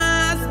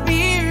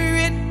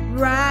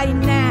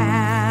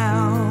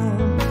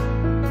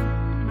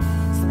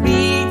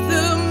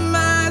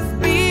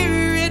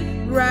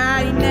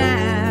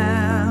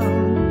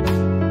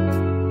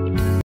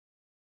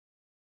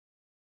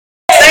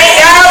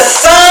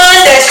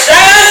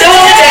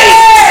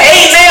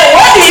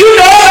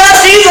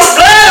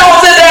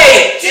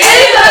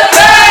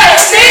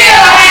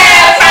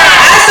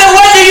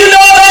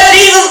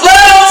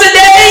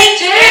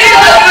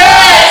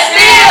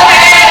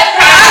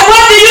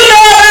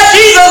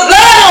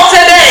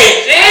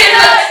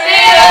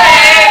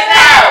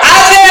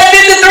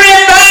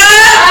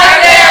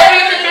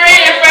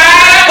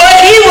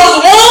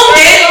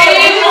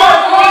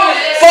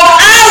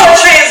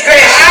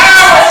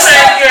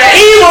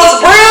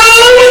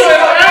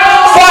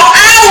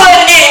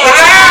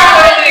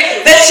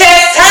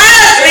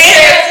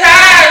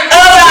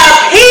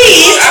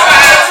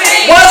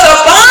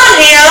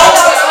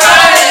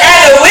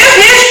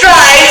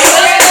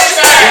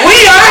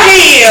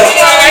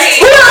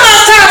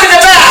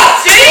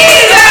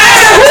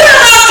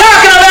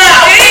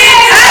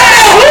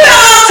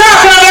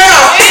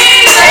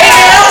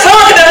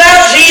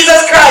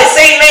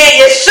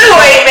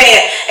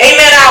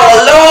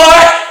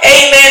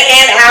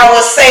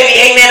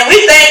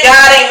we thank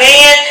God,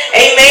 amen,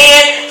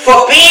 amen,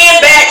 for being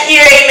back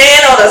here,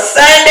 amen, on a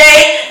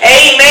Sunday,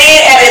 amen,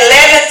 at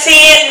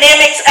 1110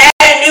 Nimitz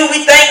Avenue.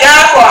 We thank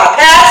God for our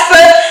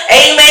pastor,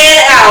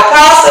 amen, our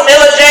apostle,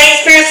 Miller James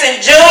Pearson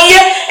Jr.,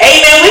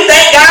 amen. We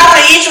thank God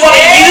for each one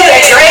of you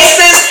that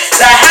graces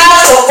the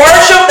house of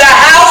worship, the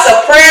house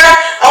of prayer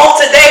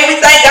on today. We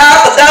thank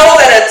God for those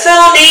that are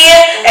tuned in,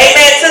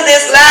 amen, to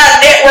this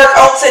live network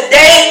on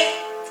today.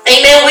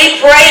 Amen. We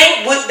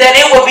pray that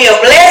it will be a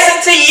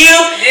blessing to you.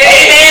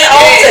 Amen.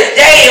 On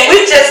today. And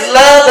we just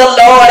love the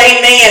Lord.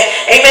 Amen.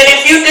 Amen.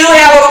 If you do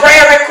have a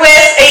prayer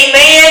request,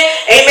 amen.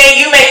 Amen.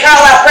 You may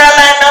call our prayer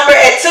line number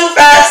at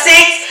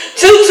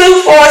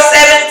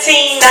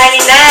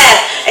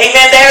 256-224-1799.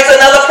 Amen. There's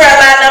another prayer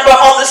line number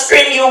on the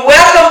screen. You're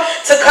welcome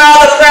to call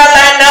the prayer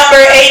line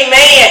number.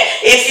 Amen.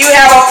 If you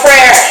have a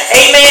prayer.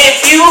 Amen.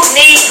 If you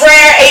need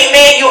prayer,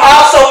 amen, you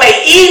also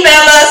may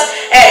email us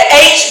at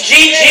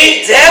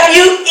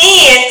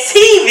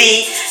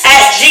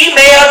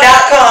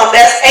HGGWNTV@gmail.com.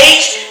 That's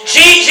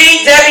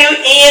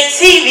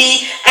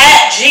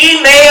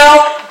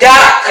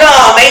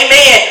HGGWNTV@gmail.com.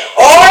 Amen.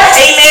 Or,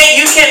 amen,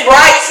 you can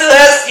write to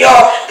us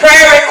your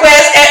prayer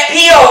request at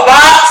P.O.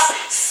 Box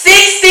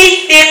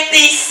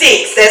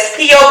 6056. That's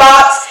P.O.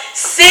 Box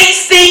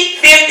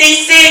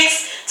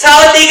 6056.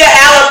 Talladega,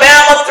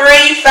 Alabama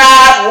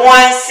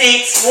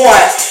 35161.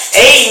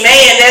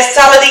 Amen. That's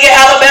Talladega,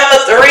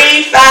 Alabama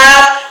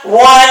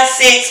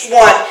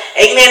 35161.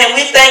 Amen. And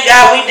we thank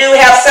God we do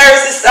have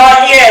services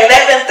starting here at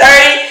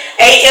 11:30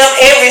 a.m.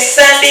 every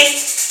Sunday,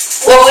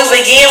 where we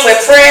begin with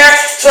prayer.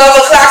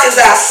 12 o'clock is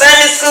our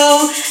Sunday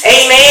school.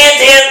 Amen.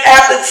 Then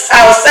after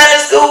our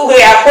Sunday school, we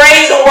have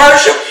praise and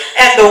worship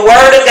and the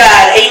Word of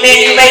God. Amen.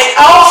 You may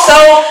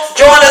also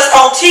join us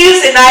on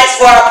Tuesday nights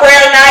for our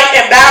prayer night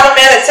and Bible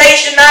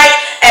meditation night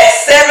at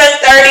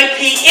 7:30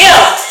 p.m.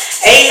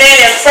 Amen.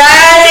 And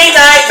Friday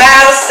night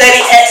Bible study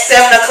at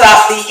 7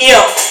 o'clock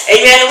p.m.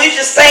 Amen. And we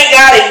just thank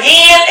God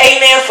again,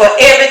 amen, for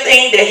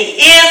everything that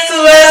He is to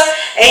us.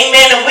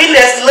 Amen. And we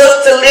just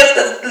look to lift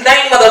the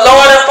name of the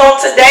Lord up on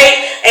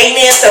today.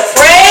 Amen. To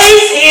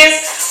praise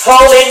His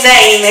holy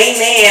name.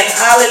 Amen.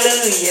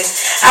 Hallelujah.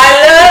 I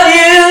love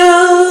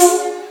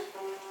you.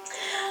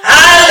 I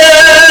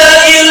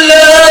love you,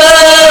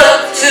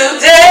 Lord,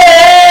 today,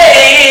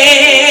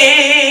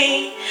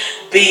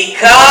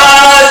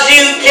 because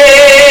you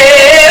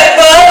care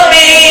for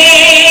me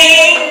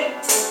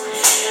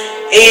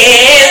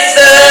in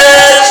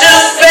such a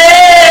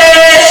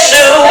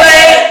special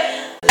way.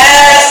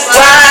 That's why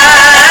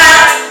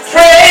I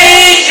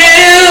praise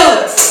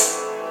you.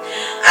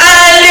 I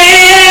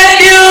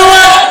lift you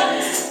up.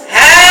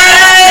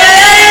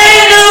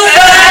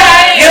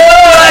 Magnify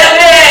your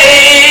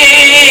name.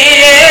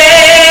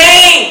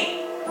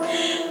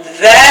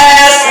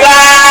 That's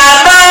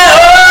why my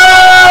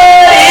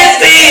heart is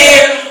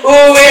filled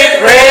with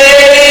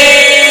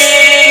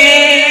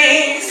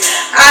praise.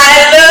 I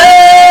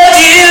love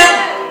you.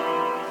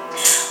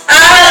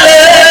 I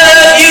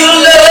love you,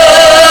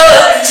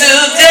 Lord,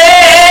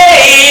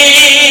 today,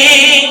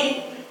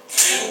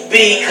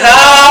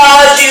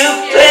 because you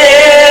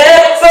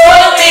care for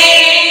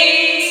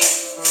me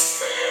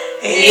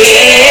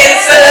in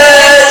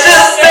such a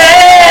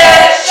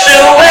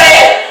special way.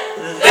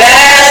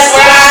 That's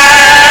why I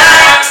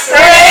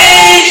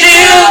praise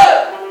you.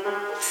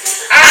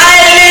 I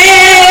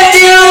lift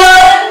you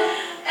up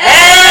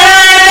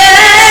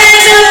and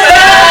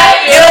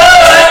magnify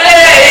your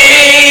name.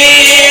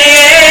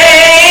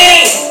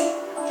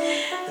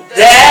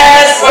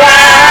 That's why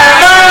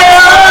my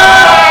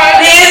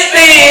heart is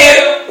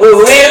filled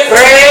with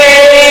praise.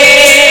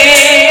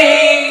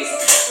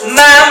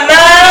 My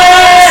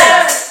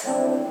mind,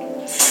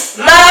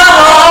 my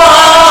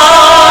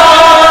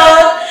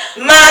heart,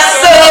 my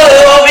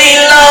soul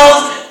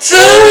belongs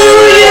to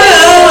you.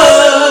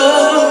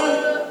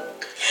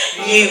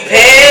 You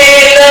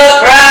paid the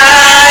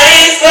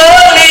price for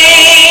me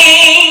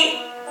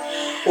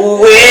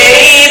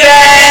way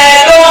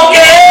back on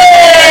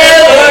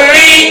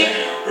Calvary.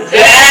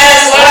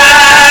 That's why I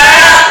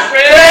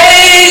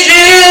praise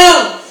you.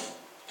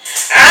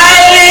 I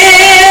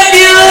lift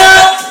you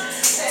up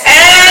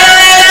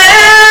and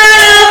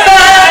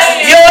magnify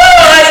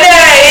your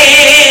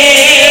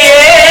name.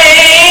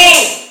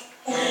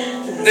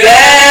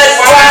 That's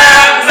why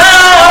my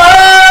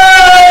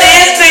heart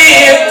is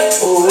filled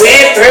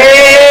with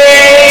praise.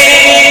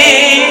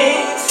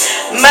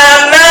 My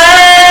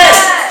mind,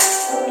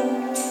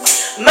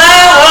 my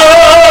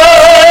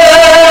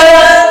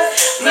heart,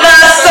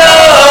 my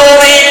soul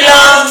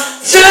belongs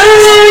to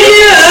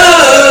you.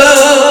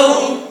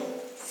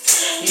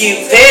 You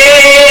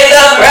paid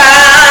the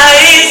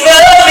price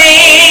for me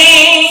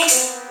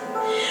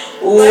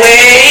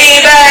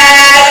way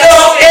back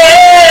on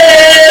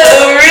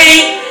Calvary.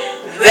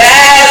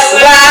 That's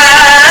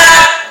why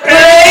I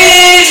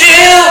praise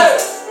you.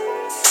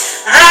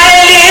 I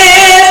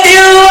lift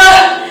you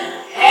up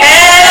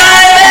and I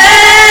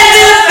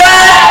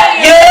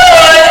magnify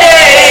your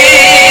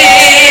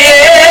name.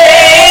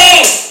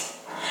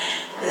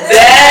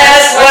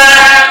 That's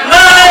why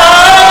my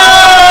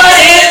heart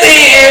is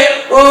filled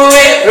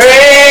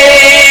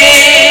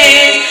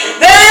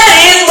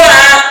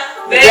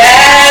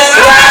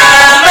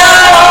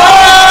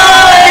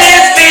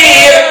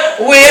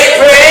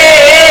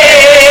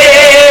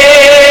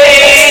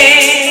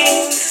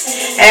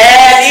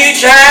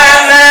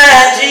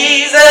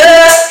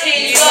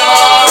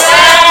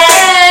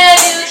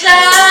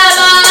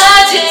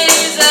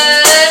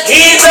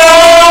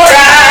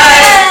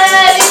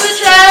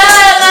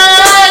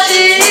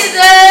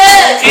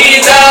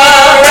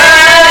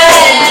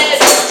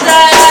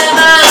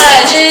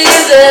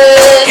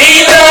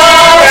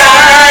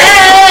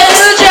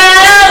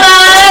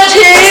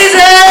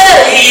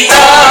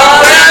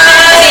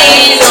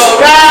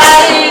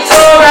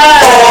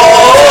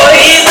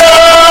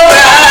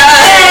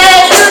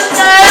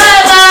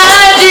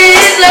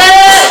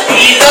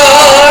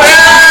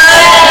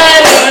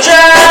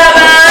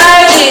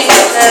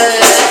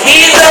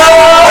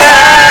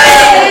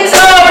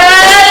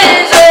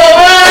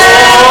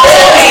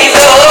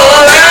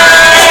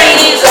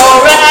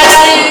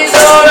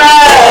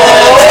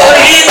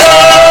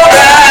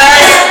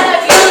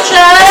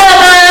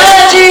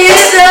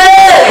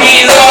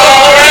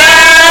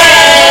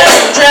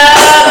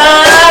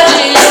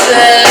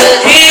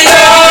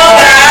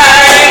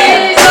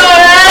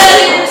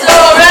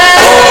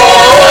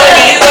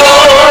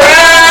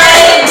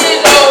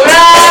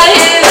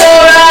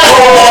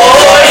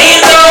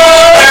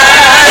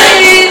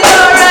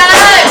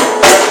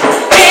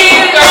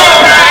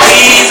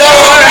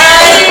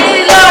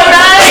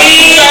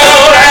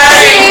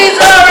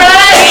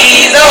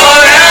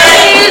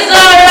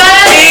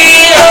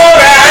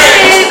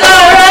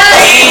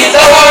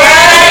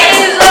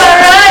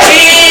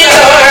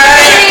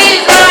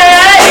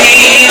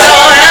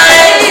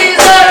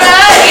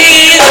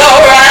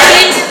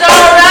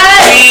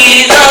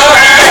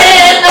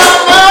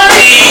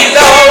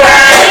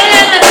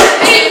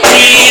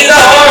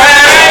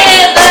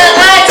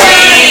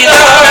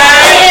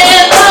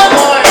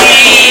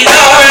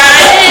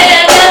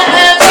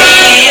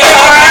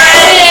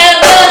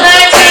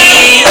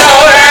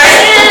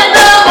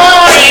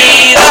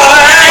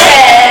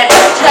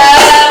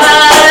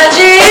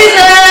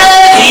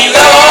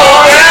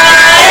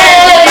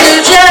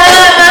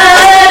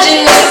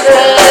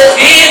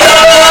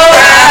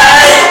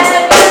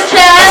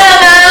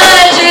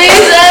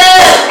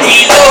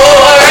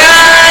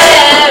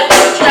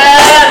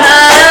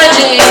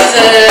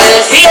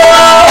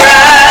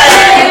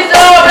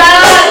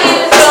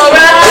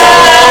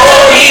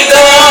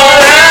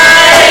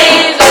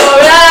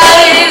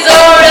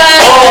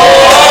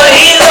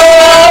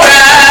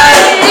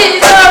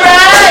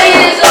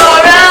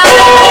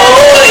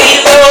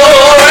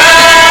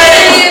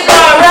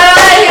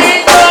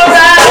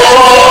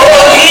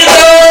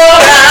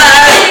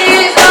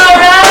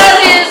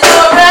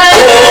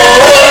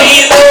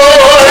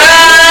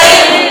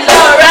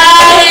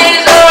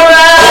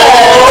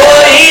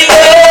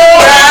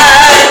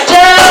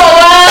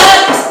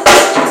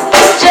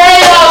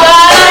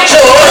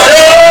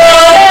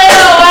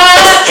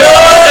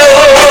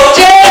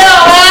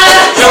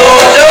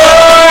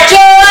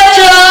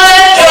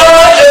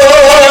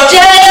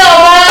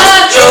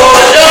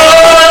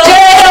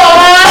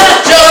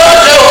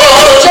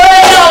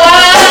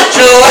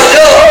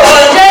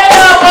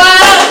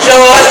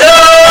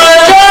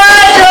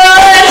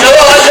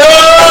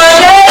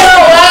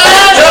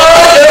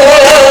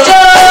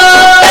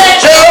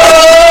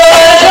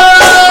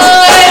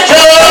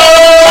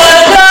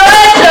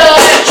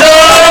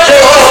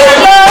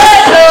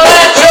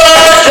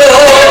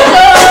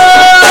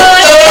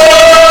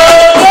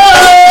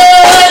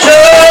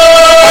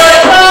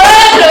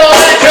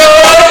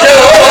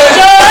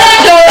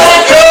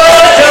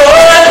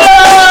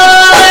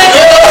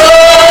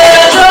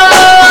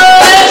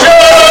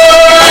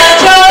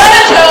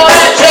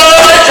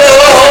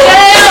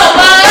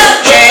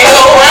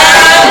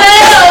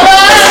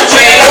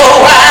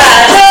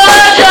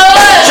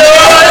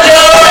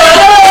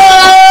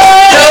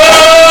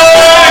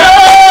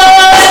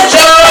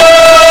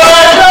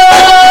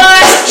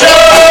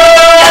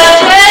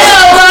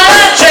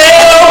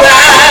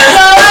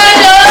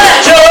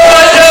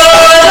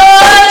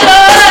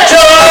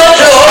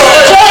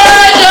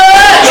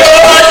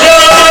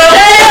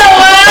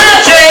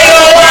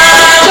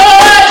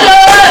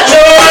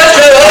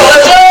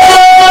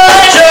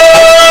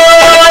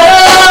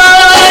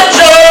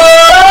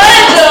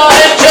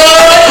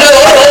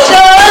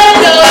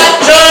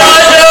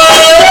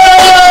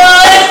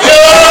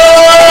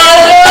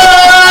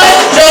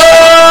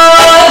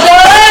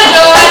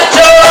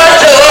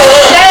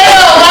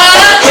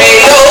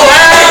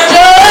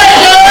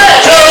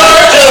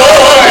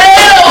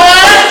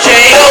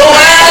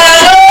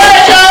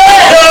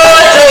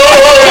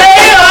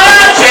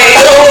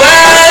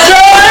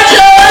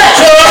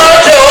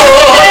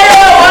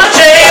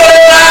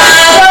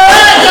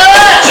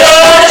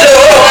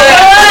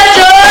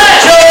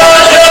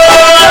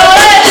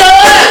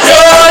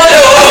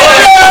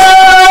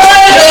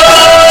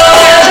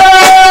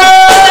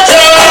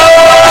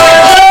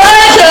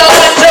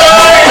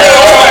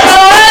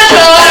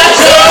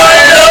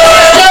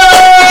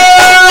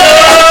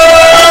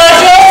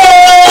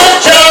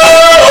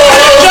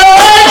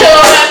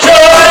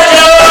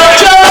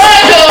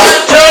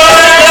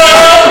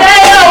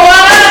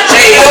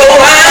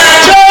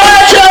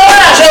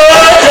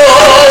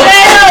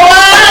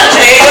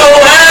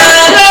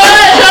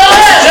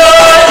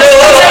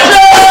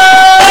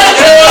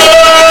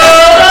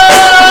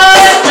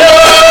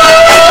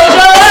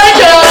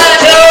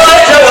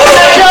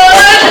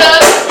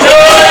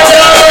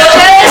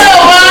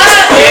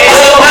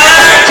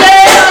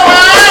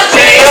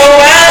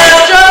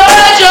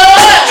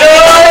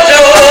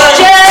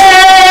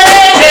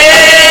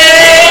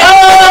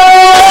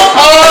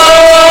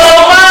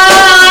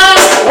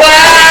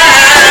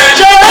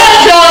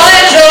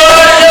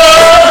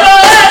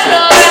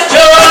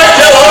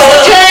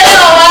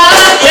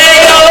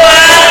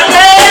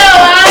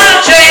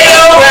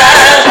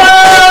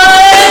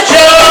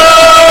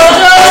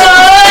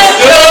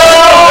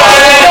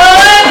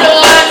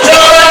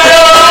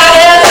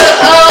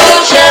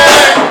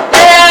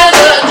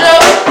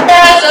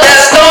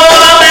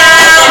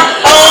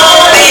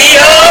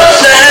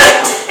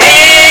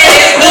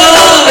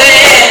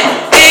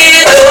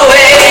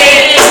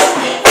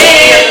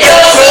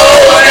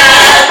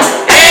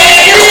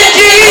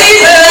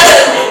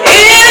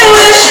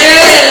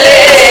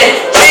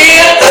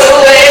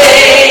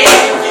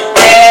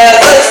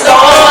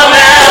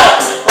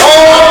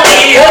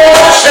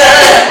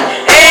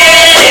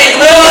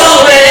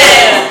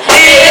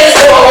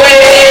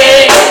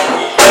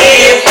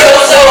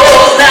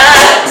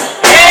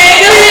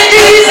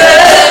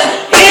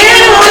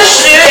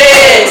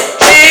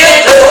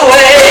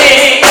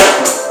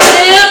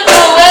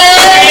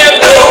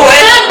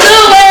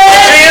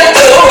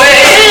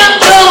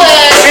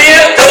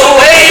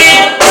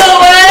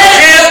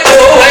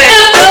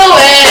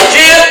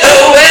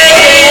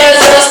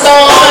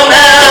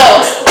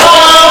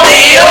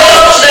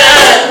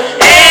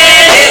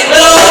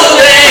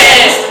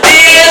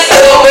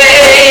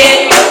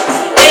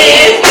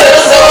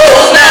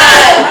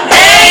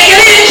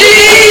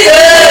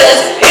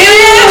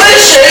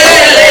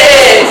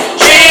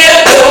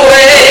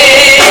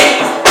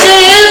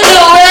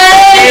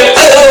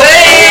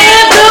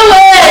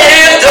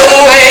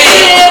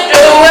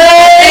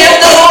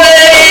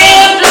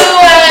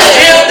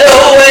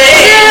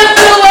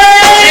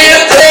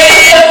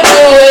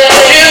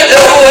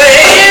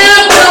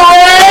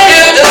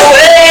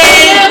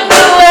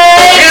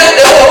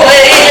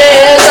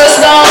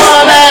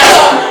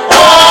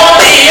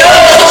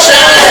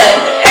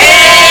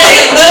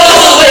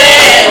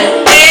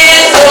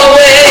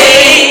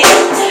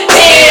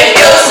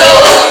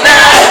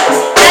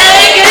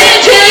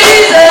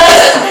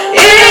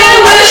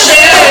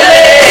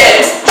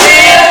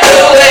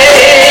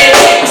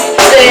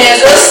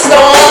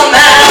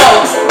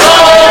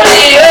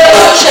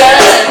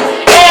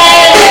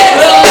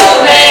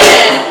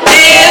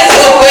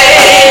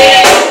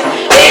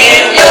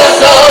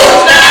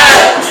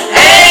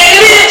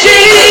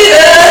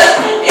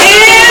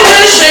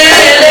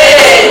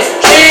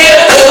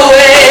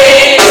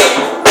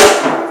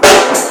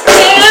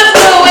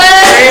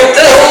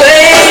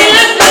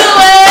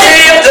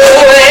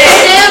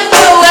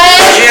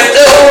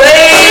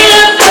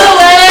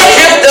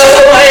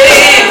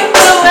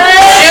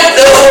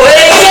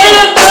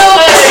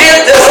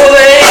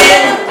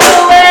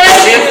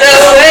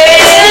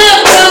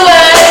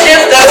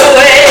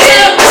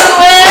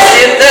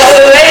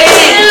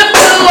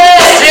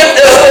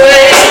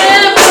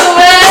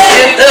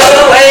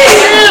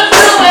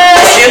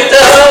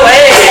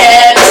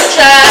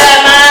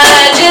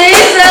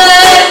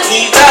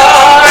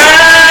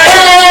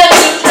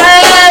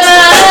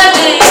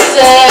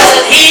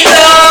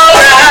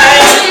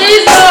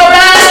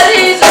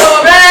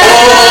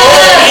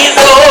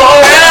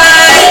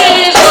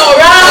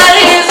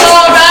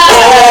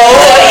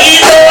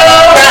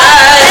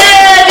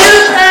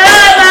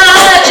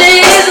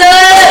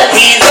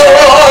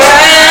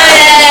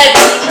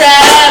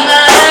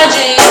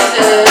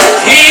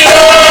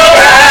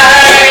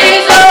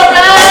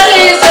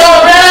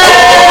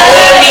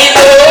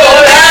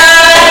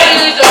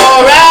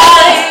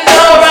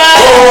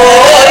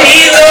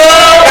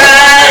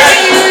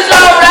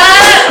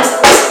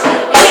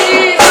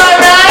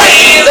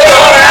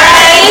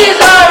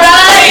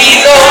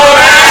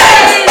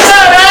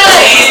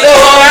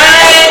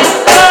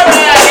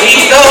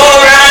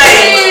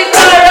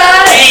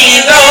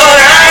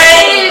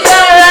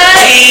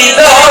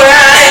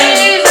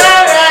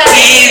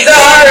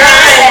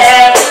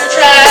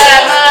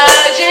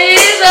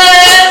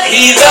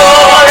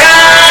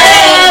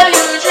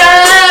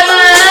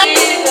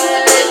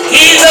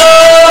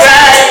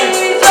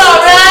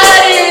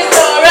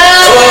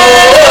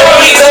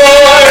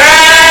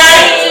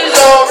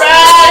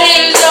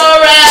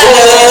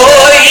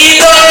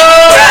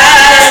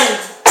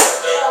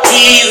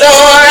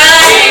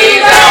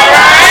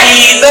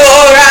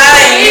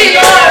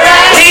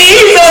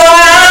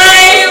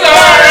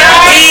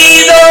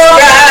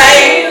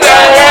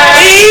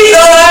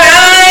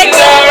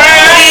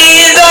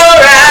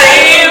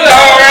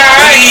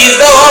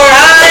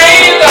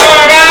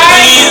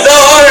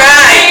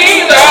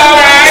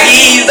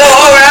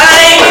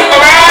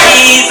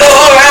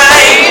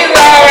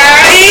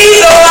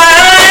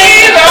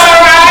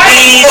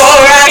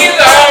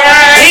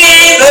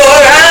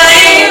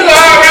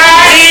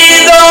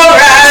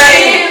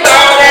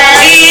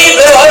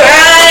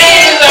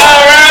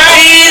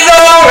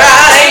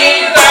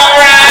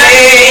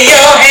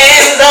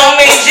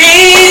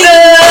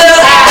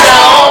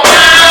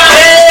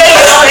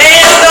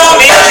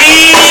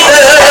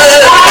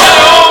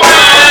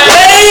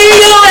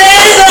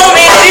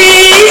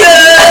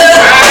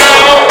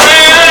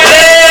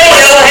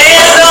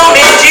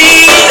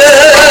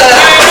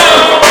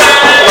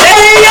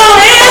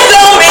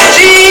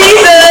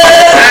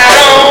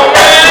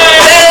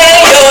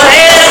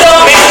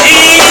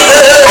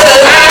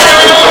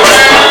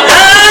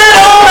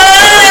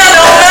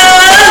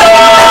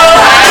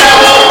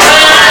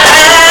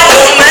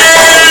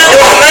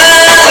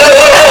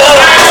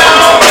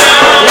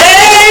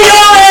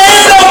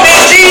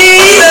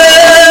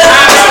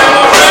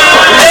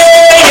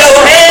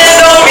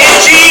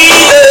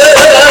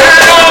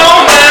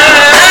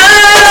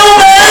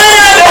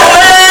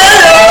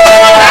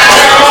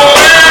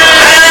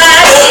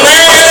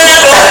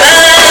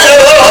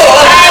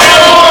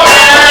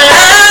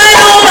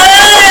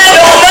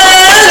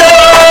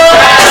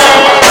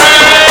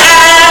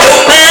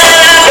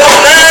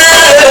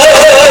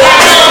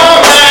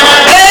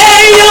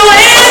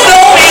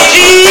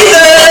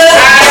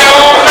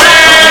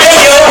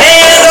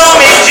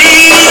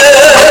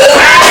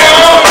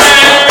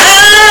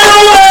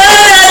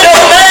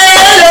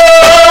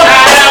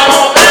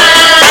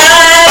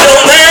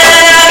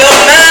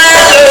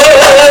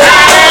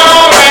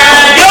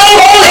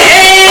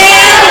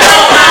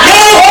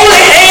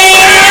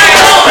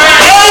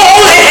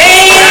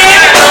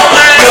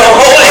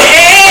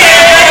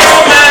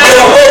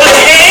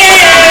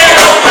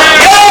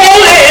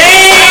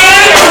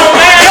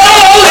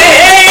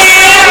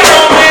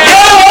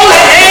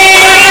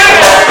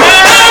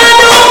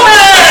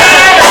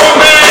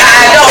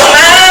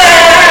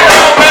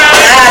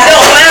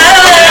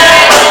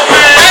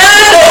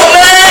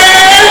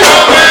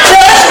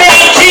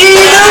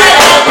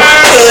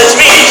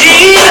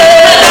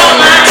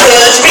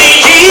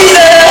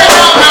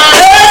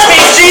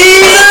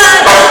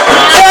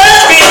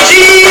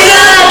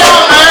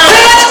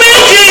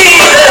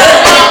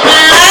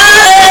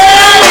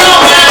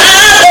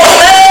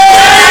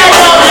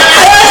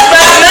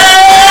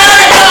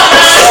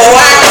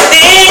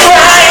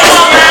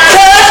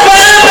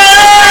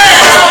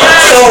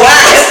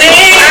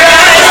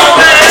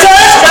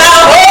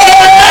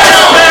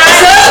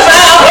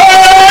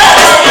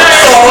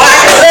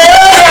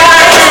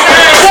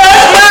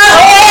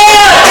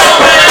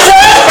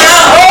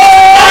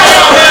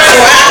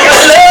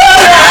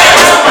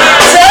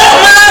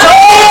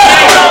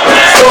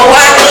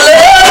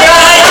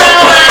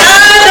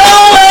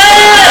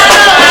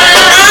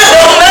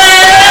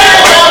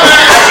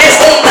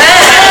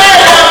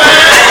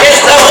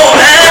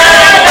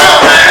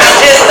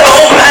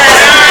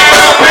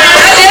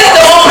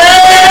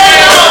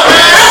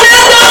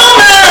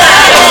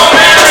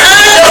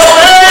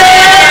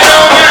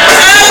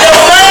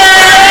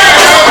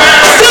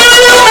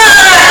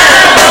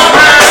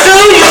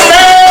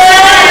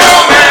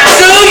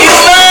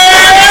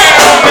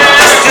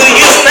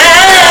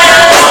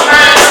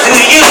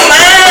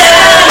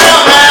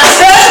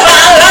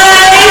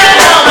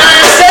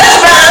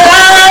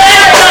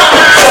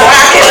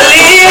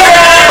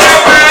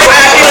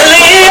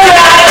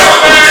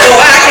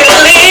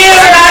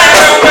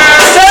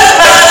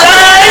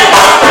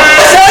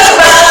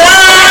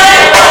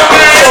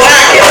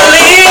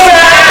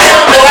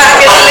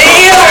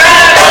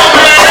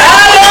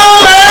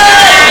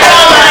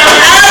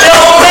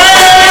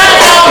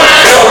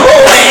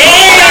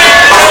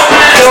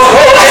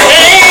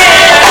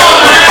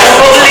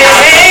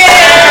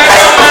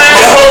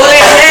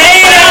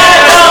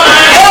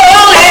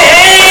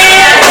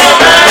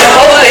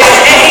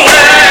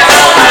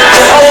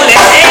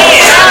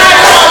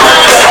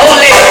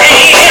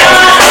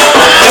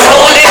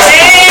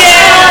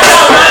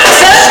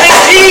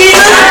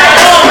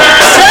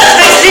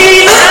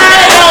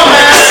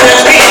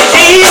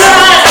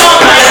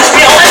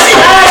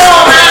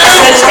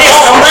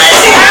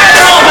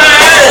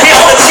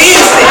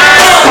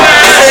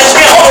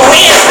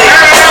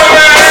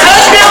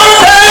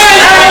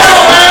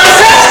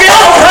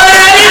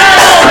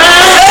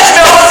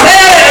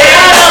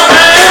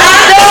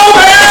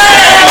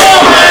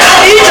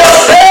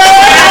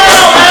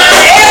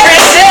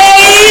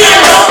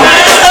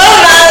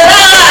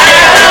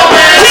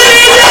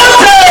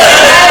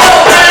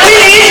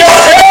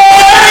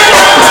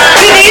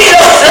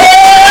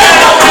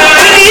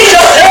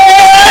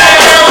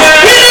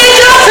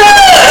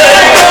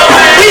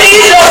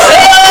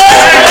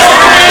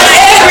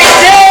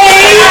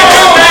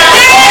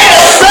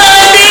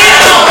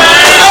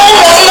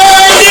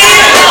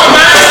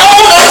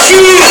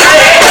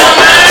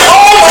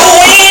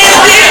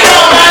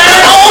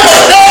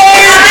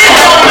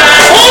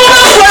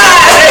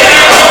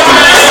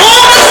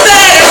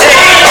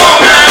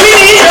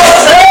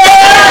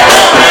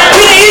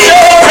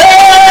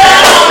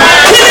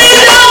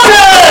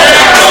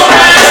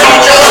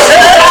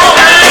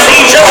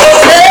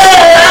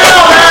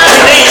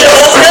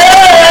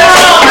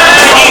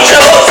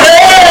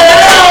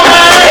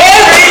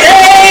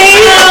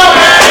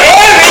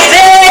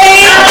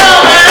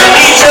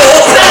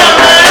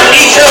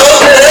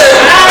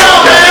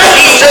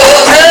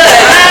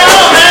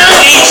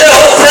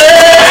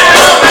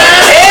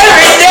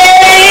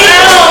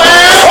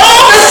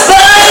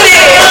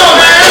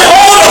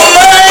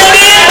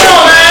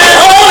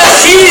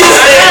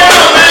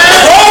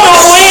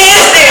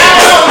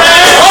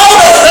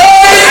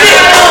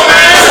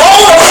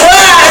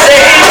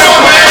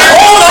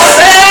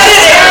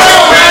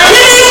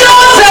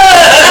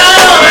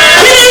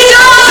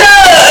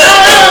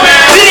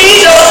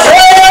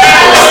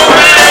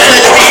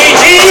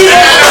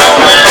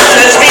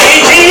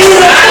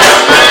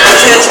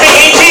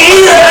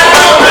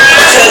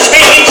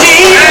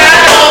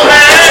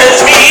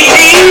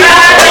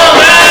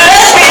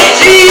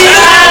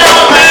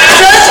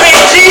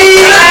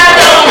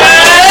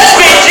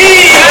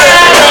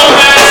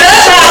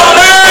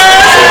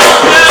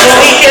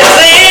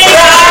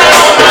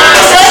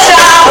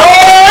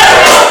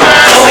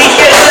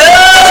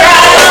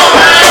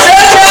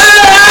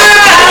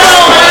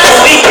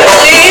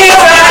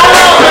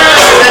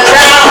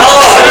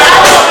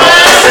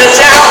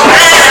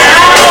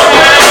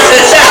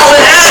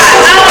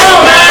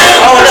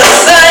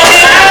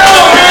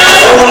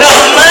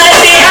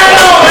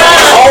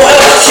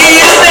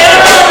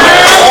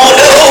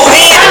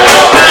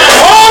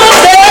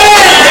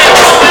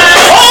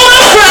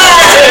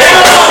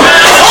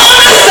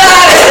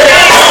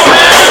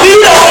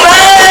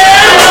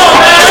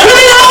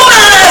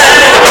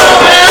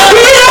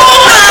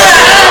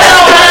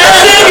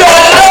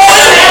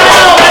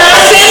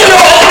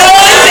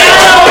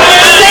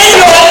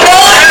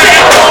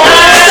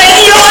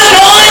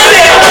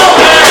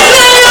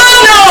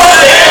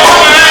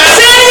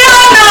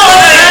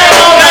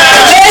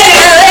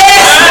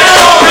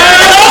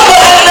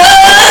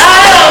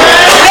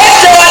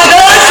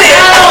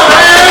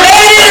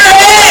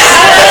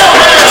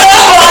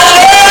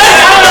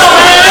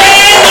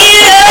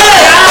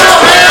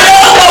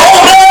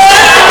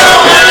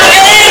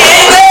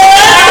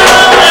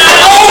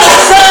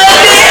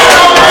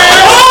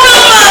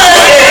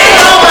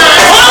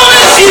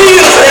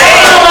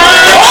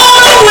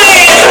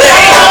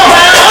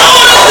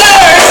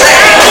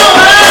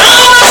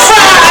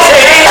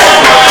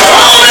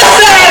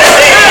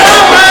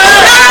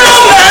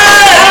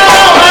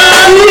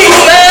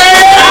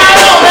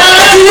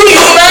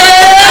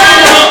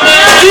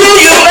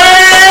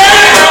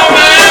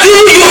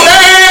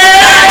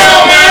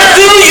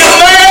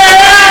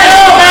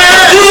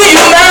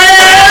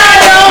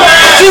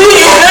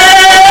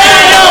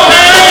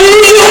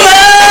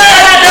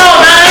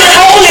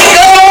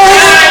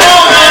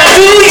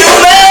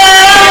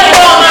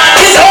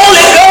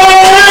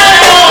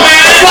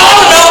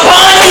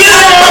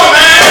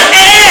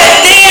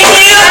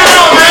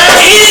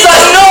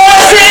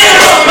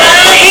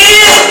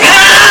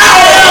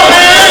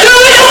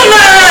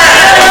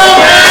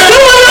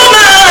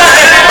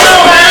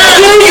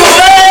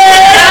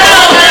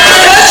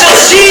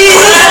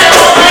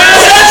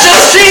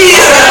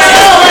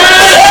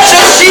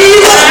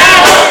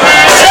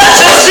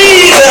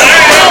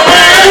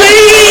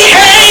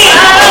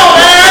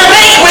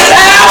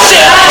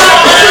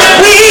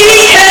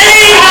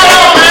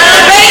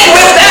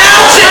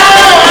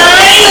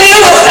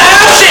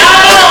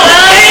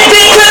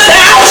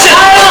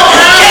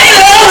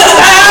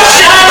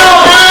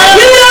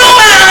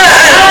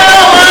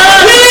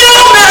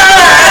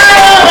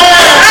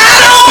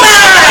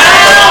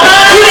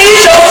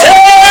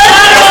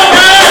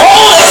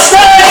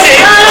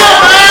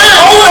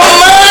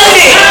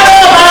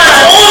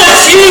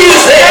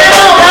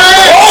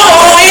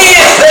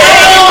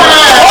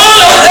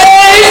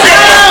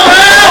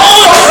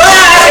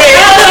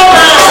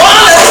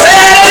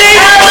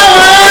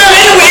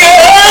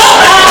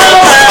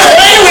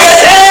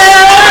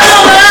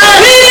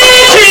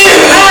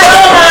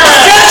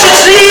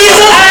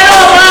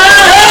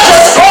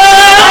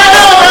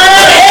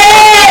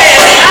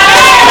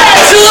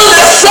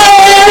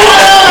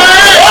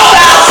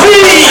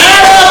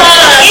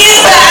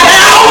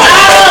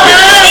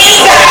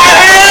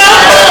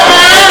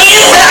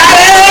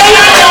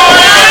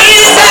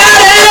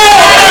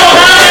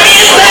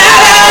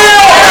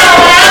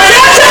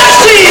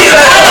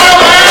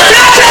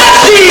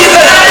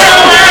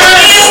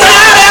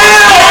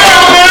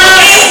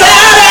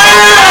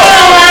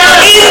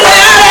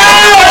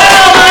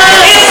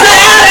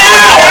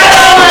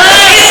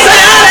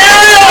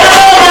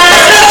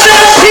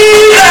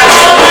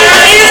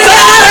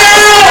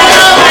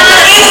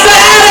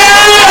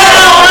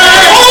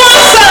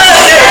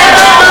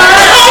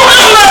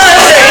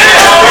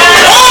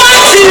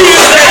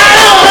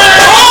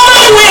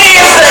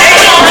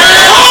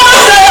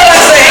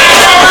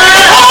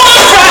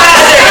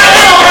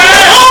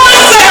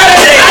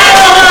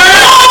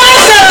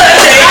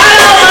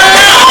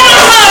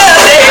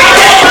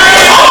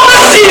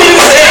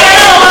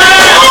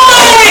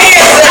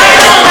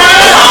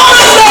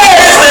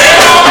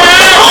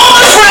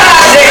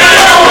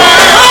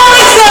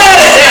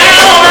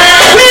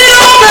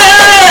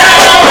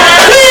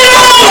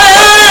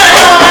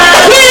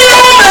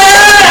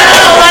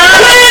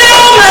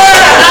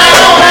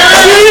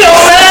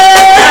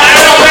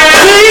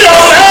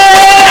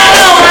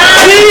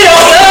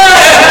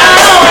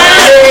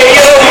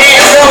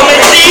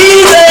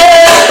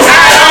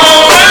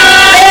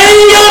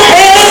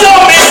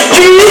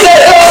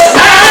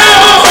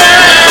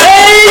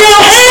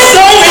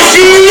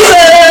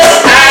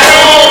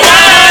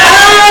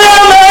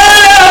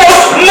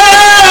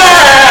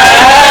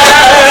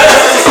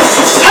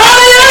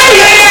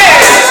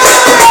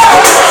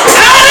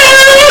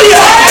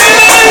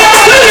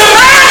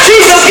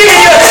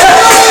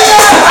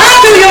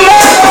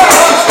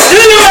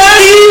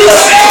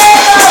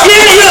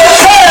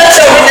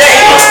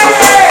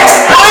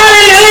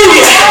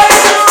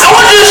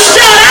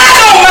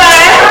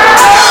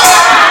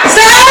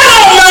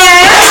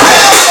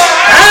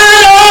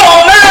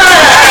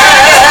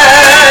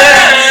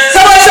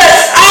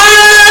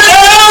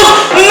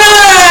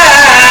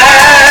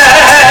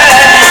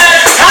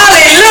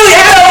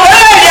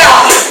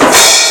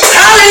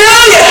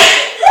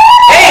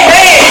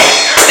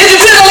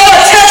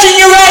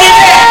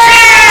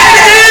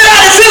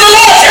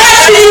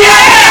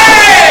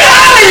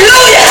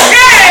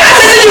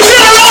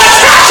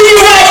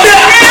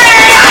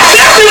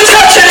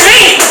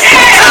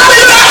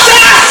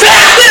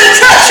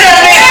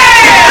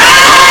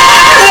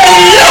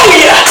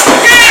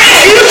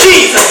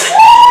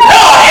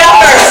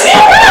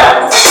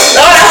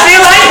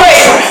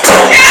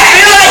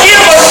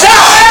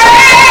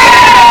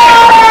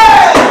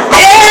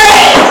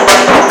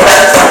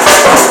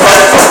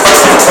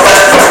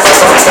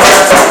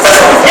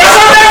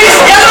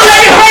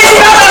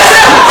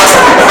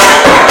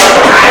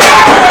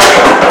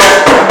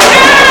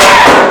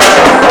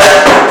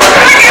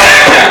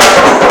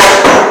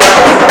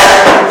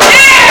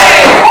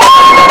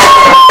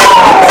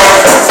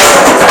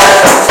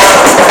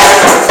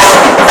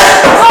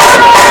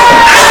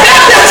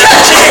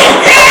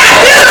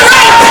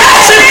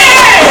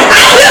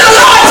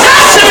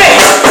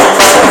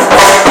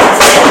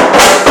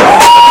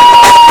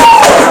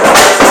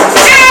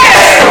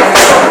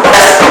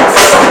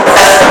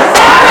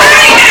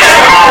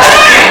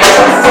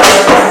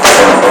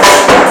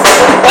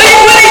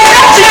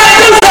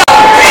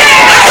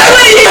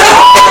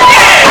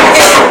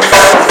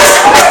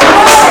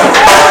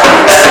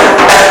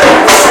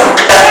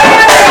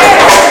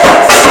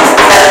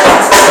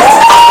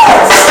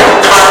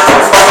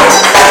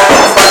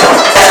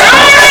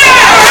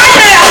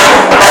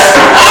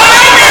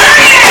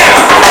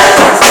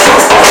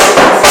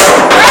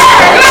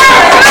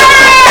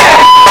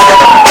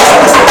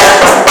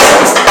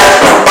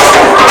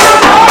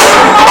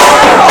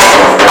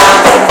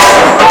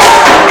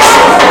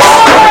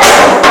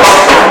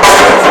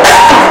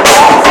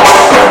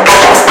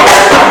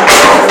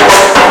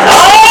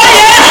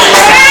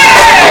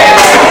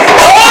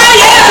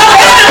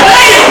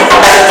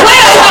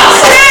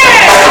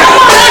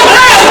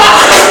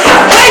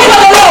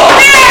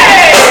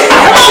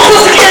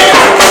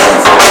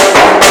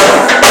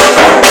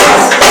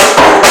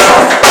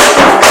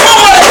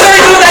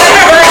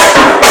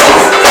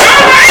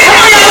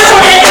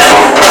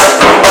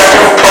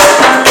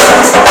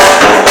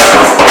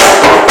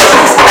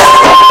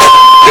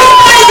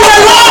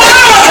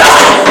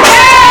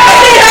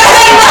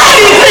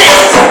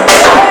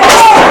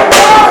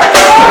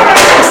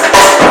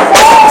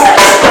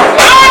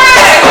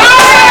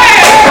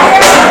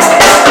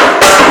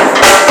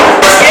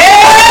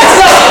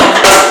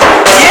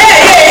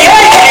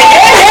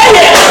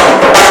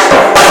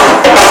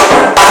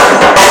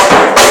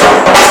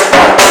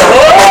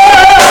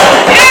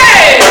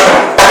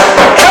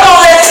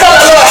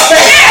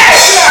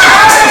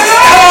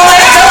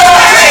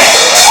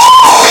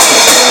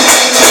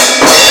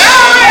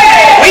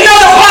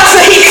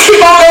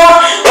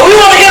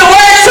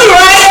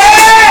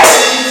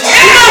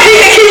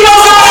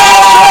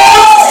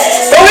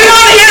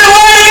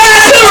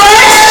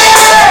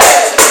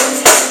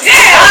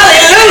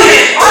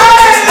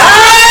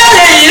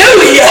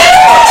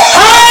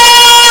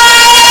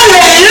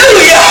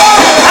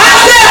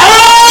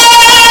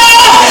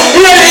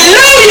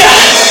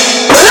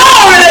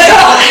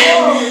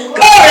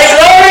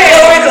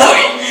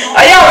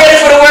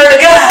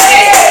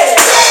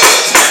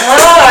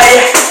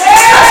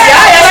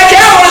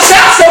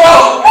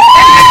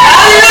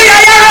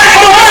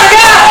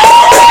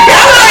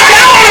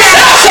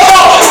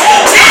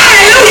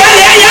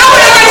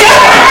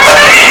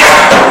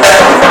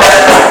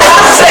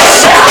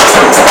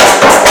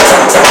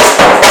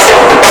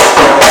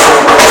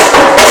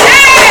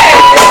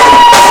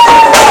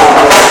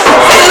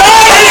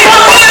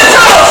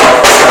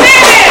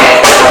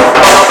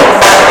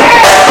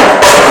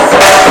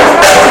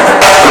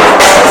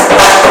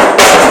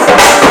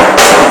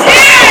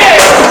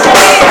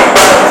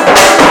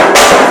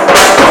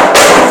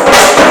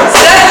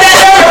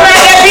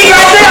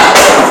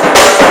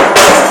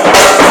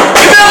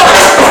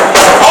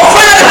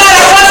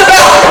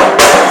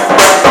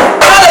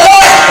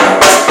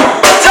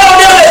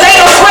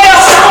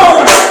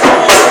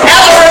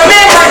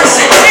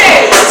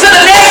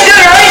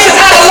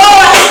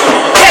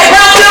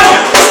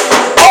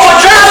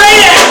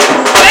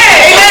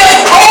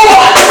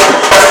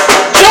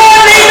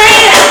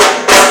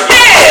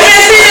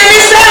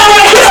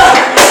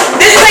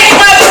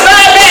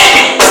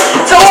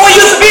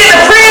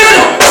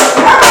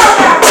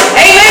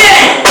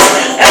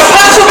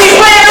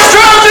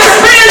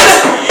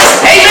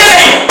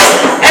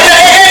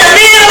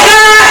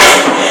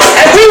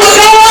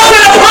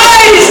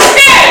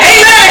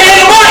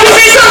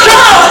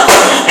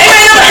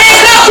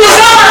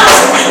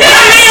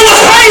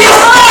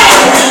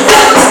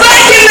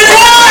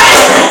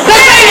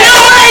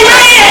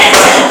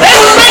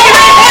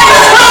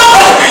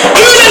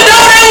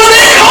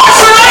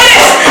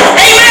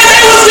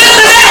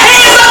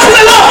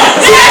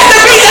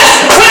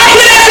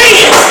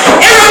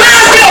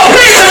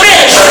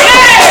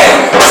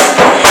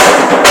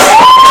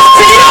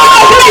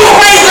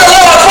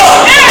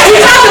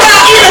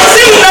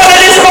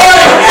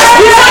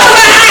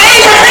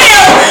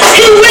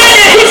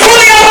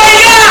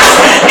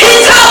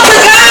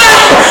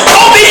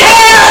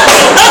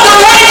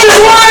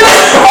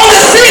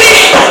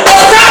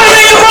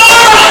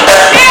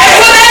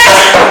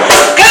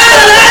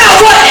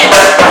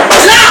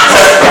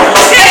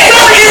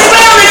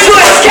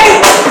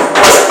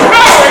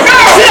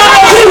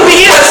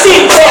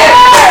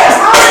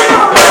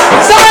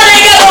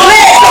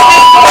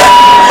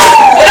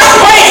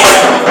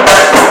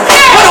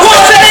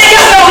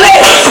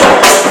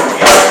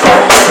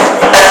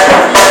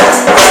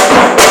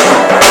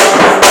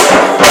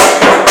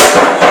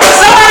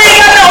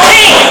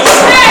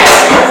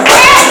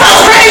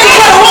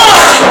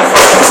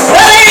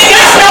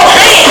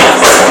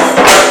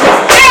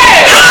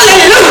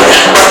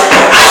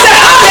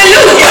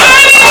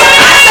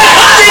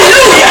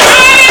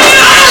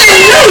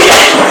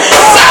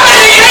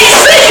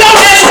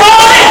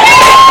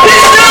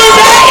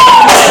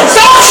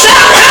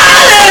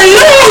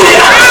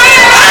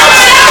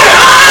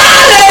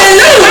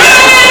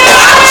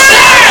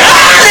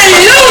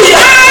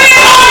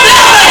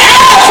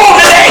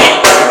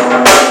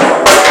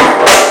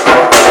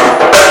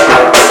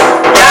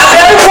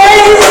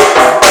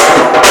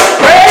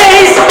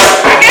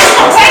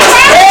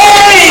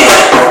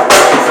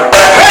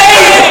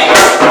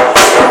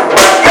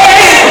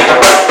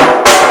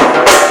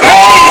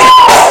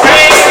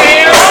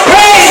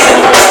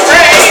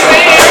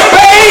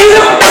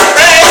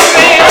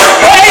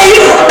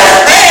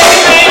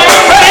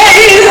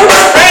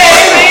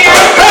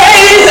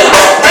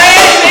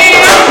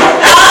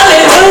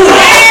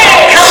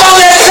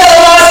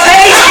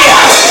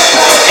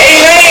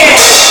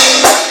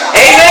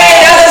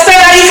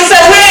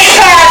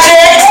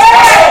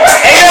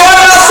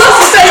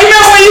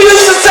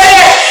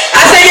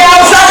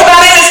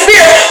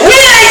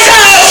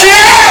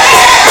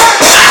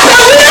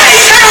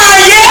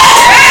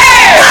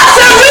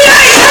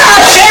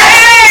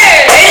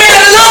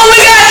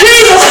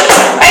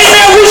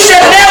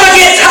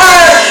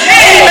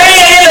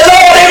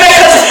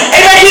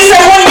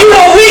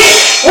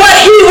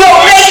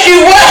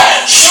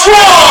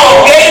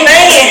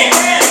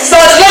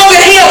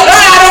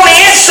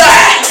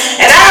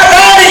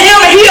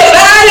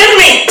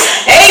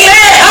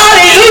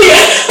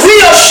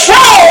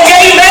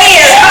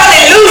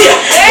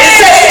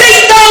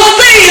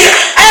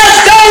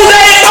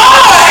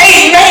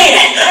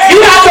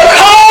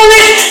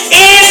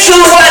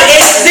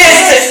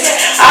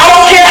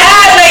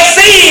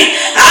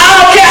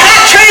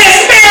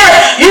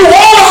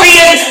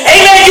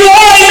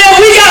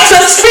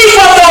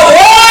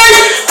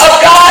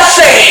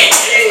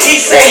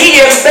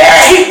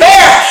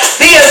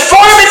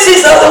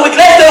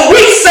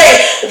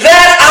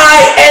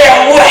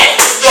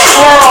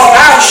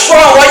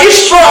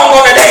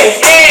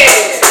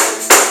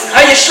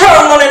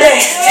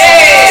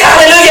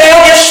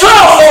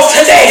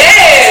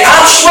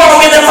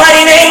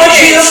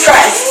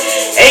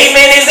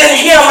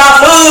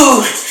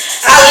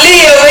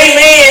live,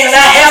 amen, and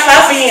I have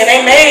my being,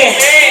 amen.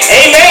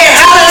 Amen.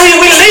 Hallelujah.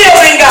 We live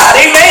in God,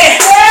 amen.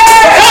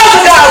 Because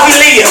of God we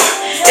live.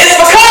 It's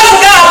because of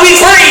God we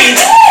breathe.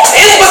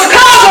 It's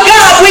because of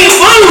God we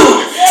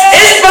move.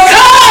 It's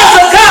because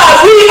of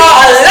God we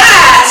are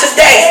alive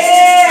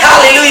today.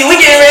 Hallelujah. We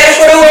getting ready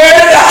for the word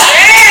of God.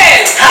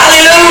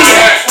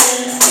 Hallelujah.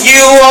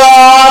 You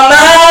are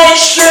my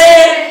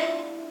strength.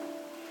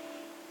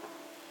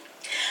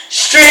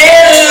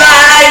 Strength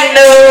like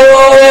no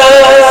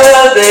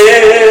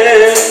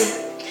other.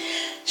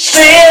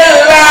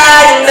 Strength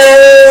like no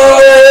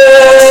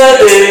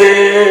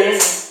other.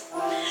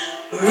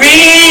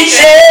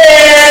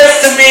 Reaches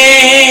to me.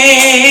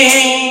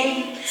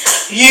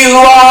 You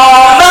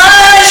are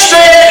my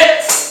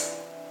strength.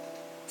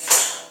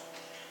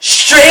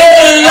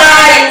 Strength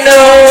like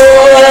no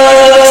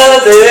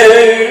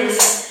other.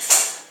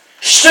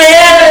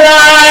 Strength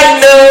like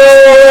no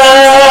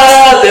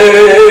other.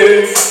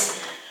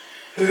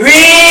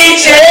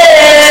 Reaches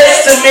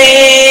to me.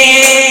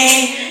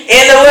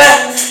 In the what?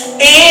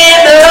 In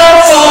the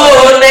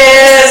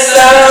fullness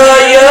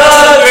of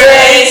your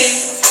grace.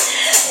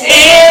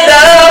 In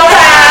the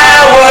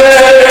power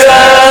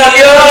of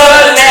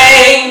your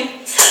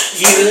name.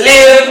 You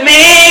lift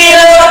me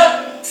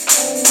up.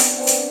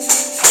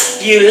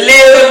 You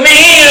lift me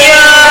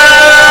up.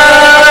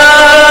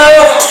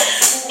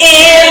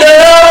 In the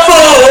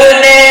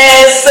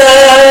fullness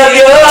of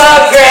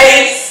your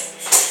grace.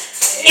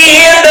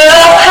 In the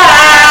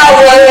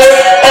power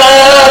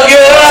of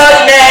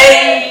your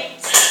name.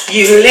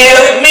 You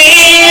lift me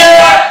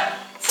up.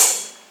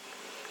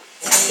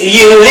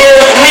 You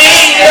lift me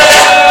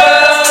up.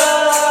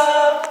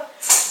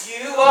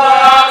 You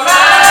are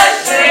my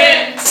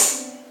strength.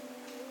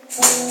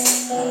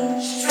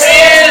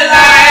 Strength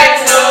like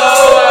no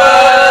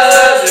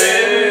other.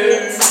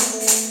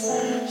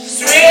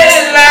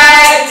 Strength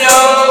like no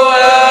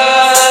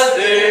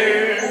other.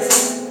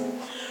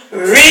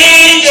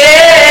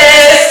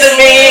 Reaches to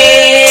me.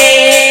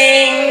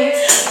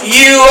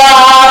 You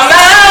are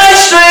my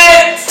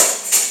strength.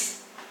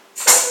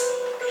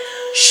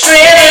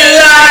 Strength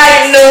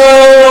like no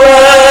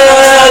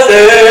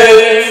other.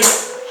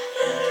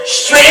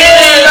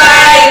 Strength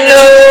like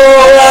no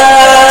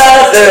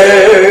other.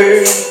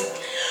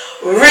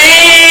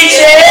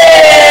 Reaches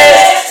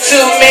to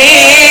me.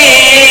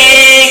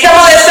 Come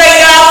on, let's thank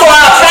God for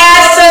our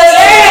pastor.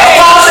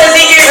 Paul says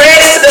he get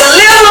ready to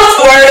deliver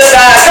the word of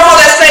God. Come on,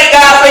 let's thank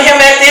God for him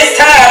at this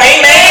time.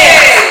 Amen.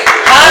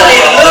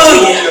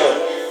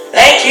 Hallelujah.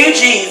 Thank you,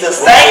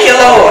 Jesus. Thank you,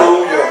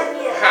 Lord.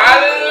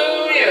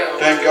 Hallelujah.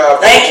 Thank God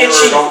for Thank you, the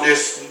Jesus. word on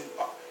this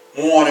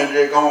morning.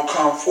 They're going to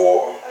come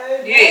forth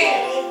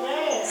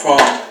from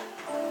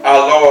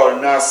our Lord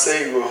and our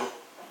Savior,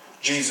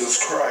 Jesus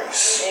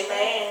Christ.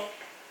 Amen.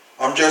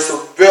 I'm just a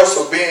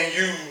vessel being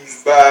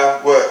used by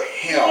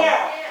him.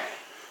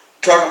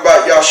 Talking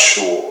about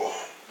Yahshua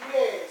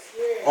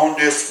on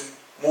this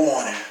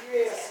morning,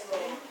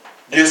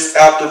 this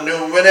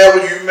afternoon, whenever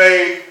you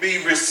may be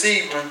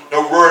receiving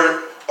the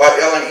word of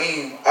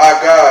Elohim,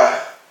 our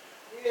God,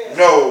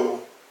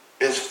 know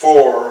it's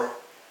for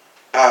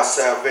our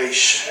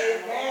salvation.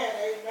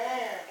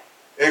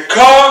 It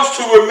comes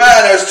to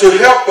remind us, to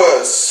help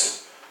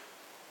us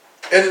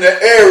in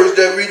the areas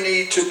that we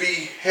need to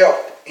be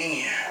helped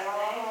in.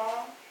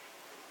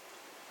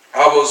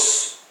 I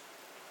was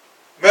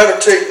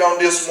meditating on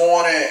this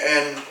morning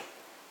and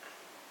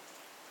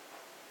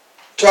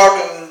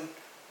talking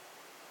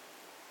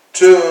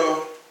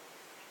to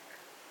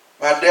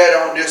my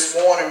dad on this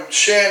morning,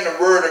 sharing the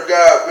word of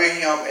God with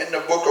him in the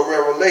book of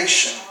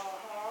Revelation.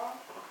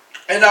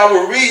 And I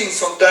was reading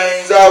some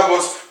things.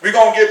 We're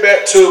going to get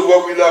back to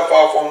what we left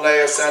off on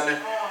last Sunday.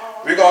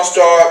 We're going to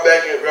start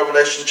back at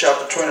Revelation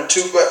chapter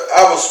 22. But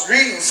I was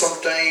reading some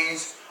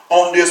things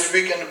on this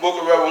week in the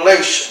book of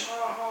Revelation.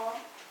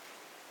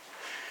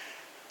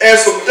 And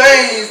some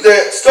things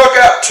that stuck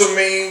out to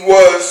me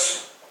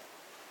was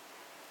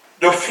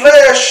the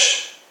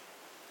flesh,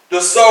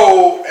 the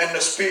soul, and the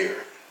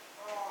spirit.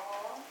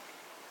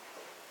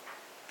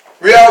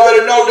 We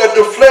already know that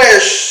the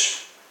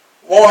flesh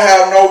won't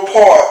have no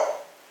part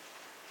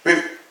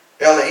with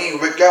Elohim,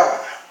 with God.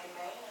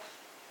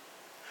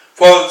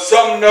 For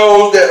some of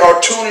those that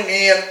are tuning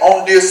in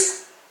on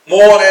this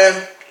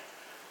morning,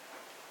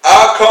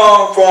 I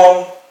come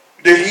from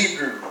the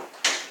Hebrew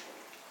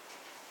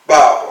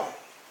Bible,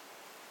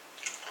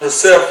 the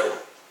Sefer.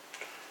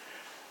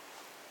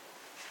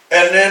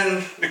 And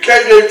then the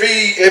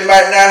KJV, it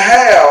might not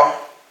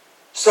have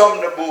some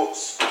of the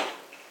books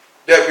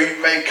that we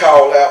may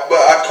call out, but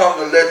I come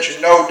to let you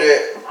know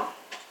that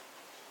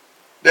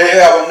they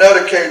have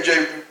another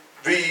KJV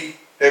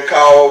they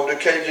call the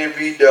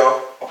KJV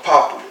the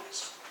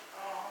Apocalypse.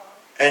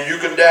 And you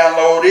can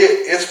download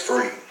it, it's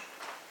free.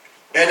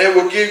 And it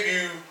will give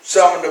you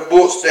some of the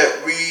books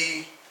that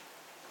we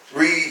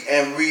read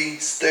and we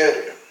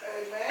study.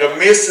 The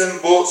missing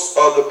books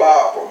of the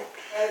Bible.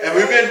 And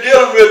we've been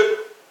dealing with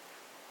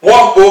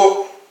one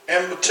book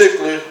in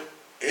particular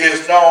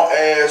is known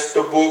as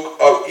the book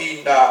of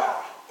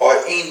Enoch or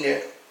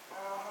Enoch.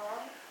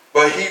 But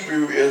but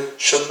Hebrew is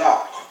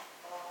Shinnach.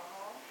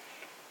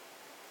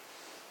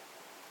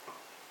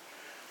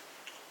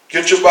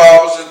 Get your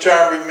Bibles and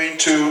turn with me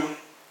to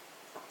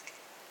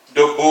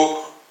the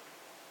book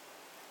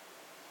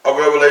of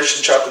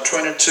Revelation chapter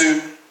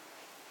 22.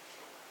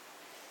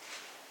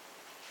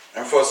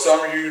 And for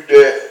some of you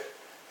that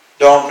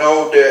don't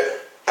know that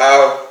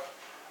our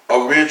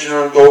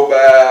original go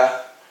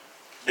by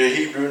the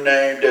Hebrew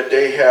name that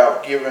they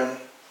have given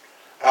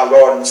our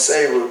Lord and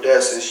Savior,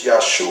 that's is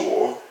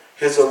Yahshua,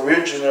 his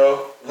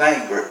original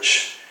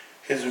language,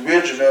 his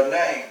original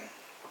name.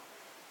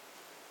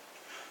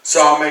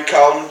 Some may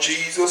call him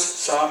Jesus,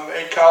 some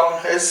may call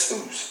him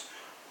Jesus.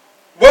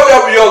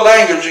 Whatever your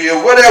language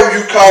is, whatever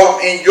you call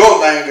him in your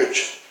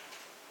language,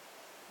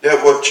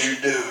 that's what you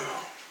do.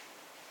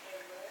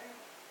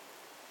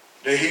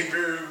 The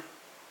Hebrew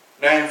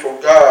name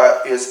for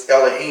God is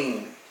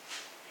Elohim.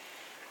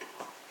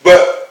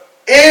 But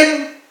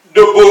in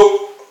the book,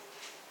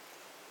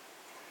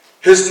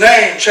 his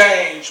name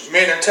changed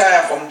many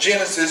times from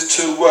Genesis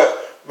to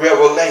what?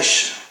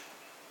 Revelation.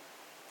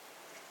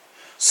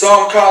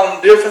 Some call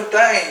them different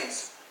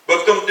things,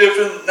 but them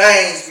different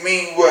names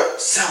mean what?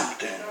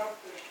 Something.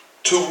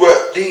 To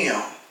what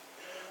them.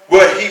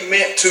 What he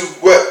meant to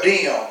what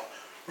them.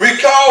 We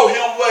call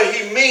him what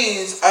he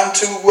means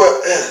unto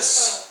what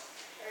us.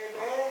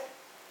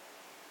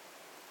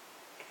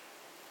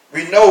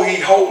 We know he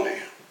holy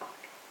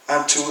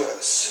unto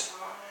us.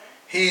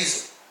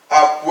 He's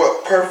our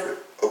what? Perfect.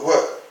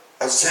 What?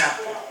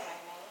 Example.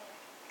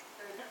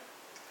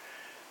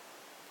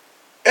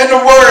 In the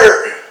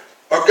word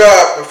of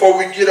God, before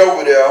we get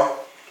over there,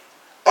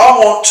 I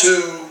want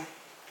to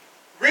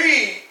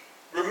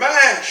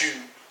remind you,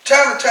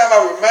 time to time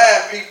I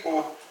remind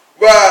people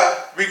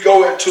why we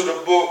go into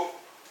the book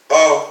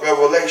of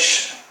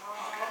Revelation.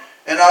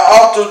 And I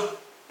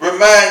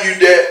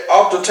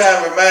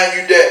oftentimes remind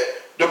you that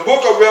the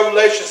book of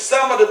Revelation,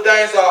 some of the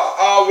things I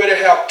already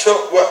have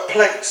took what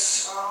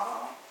place.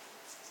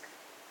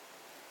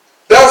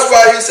 That's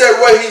why he said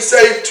what he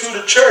said to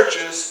the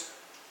churches,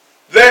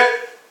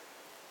 let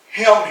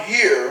him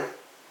hear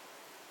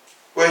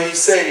what he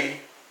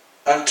say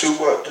unto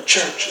what? The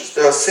churches,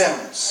 the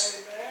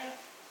assemblies.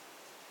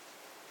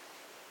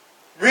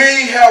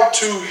 We have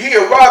to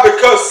hear. Why?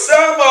 Because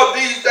some of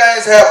these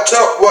things have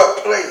took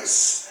what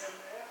place.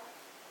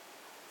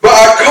 But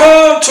I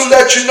come to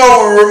let you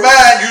know and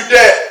remind you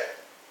that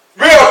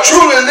we are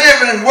truly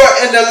living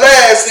what in the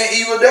last and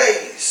evil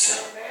days.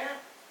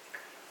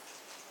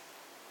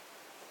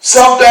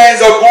 Some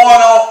things are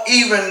going on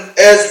even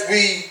as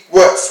we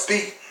what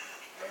speak.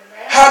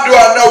 How do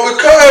I know?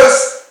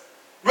 Because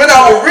when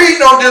I was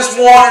reading on this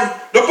morning,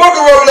 the book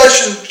of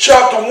Revelation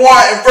chapter 1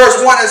 and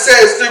verse 1, it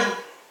says the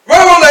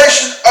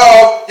revelation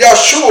of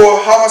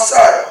Yahshua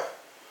HaMessiah,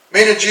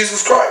 meaning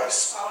Jesus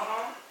Christ,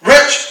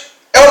 which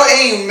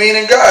Elohim,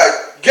 meaning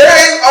God,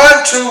 gave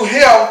unto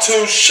him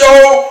to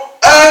show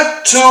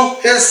unto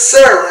his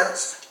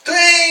servants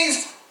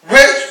things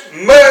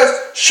which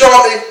must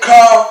surely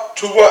come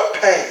to what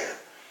pass.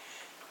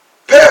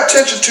 Pay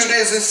attention to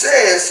this. It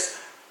says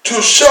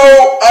to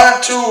show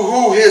unto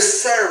who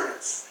his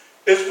servants.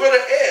 It's with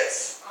an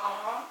S.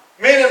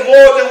 Meaning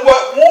more than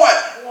what?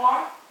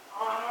 One.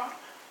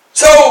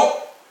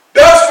 So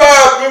that's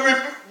why when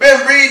we've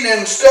been reading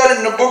and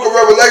studying the book of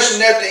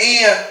Revelation, at the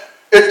end,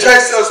 it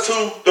takes us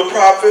to the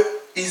prophet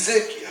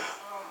Ezekiel.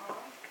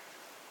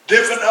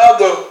 Different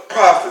other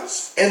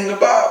prophets in the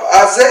Bible.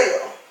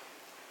 Isaiah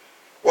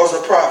was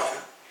a prophet.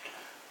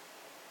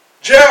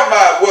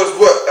 Jeremiah was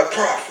what? A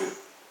prophet.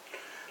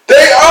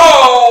 They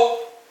all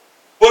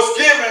was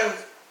given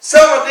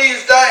some of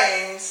these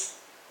things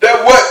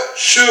that what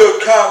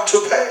should come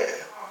to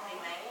pass.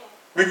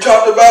 We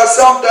talked about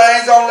some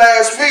things on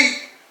last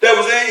week that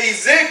was in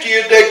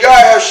Ezekiel that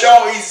God has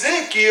shown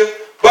Ezekiel,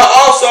 but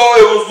also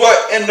it was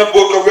what in the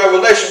book of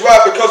Revelation.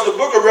 Why? Because the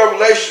book of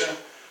Revelation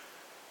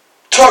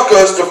took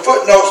us, the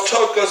footnotes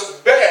took us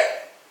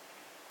back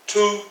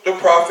to the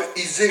prophet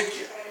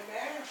Ezekiel.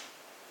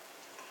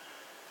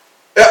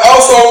 And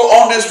also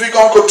on this we're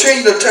going to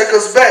continue to take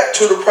us back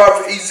to the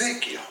prophet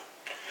Ezekiel.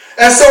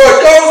 And so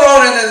it goes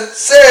on and it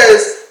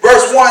says,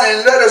 verse 1,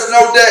 and let us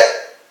know that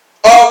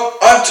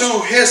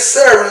unto his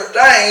servant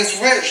things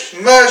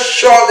which must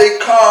shortly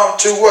come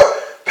to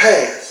what?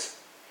 Pass.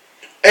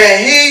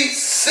 And he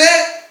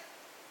sent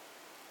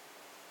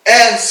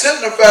and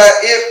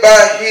signified it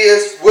by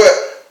his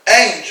what?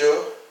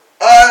 Angel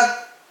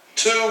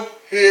unto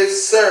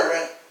his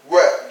servant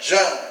what?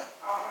 John.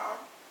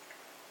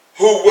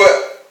 Who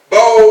what?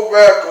 Bold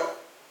record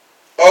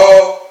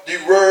of the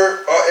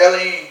word of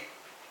Elohim.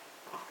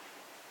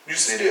 You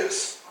see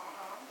this?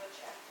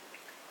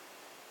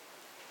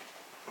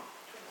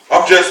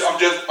 I'm just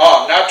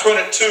not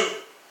 22.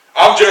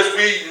 I'm just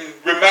reading,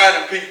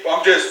 reminding people.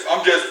 I'm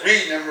just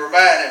reading and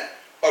reminding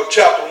of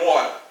chapter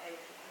 1.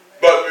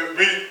 But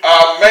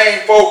our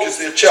main focus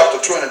is chapter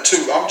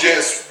 22. I'm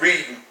just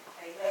reading.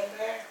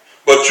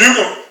 But you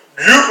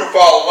can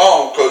follow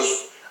along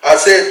because I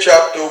said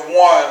chapter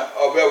 1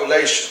 of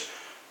Revelation.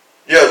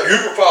 Yeah, you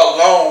can follow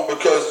along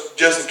because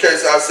just in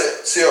case I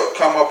still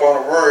come up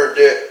on a word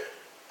that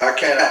I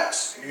can't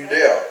ask you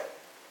there.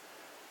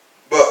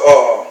 But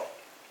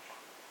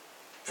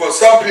for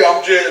some people,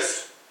 I'm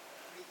just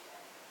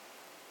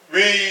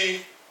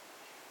giving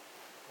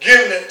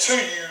it to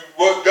you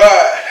what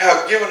God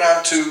have given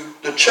unto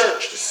the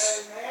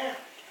churches. Amen.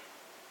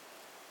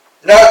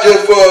 Not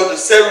just for the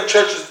 7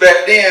 churches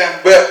back then,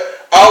 but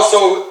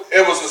also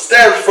it was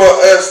established for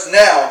us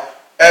now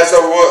as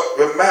a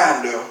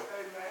reminder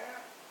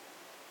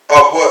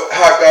of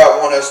how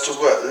God wants us to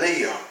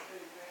live.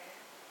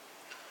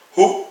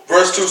 Who,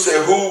 verse 2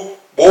 said, who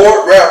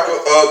bore record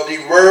of the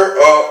word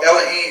of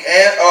Elohim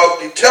and of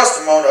the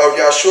testimony of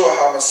Yahshua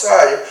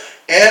HaMessiah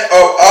and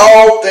of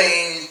all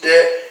things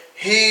that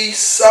he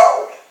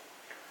saw.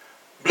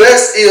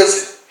 Blessed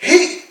is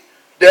he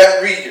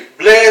that readeth.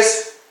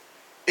 Blessed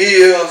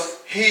is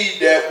he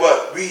that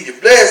readeth.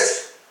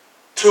 Blessed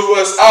to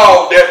us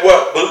all that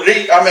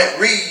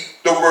read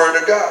the word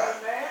of God.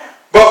 Amen.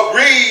 But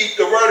read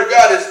the word of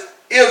God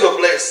is a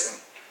blessing.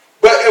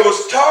 But it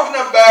was talking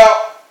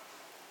about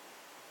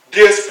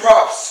this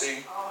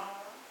prophecy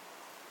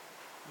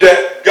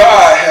that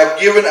God have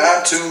given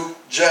unto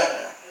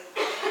John.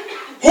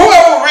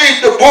 Whoever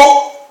reads the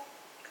book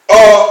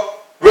of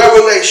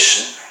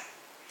Revelation,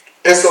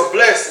 it's a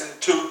blessing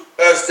to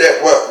us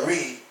that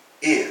read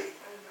it.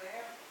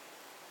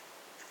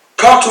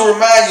 Come to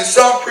remind you,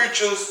 some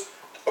preachers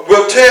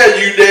will tell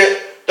you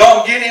that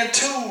don't get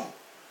into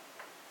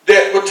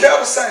that. Will tell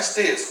the saints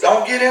this,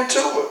 don't get into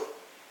it.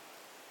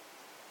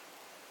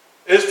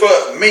 It's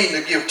for me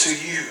to give to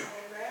you.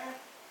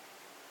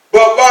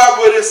 But why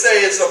would it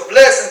say it's a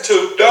blessing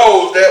to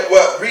those that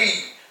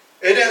read?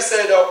 It didn't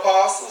say the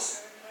apostles.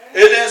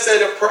 It didn't say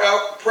the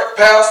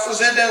pastors.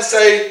 It didn't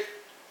say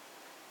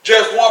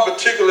just one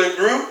particular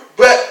group.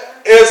 But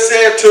it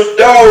said to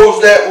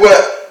those that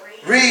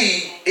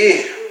read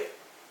it.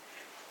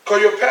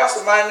 Because your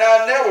pastor might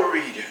not never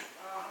read it.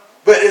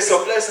 But it's a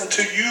blessing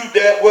to you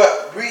that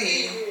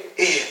read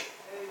it.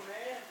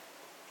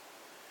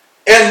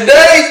 And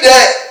they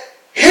that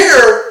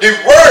hear the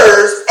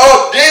words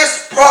of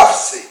this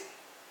prophecy.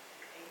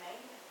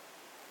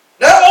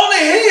 Not only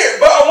hear,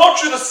 but I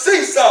want you to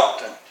see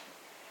something.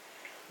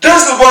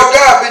 This is what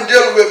God been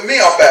dealing with me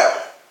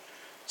about.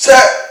 So,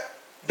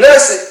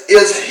 blessed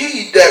is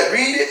he that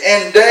readeth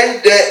and they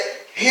that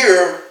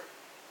hear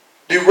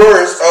the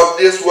words of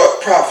this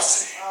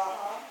prophecy.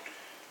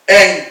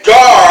 And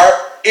guard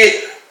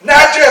it.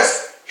 Not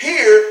just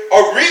hear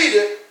or read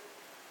it,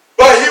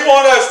 but he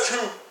wants us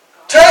to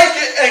take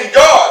it and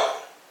guard it.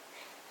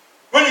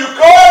 When you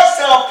guard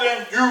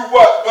something, you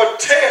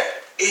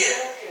protect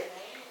it.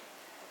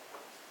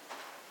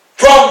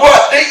 From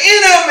the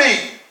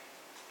enemy.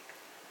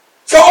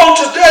 So on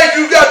today,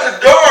 you got to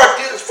guard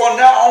this from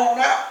now on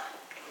out.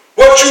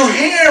 What you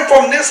hear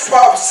from this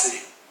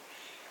prophecy,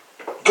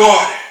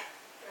 guard it.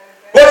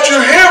 What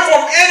you hear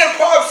from any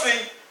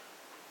prophecy,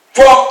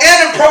 from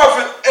any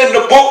prophet in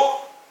the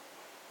book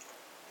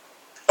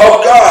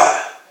of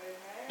God,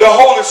 the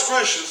Holy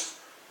Scriptures,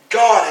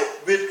 guard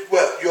it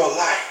with your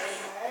life.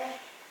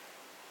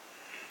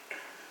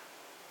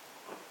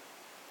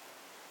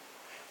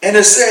 And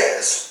it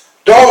says,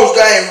 those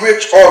things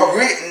which are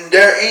written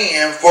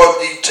therein, for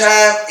the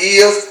time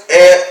is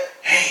at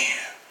hand.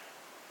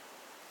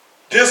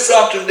 This is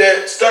something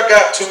that stuck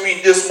out to me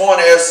this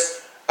morning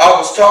as I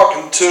was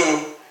talking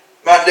to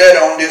my dad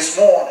on this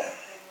morning.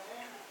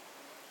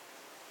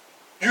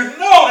 You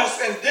notice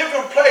in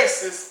different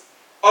places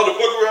of the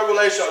book of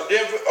Revelation, or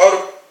different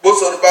other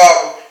books of the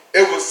Bible,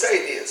 it will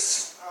say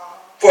this.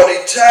 For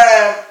the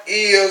time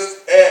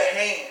is at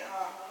hand.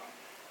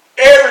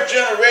 Every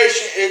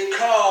generation it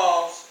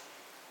comes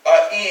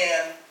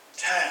in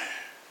time.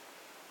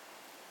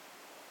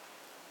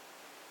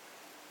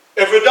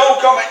 If it don't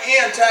come an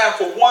end time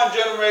for one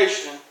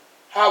generation,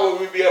 how will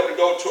we be able to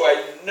go to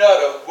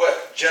another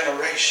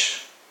generation?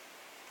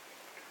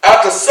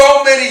 After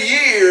so many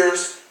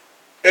years,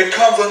 it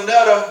comes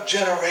another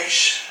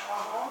generation.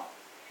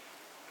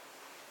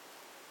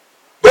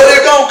 But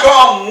it's going to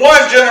come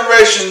one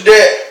generation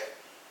that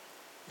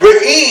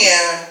will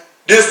end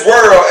this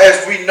world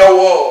as we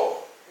know of.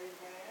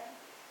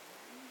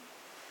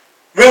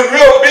 When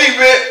we'll be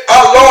with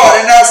our Lord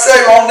and our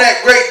Savior on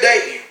that great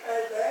day,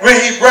 when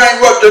he brings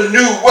the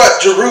new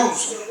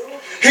Jerusalem.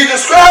 He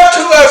described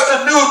to us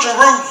the new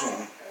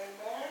Jerusalem,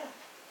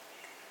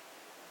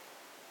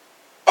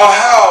 or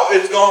how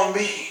it's going to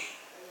be.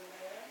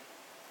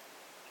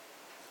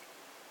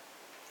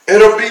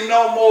 It'll be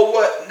no more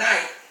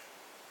night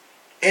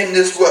in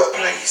this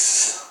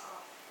place.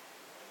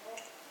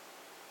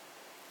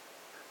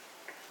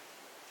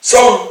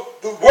 So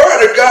the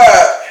word of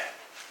God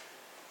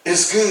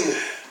is good.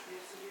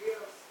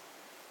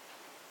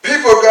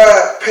 People of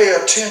God pay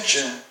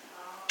attention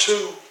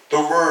to the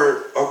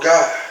word of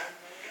God.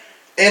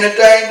 Anything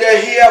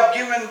that he have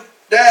given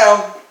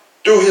down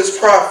through his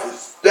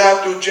prophets,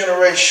 down through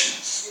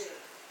generations,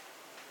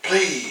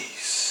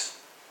 please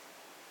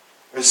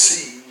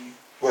receive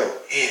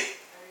it.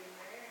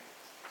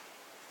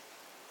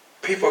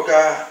 People of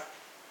God,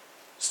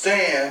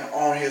 stand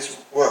on his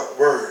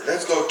word.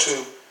 Let's go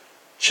to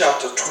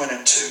chapter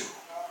 22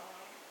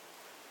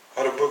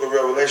 of the book of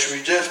Revelation.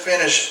 We just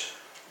finished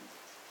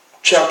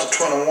chapter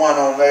 21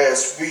 on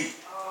last week.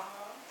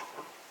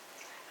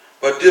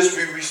 But this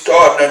week we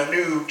start a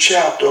new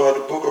chapter of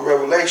the book of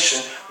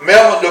Revelation.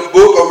 Remember the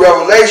book of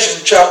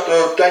Revelation,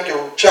 chapter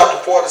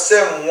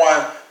 47,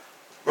 one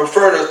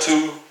referred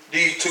to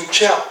these two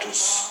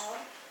chapters.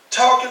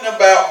 Talking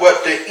about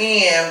what the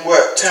end,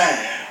 what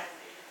time.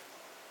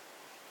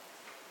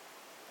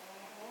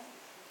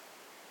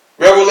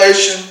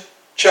 Revelation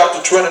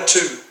chapter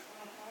 22.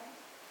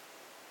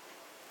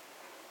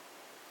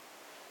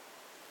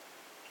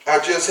 I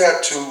just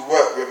had to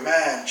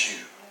remind you.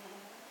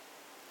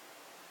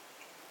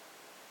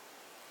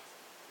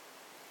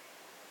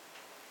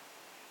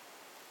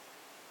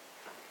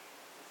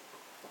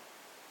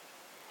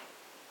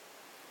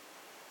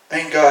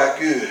 Ain't God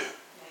good?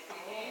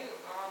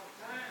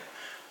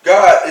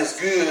 God is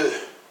good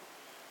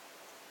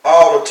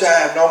all the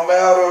time, no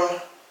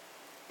matter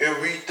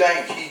if we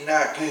think he's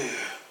not good,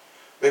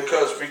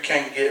 because we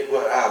can't get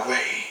what our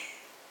way.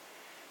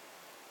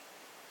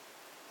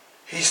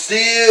 He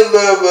still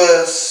loves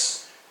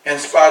us in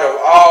spite of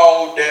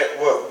all that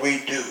what we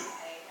do.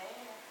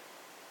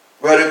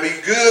 Whether it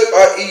be good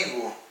or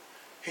evil,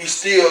 he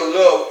still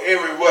loves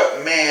every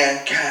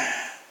mankind.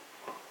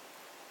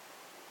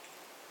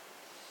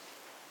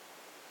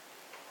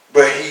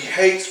 But he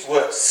hates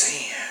what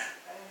sin.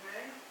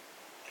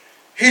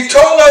 He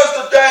told us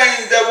the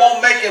things that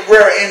won't make it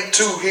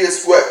into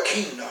his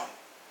kingdom.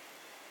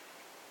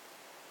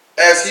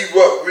 As he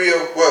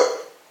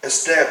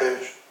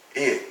established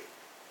it.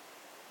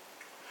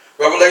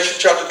 Revelation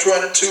chapter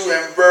 22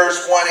 and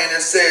verse 1, and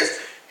it says,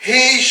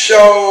 he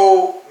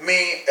showed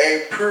me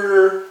a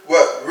pure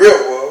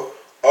river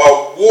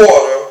of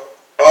water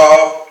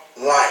of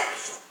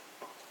life.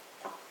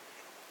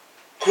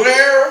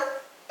 Clear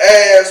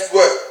as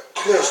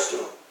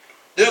crystal.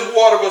 This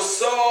water was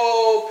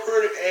so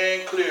pretty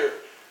and clear.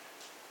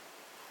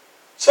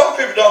 Some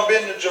people done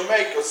been to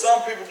Jamaica.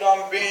 Some people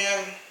done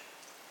been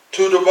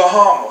to the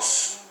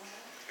Bahamas.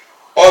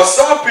 Or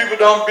some people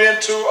done been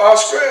to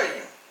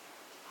Australia.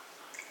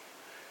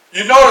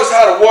 You notice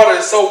how the water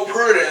is so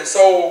pretty and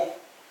so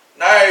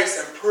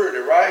nice and pretty,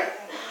 right?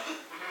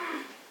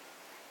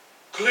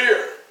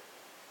 Clear.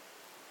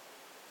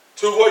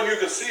 To what you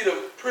can see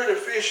the pretty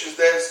fishes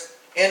that's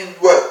in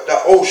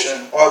the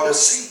ocean or the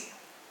sea.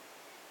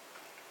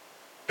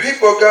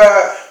 People of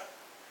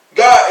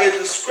God is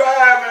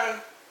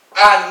describing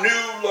our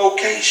new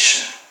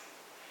location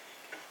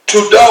to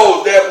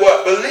those that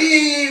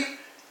believe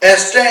and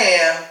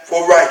stand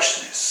for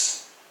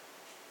righteousness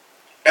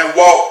and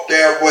walk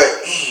their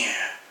in.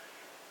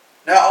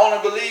 Not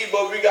only believe,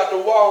 but we got to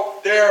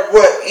walk their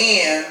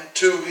in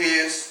to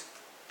his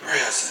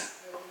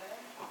presence.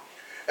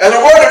 And the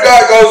word of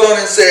God goes on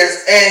and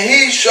says, and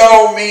he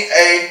showed me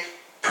a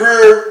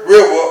pure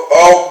river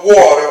of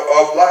water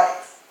of life.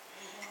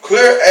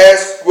 Clear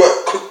as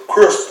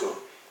crystal,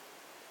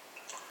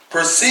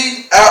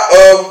 proceeding out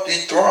of the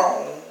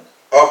throne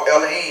of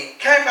Elohim.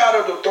 Came out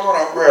of the throne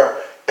of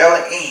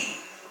Elohim.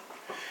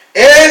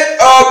 And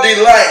of the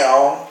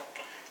Lamb,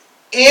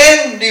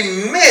 in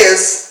the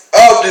midst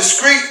of the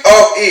street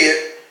of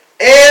it,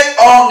 and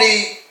on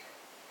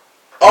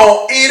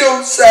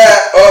either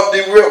side of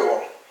the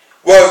river,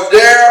 was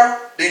there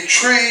the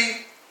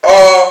tree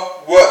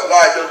of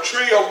life? The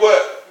tree of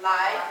what?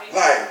 Life.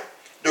 Life.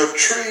 The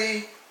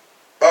tree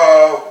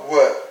of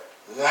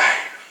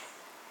life.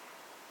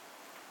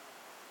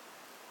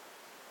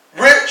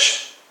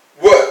 Which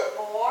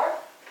bore.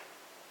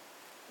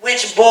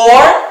 Which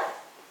bore.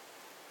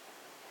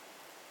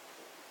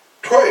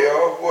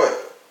 12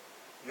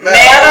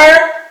 Manner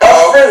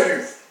of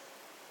fruit.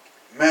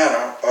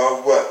 Manner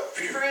of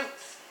Fruit.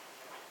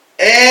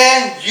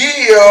 And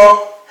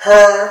yield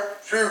her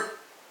fruit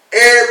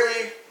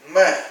every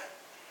month.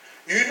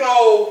 You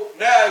know,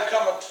 now it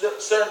comes a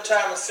certain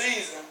time of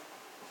season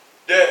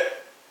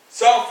that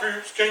some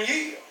fruits can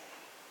yield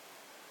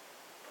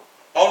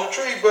on the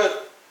tree,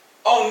 but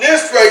on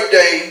this great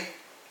day,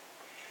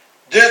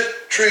 this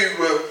tree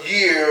will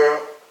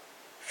yield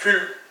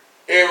fruit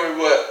every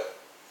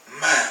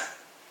month.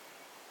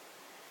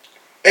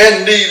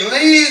 And the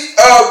leaves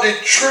of the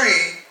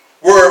tree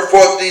were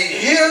for the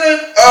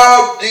healing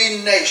of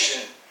the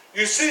nation.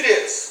 You see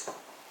this?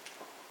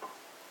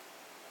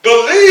 The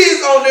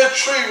leaves on this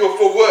tree were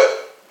for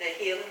what? The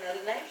healing of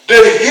the nation.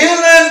 The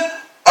healing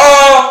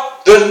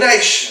of the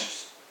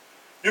nations.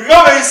 You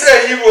remember he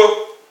said he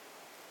will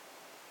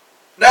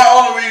not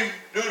only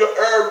do the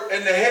earth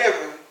and the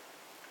heaven,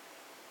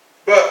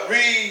 but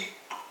we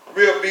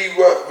will be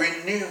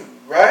renewed,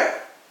 right?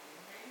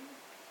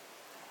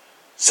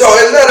 So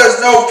it let us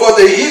know for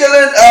the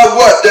healing of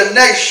the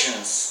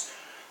nations.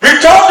 We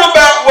talked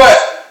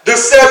about the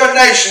 7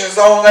 nations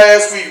on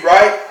last week,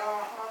 right?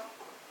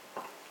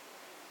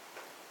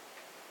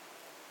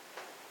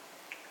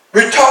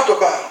 We talked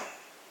about them.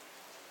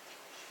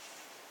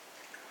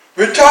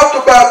 We talked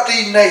about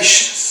these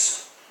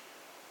nations.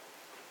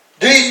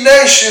 These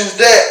nations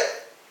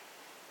that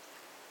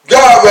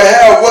God will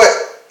have what?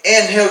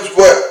 In his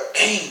what?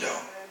 Kingdom.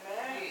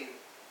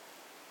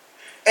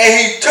 And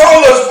he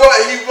told us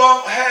what he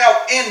won't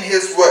have in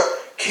his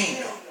what?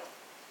 Kingdom.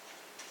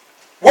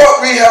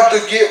 What we have to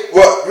get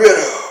what? Rid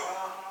of.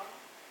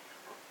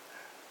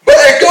 But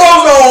it goes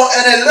on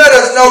and it let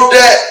us know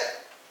that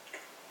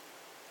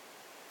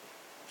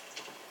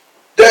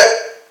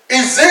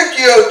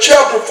Ezekiel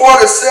chapter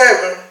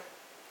 47,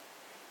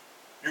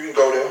 you can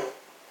go there.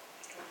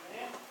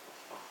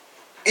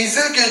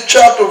 Ezekiel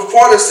chapter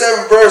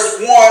 47 verse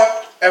 1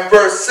 and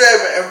verse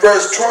 7 and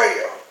verse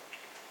 12.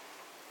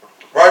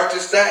 Write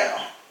this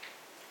down.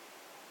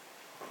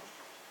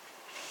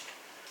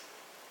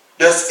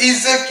 That's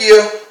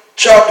Ezekiel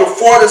chapter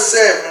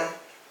 47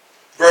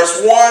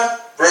 verse 1,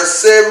 verse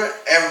 7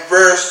 and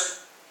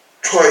verse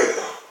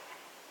 12.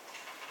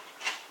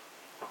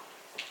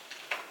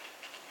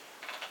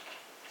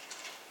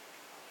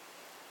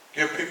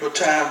 Give people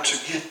time to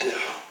get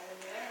there.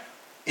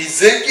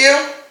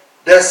 Ezekiel,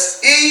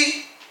 that's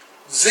E-Z-E-K-I-E-L.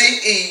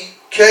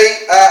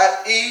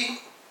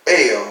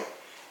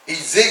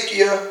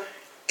 Ezekiel,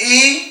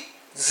 E-Z-E-K-I-E-L.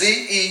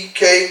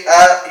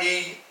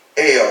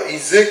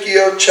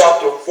 Ezekiel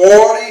chapter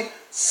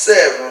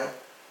 47,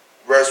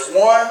 verse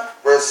 1,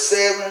 verse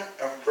 7,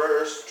 and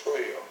verse 12.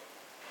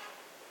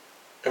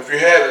 If you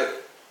have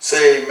it,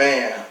 say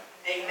amen.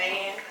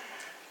 Amen.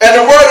 And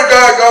the word of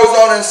God goes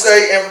on and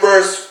say in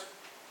verse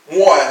 1,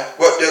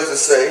 what does it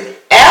say?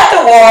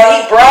 Afterward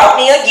he brought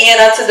me again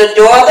unto the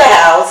door of the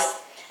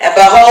house, and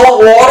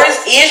behold, waters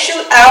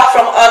issued out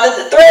from under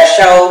the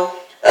threshold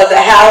of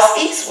the house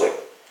eastward.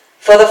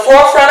 For the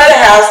forefront of the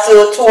house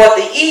stood toward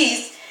the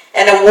east,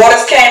 and the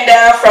waters came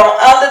down from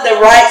under the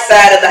right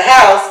side of the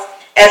house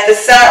at the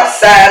south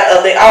side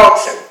of the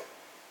altar.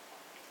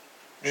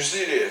 You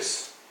see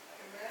this?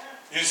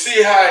 You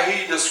see how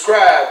he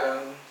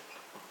described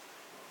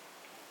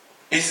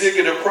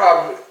Ezekiel the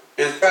prophet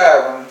is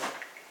describing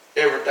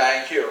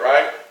everything here,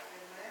 right?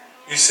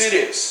 You see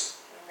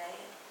this?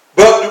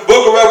 But the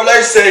book of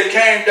Revelation said it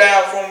came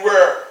down from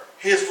where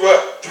his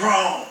what?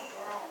 Throne.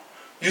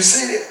 You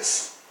see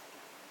this?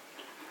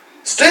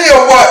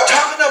 Still what?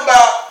 Talking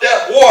about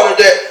that water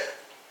that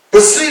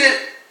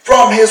proceeded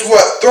from his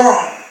what?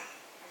 Throne.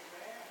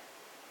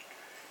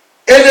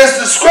 It is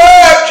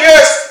described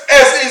just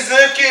as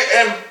Ezekiel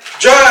and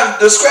John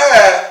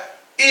described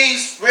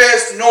east,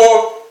 west,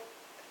 north,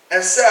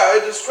 and south.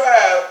 It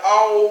describes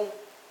all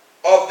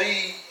of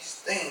these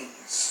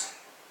things.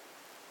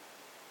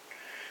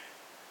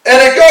 And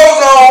it goes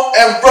on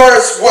in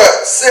verse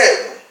what?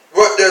 7.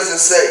 What does it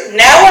say?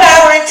 Now when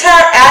I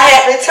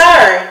had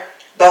returned,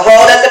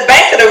 behold, at the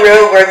bank of the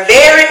river were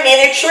very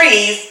many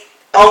trees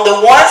on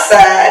the one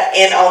side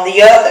and on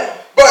the other.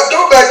 But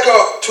go back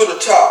up to the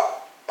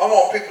top. I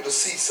want people to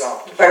see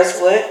something. Verse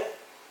what?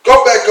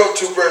 Go back up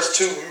to verse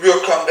 2 and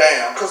we'll come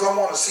down because I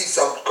want to see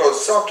something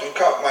because something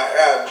caught my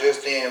eye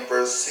just in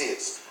verse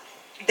 6.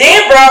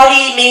 Then brought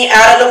he me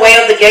out of the way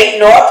of the gate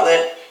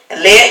northward and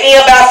led me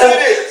about the... See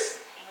this?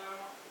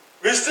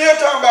 We're still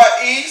talking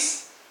about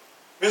east.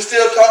 We're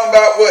still talking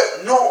about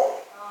what?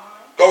 North.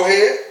 Go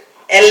ahead.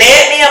 And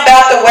led me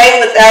about the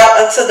way without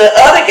unto the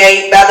other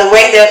gate by the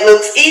way that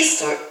looks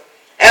eastward.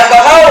 And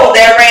behold,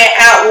 there ran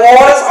out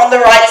waters on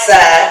the right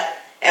side.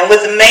 And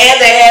with the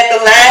man that had the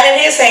line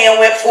in his hand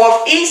went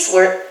forth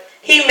eastward.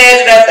 He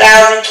measured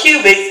 1,000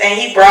 cubits, and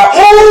he brought... Who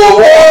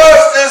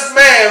was this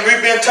man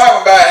we've been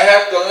talking about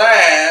had the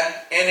line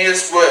in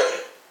his what?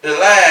 The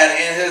line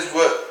in his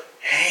what?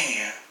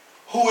 Hand.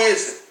 Who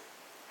is it?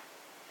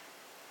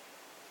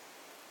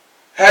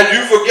 Had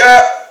you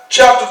forgot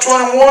chapter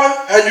 21?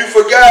 Had you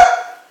forgot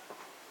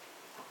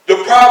the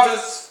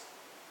prophets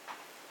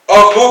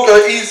of book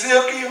of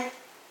Ezekiel?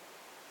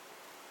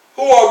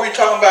 Who are we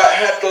talking about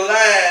had the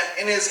line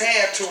in his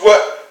hand to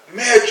what?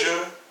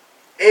 Measure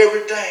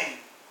everything.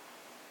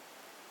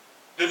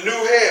 The new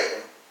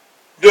heaven.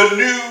 The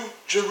new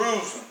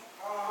Jerusalem.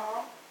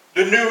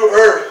 The new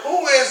earth.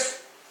 Who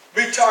is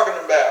we talking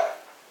about?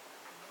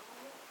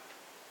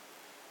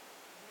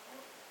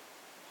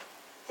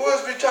 Who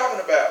is we talking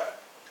about?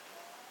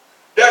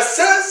 That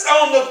sits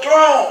on the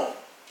throne.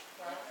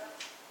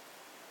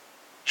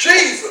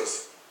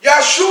 Jesus.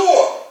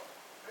 Yeshua.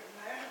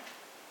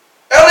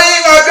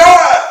 Elohim our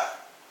God.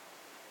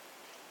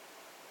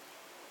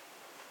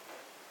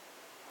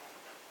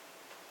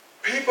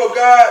 People of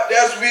God,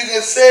 that's the reason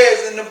it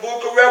says in the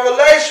book of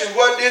Revelation.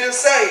 What did it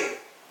say?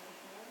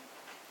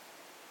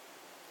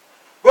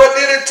 What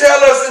did it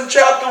tell us in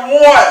chapter 1?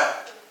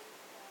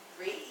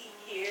 Read,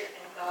 hear,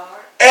 and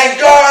guard. And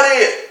guard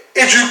it.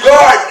 Is you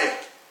guarding it?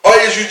 Or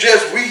is you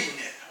just reading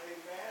it?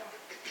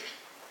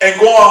 And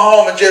going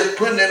home and just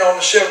putting it on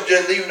the shelf and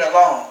just leaving it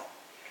alone?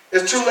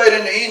 It's too late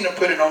in the evening to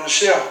put it on the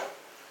shelf.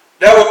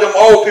 That's what them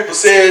old people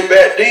said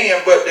back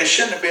then, but they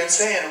shouldn't have been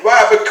saying it.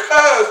 Why?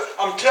 Because,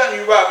 I'm telling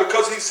you why,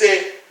 because he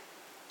said,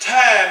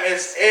 time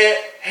is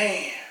at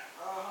hand.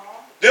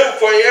 Them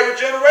for every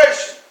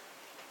generation.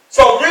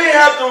 So we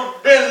have to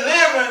be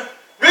living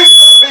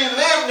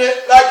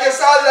it like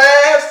it's our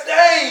last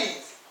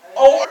days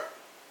on earth.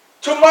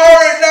 Tomorrow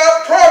is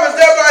not promised.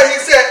 That's why he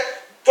said,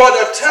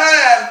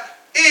 time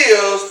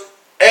is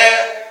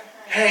at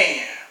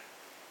hand.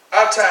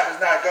 Our time is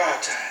not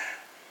God's time.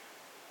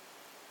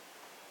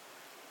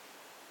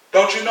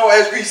 Don't you know,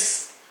 as we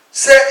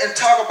sit and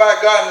talk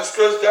about God and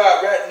discuss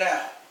God right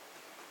now,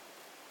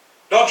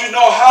 don't you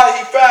know how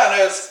he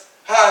found us,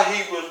 how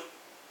he would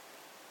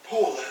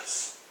pull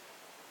us?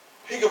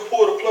 He could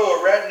pull the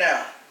plug right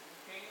now.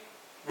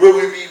 Will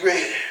we be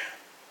ready?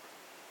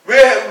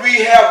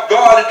 We have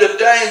guarded the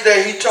things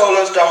that he told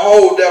us to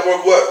hold that were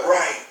what?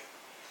 Right.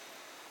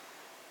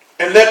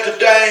 And let the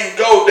things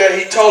go that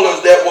he told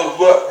us that was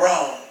what?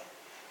 Wrong.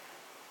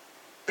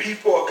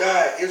 People of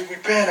God, is we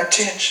paying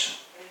attention?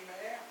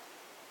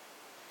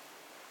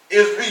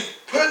 Is we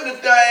putting the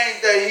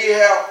things that he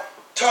have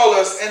told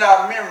us in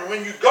our memory?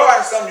 When you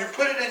guard something, you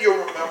put it in your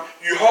memory,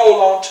 you hold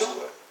on to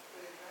it.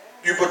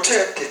 You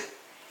protect it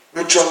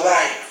with your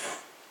life.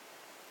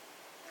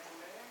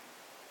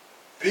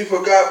 People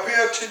of God,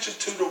 pay attention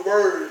to the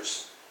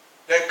words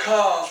that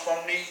comes from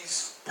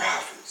these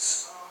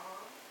prophets.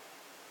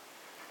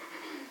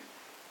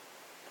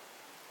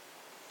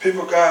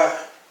 People of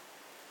God,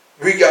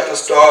 we got to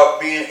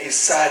start being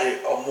excited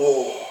or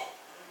more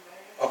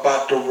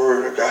about the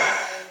word of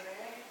God.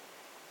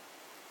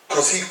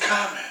 Because he's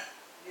coming.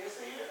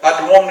 Like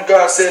the woman of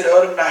God said the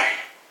other night,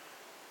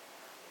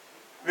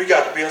 we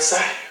got to be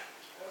excited.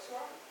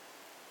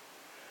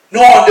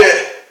 Knowing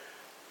that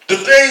the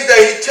things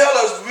that he tell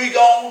us, we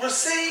going to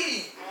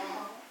receive.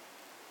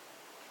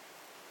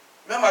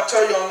 Remember I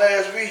told you on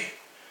last week,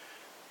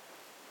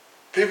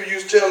 people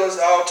used to tell us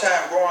all the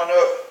time growing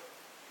up,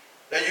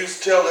 they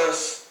used to tell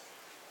us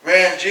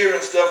Rangier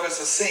and stuff is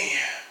a sin.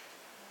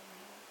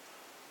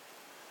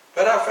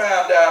 But I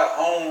found out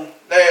on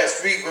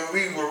last week when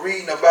we were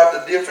reading about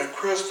the different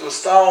crystal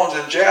stones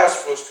and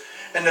jaspers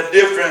and the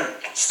different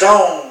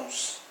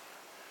stones,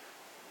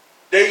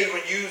 they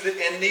even use it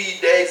in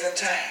need days and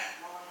time.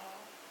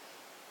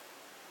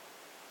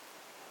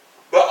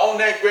 But on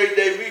that great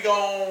day, we're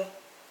going to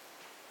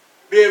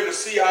be able to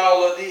see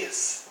all of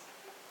this.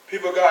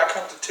 People of God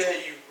come to tell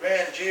you,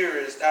 Rangier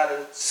is not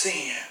a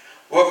sin.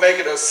 What make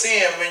it a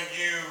sin? When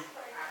you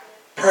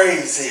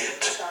praise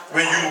it,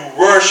 when you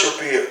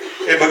worship it,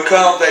 it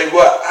becomes a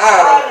what?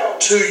 Idol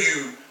to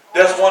you.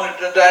 That's one of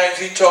the things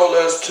he told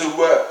us to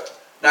what?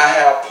 Not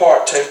have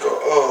partaker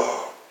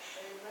of.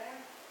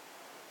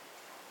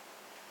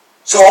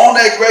 So on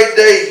that great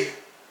day,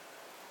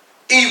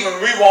 even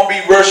we won't be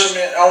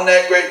worshiping on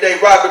that great day.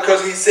 Why?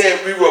 Because he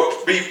said we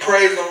will be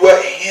praising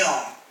what? Him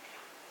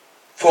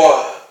for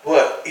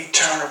what?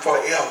 Eternal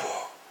forever.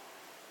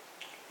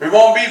 We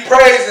won't be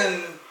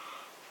praising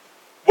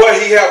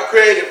what he have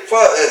created for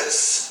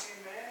us.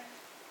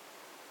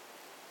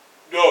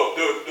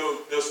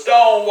 The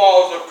stone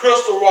walls, the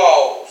crystal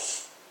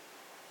walls,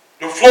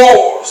 the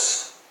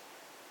floors,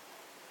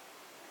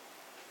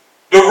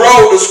 the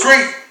road, the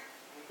street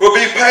will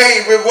be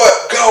paved with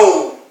what?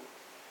 Gold.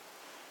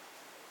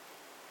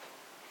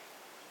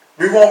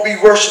 We won't be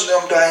worshiping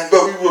them things,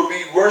 but we will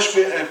be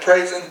worshiping and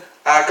praising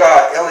our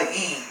God,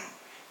 Elohim.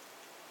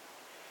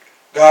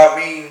 God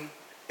means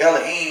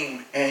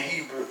Elohim in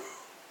Hebrew.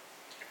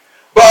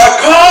 But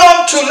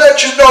I come to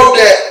let you know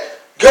that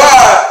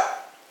God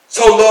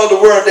so loved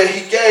the world that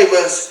he gave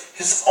us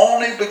his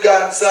only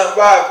begotten son,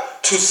 why?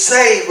 To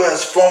save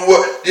us from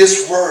what?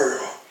 This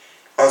world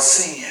of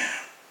sin.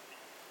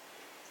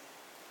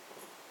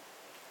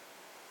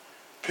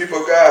 People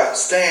of God,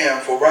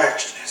 stand for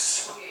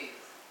righteousness.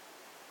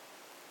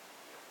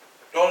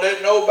 Don't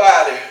let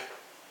nobody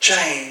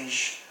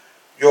change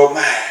your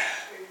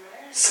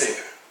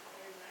mindset.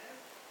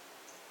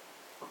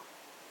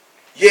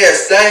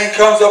 Yes, things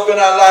comes up in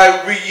our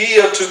life. We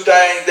yield to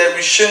things that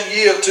we shouldn't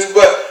yield to,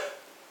 but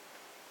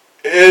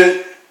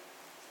it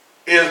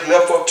is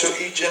left up to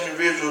each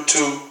individual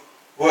to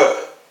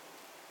what?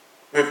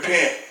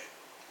 Repent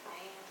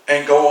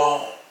and go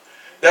on.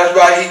 That's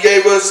why he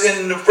gave us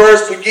in the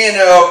first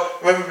beginning of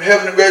when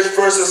heaven and grace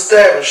first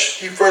established.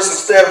 He first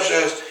established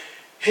us.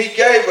 He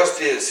gave us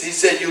this. He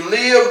said, you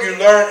live, you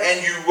learn,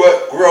 and you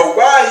what? Grow.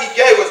 Why he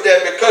gave us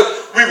that?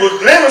 Because we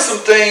was living some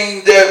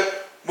things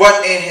that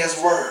wasn't in his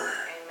word.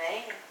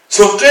 Amen.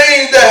 Some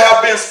things that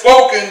have been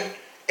spoken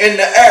in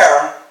the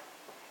air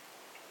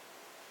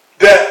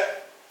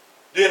that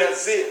didn't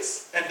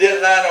exist and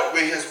didn't line up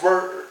with his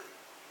word.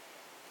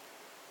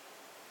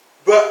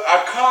 But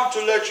I come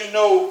to let you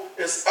know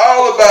it's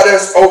all about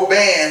us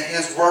obeying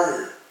his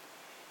word.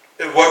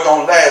 It's what's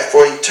going to last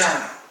for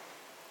eternal.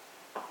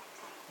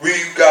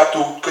 We've got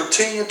to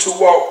continue to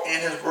walk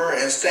in his word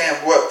and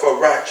stand what? For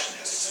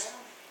righteousness.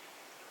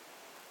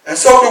 And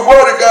so the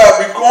word of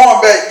God, we're going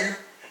back. You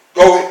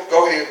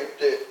go ahead with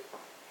that.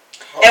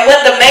 And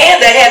when the man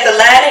that had the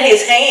line in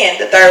his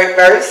hand, the third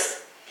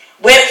verse,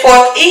 went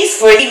forth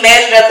eastward, he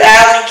measured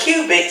 1,000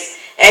 cubits,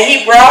 and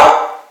he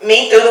brought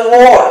me through the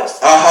waters.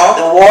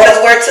 The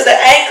waters were to the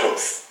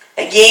ankles.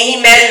 Again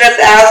he measured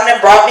 1,000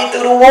 and brought me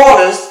through the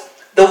waters.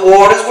 The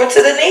waters were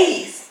to the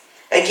knees.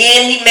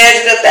 Again he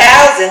measured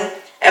 1,000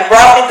 and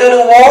brought me through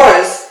the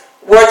waters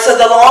were to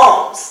the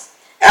loins.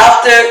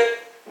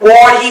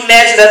 Afterward he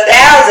measured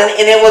 1,000 horizon,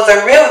 and it was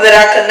a river that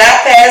I could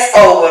not pass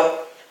over,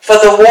 for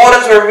the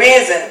waters were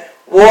risen,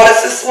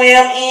 waters to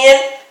swim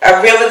in, a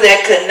river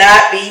that could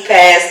not be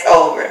passed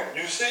over.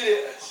 You see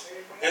this?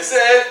 It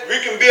said we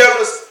can be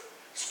able to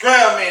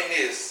swim in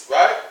this,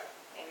 right?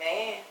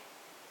 Amen.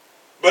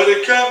 But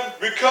we can't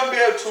be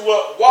able to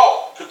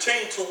walk,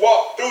 continue to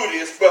walk through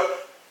this,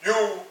 but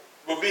you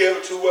will be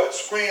able to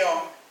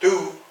swim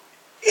through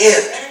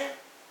it. Amen.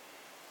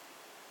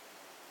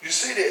 You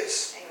see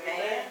this?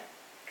 Amen.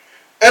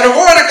 And the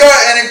word of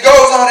God, and it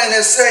goes on and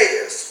it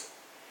says,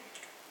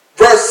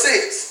 verse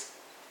 6,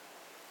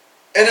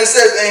 and it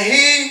says, and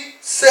he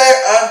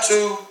said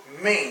unto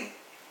me,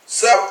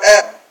 son of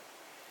Adam,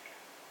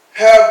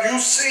 have you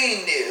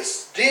seen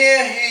this?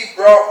 Then he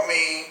brought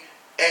me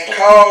and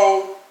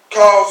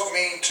caused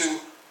me to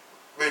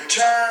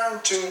return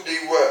to the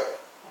what?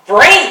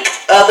 Brink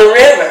of the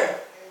river.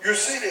 You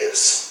see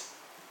this?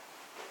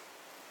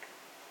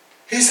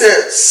 He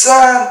said,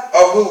 son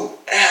of who?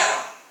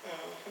 Adam.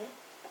 Mm-hmm.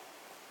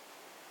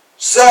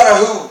 Son of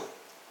who?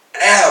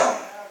 Adam.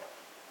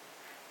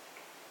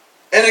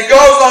 And it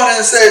goes on and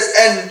it says,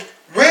 and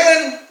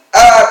when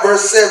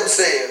verse 7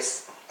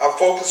 says, our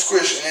focus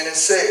Christian, and it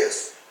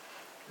says,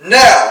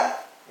 now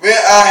when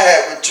I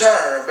had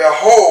returned,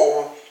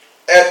 behold,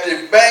 at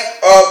the bank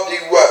of the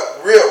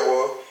what?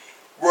 River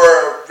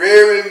were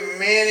very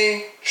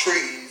many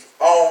trees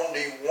on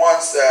the one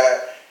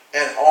side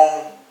and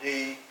on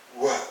the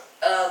what?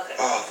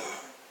 Other.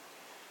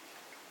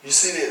 You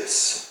see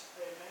this?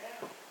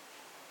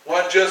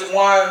 Wasn't just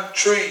one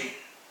tree,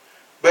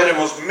 but it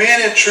was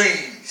many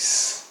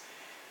trees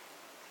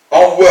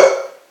on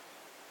what?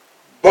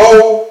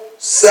 Both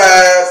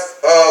sides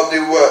of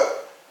the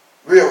what?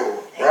 River,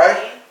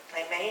 right?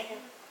 Amen.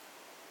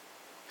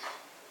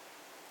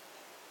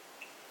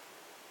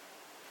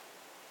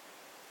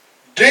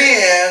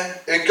 Then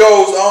it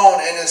goes on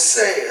and it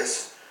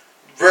says,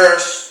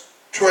 verse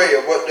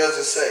 12, what does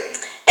it say?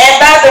 And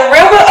by the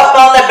river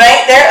upon the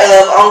bank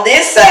thereof, on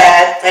this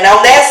side and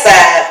on that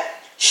side,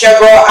 shall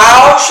grow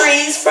all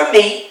trees for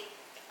meat,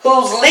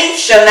 whose leaf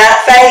shall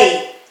not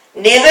fade,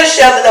 neither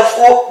shall the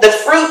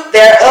fruit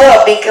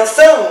thereof be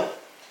consumed.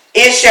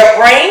 It shall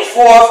bring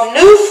forth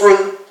new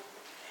fruit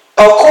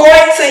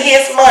according to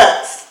his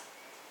months,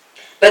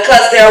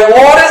 because their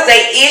waters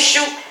they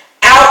issue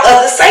out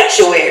of the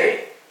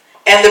sanctuary,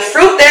 and the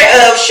fruit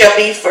thereof shall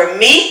be for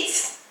meat,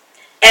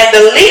 and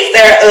the leaf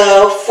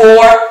thereof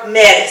for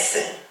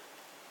medicine.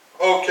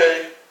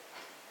 Okay.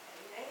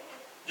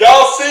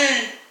 Y'all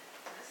see,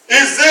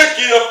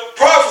 Ezekiel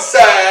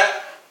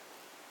prophesied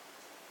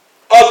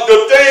of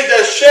the things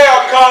that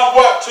shall come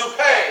what to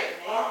pass.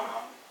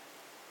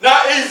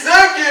 Now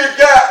Ezekiel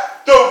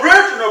got the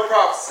original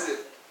prophecy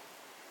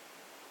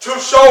to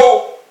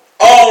show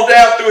on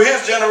down through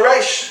his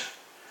generation.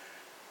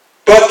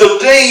 But the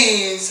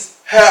things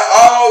had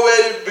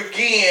already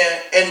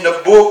begun in the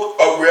book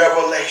of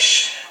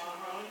Revelation.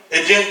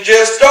 It didn't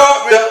just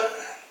start with,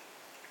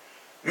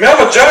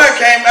 remember John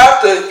came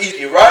after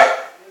Ezekiel, right?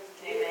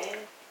 Amen.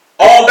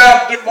 On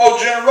down through more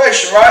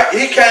generation, right?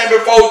 He came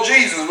before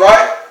Jesus,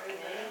 right?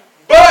 Amen.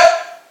 But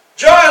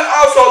John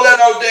also let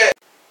know that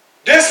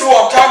this is who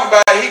I'm talking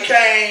about. He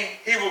came,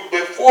 he was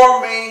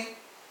before me.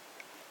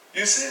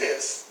 You see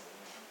this?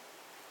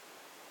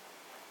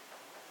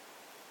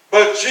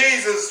 But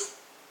Jesus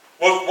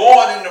was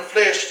born in the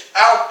flesh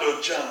after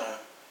John.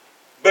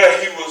 But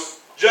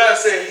John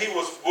said he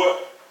was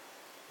what?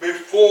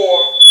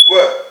 Before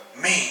what?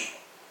 Me.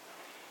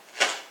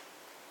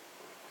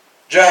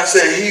 John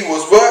said he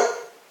was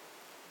what?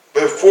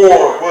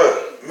 Before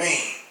what?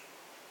 Me.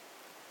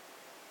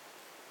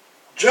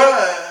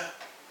 John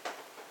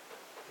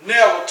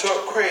never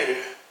took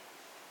credit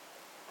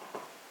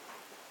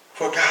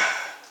for God.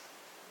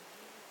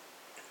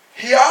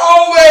 He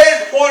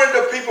always pointed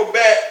the people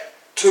back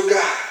to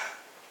God.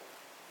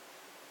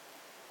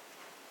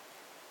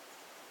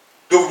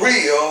 The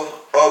real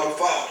of the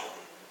Father.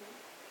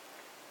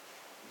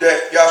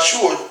 That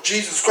Yahshua,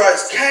 Jesus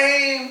Christ,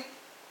 came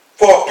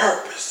for a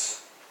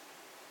purpose.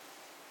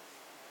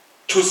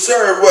 To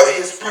serve what?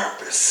 His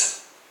purpose.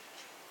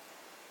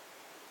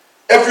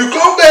 If you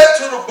go back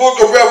to the book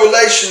of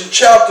Revelation,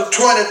 chapter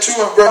 22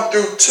 and verse 1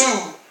 through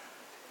 2,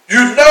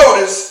 you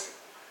notice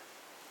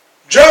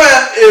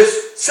John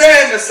is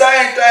saying the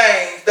same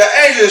things. The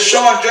angel is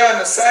showing John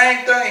the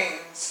same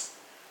things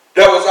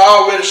that was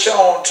already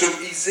shown to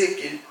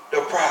Ezekiel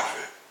the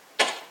prophet.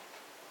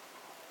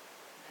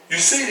 You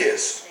see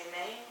this?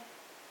 Amen.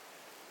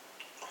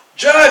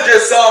 John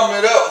just summed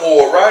it up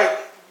more, right?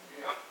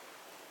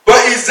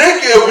 But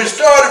Ezekiel, we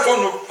started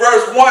from the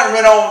verse 1 and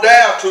went on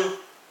down to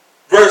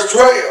verse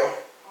 12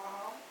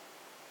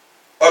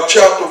 of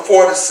chapter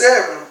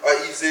 47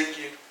 of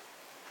Ezekiel.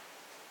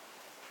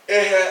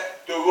 It had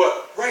the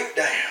what?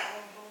 Breakdown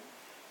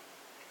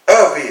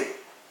of it.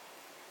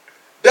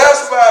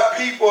 That's why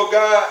people of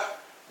God,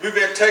 we've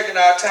been taking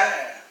our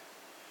time.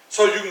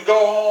 So you can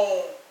go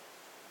home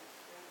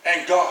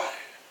and guard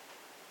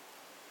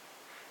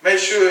it. Make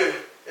sure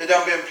it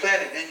done been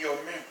planted in your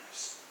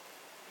memories.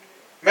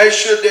 Make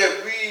sure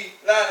that we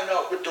line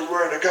up with the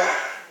Word of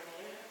God.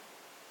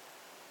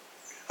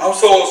 I'm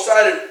so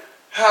excited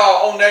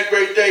how on that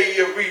great day,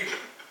 if we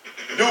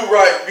do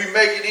right, we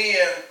make it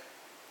in,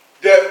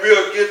 that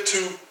we'll get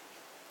to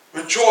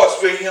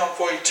rejoice with Him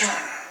for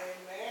eternity.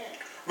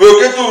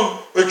 We'll get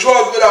to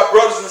rejoice with our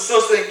brothers and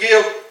sisters and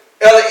give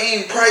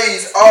Elohim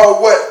praise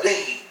all what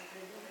day.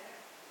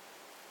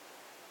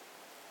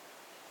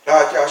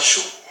 God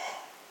Yahshua,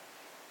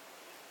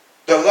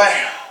 the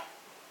Lamb.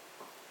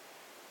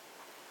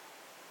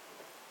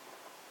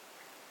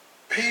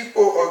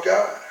 People of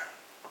God,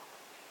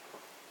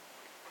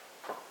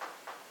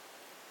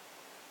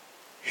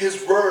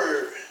 His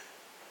word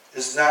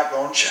is not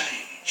going to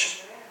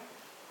change.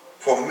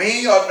 For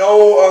me or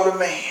no other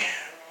man.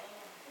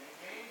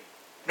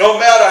 No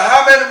matter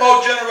how many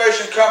more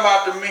generations come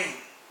after me,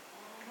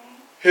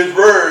 His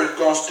word is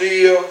going to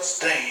still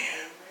stand.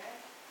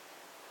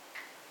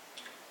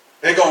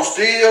 They're going to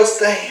still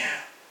stand.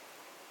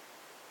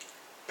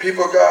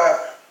 People of God,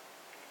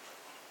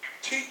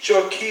 teach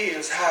your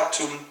kids how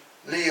to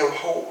live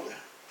holy.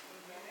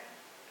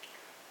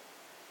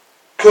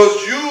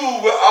 Because you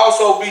will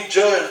also be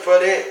judged for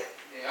that.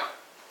 Yeah.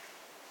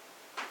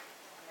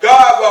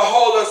 God will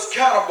hold us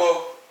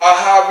accountable on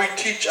how we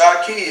teach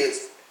our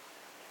kids.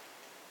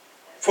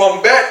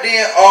 From back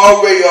then all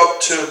the way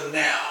up to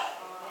now.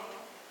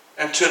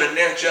 And to the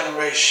next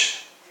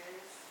generation.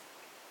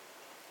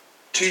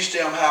 Teach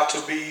them how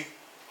to be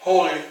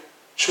holy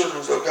children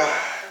of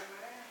God.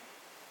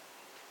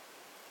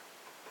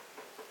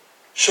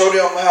 Show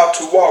them how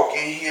to walk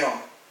in Him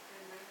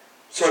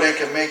so they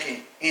can make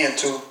it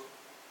into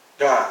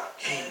God's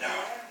kingdom.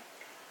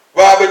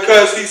 Why?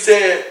 Because He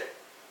said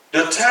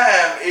the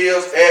time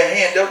is at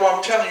hand. That's what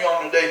I'm telling you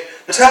on today.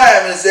 The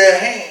time is at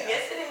hand.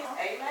 Yes, it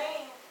is.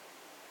 Amen.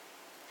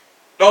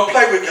 Don't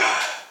play with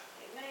God.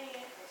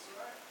 Amen.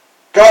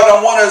 God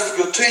don't want us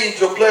to continue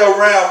to play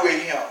around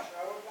with Him.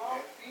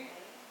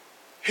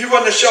 He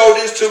wouldn't have showed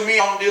this to me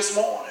on this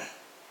morning.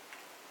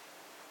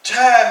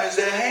 Time is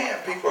at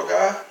hand, people of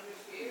God.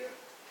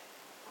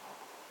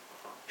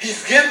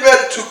 He's getting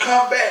ready to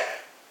come back.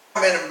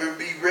 And will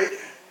be ready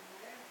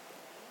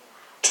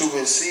to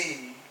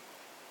receive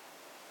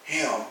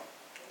Him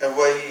and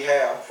what He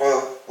has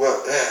for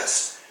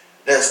us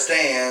that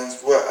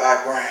stands with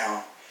our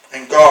ground.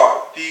 And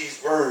guard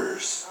these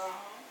words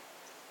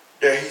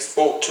that He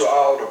spoke to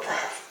all the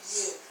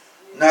prophets.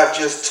 Not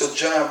just to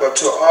John, but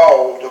to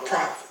all the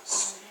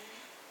prophets.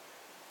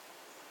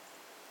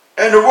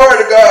 And the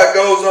word of God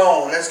goes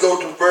on. Let's go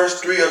to verse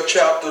 3 of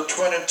chapter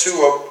 22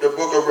 of the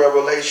book of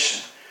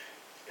Revelation.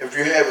 If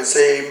you have it,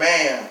 say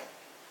amen.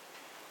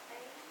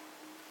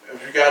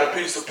 If you got a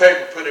piece of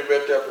paper, put it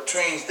right there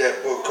between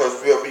that book,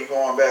 because we'll be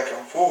going back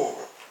and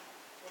forward.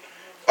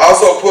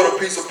 Also put a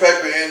piece of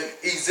paper in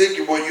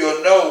Ezekiel where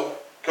you'll know,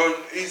 because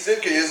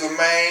Ezekiel is a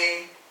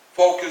main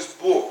focus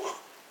book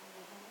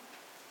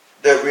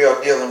that we are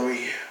dealing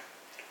with.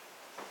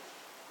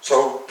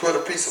 So put a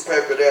piece of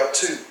paper there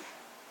too.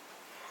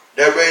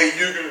 That way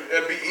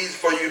it'll be easy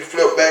for you to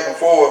flip back and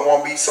forward. It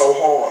won't be so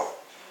hard.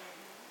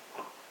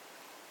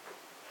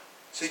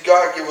 See,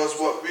 God give us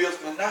what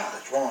wisdom and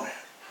knowledge, won't He?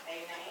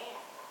 Amen.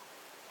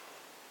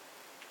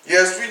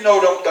 Yes, we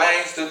know them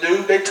things to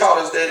do. They taught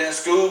us that in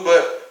school,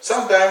 but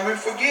sometimes we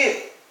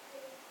forget.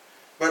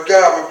 But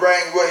God will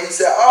bring what He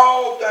said,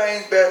 all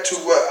things back to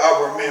what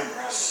our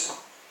remembrance.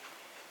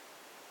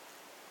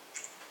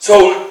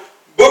 So,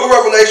 book of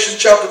Revelation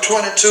chapter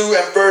 22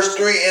 and verse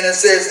 3, and it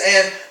says,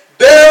 and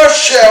there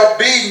shall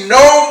be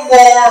no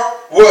more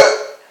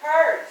what?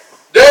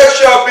 Curse. There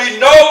shall be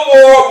no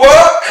more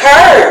what?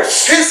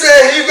 Curse. He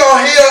said He's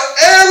going to heal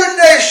every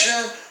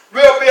nation.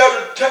 We'll be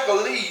able to take a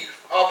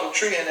leaf off the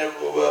tree and it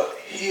will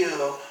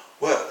heal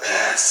what?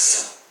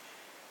 Us.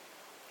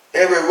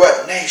 Every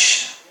what?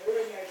 Nation.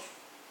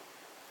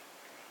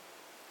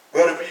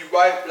 Whether it be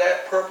white,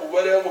 black, purple,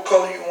 whatever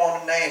color you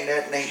want to name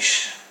that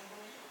nation.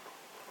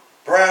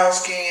 Brown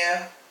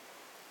skin.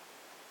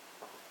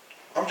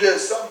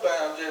 Sometimes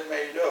I'm just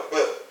made up,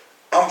 but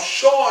I'm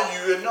showing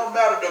you that no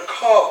matter the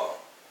color,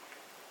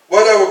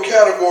 whatever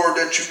category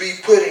that you be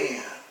put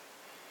in,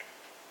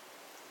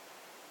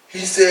 He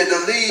said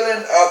the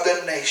leading of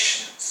the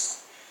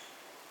nations.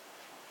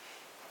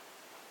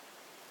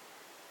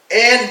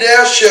 And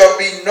there shall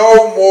be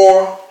no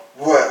more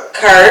what?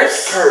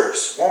 Curse.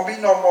 Curse. Won't be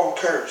no more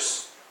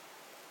curse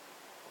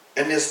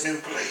in this new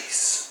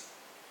place.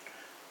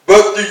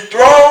 But the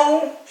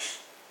throne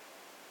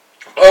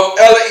of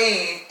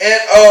Elohim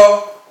and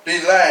of the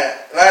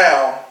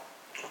Lamb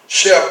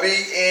shall be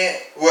in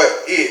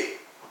what? It.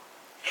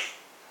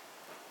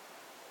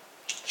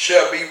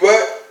 Shall be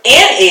what?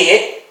 In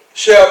it.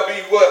 Shall be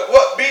what?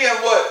 What be in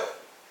what?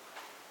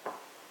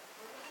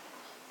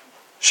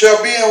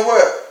 Shall be in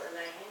what?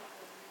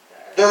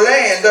 The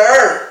land, the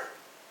earth.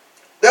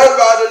 That's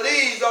why the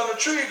leaves on the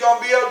tree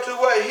going to be able to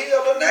what?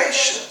 Heal the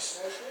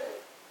nations.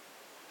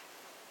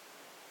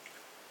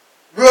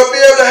 We'll be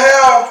able to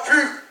have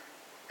fruit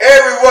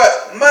every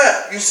what?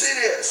 Month. You see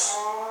this?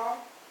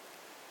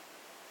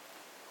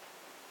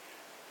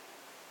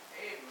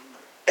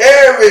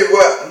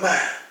 what? Mine.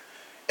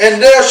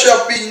 And there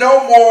shall be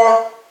no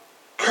more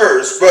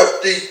curse,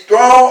 but the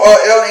throne of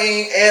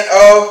Elohim and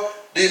of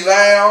the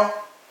Lamb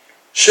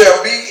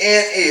shall be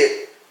in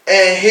it,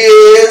 and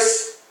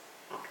his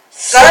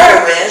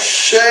servants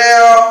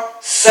shall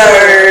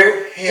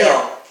serve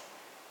him.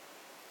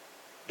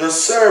 The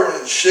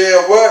servants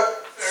shall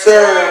what?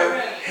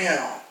 Serve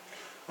him.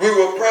 We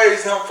will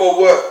praise him for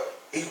what?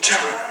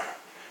 Eternal.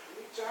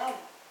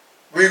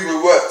 We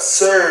will what?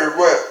 Serve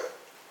what?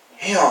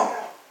 Him.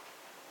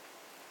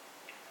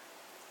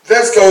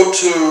 Let's go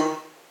to,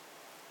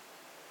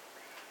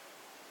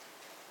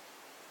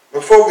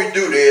 before we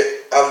do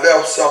that, I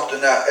left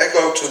something out. Let's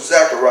go to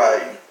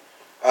Zechariah.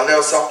 I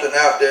left something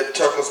out that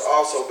took us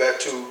also back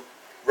to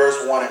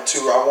verse 1 and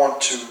 2. I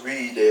want to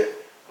read it.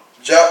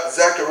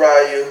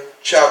 Zechariah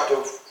chapter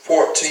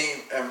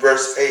 14 and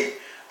verse 8.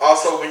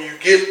 Also, when you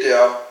get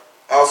there,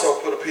 also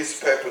put a piece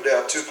of paper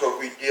there too, because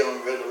we're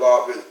dealing with a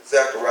lot with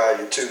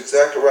Zechariah too.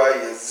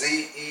 Zechariah is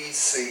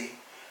Z-E-C-H-A-R-I-A-H.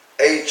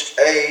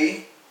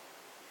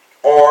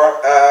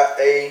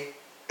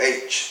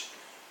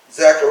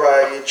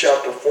 Zechariah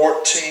chapter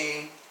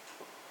 14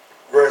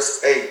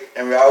 verse 8.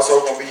 And we're also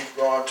going to be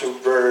going to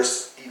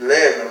verse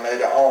 11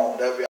 later on.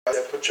 That'll be out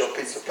there. Put your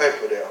piece of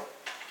paper there.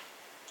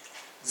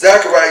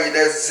 Zechariah,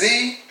 that's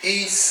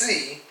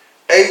Z-E-C-H-A-R-I-A-H.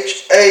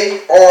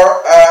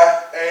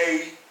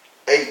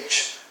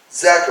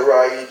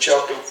 Zechariah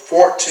chapter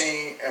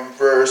 14 and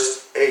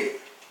verse 8.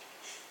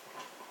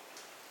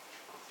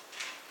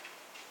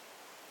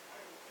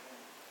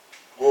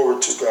 Glory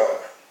to God.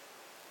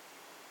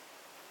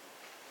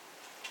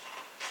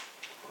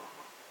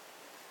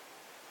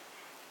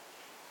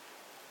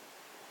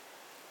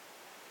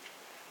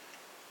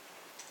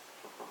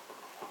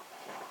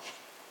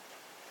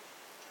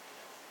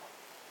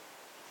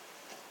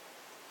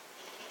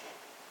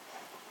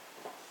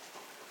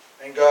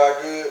 Ain't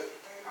God good?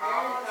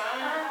 All the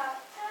time.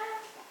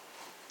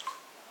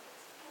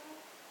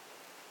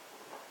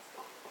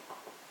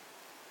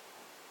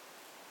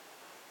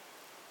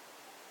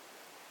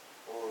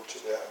 Glory to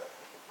God.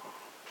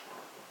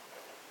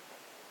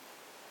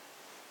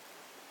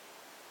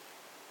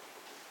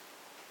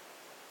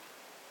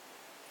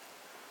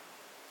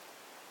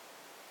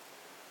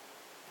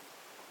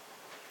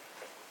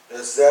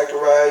 That's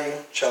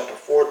Zechariah chapter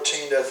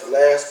 14. That's the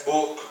last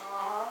book.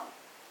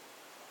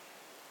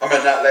 I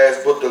mean, not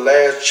last book, the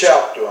last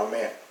chapter, of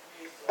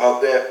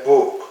that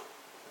book.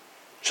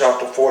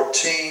 Chapter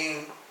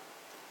 14,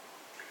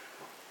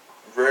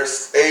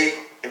 verse 8.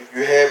 If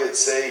you have it,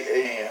 say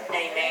amen.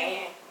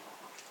 Amen.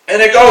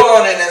 And it goes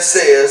on and it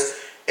says,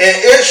 and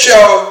it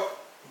shall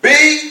be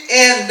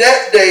in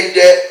that day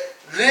that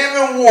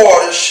living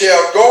waters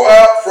shall go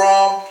out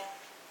from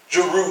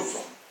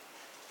Jerusalem.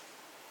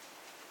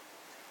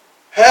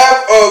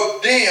 Half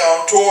of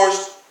them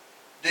towards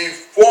the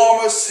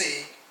former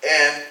sea,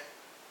 and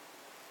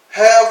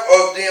half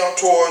of them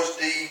towards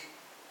the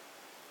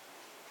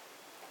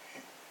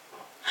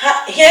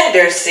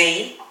hinder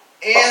sea.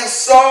 In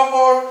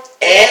summer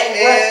and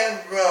in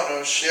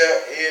winter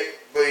shall it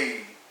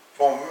be.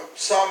 From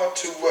summer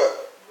to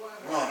what?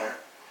 Winter.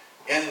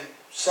 In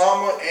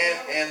summer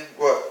and in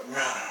what?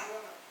 Winter.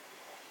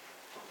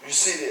 You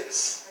see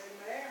this?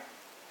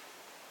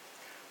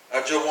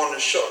 I just want to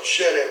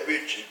share that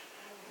with you.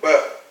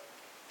 But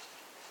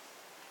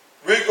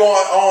we're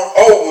going on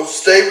over.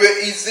 Stay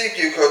with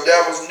Ezekiel because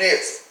that was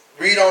next.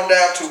 Read on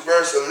down to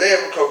verse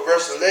 11 because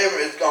verse 11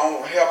 is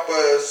going to help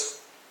us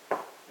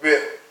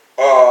with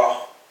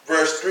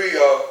verse 3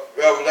 of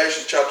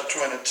Revelation chapter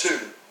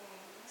 22.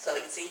 So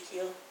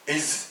Ezekiel.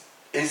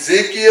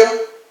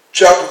 Ezekiel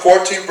chapter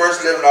 14 verse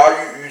 11. All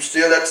you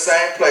still at the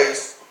same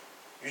place.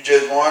 You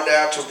just going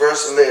down to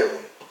verse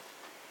 11.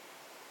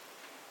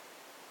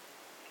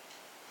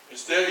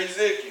 It's still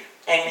Ezekiel.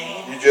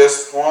 Amen. You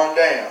just going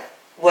down.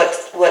 What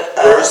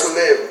verse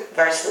 11.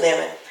 Verse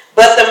 11.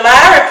 But the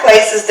miry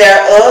places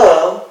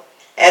thereof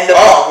and the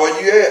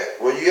where you at?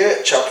 Where you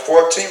at? Chapter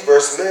 14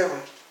 verse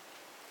 11.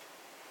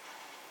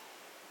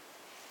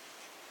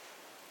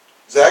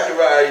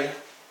 Zechariah.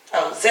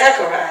 Oh,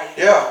 Zechariah.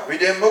 Yeah, we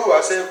didn't move.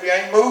 I said we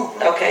ain't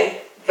moving.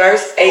 Okay.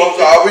 Verse 8. Because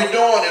all we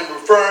doing is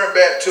referring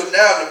back to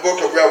now the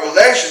book of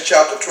Revelation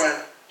chapter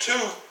 22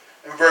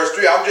 and verse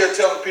 3. I'm just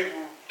telling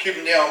people,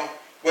 keeping them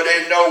where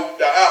they know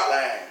the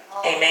outline.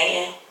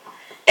 Amen.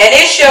 And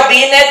it shall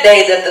be in that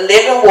day that the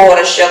living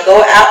water shall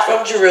go out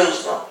from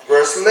Jerusalem.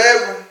 Verse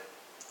 11.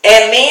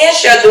 And men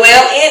shall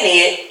dwell in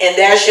it, and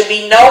there shall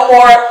be no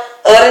more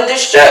utter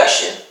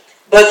destruction,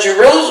 but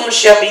Jerusalem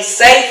shall be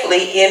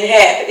safely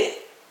inhabited.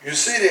 You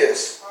see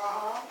this?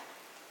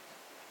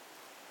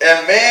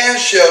 And man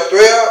shall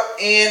dwell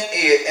in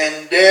it,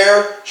 and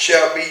there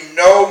shall be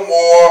no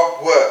more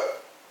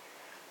what?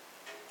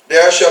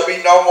 There shall be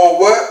no more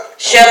what?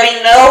 Shall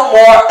be no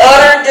more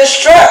utter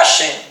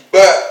destruction.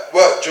 But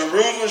what?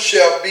 Jerusalem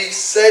shall be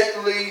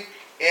safely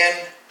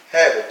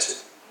inhabited.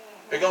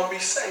 They're going to be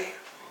safe.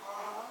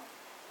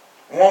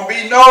 There won't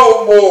be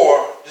no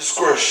more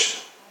discretion.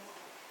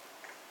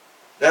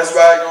 That's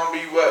why it's going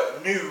to be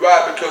what? New.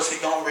 Right? Because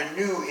he's going to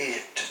renew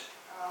it.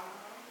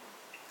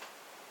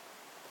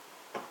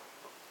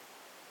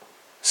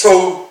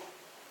 So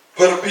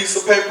put a piece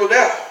of paper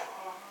there.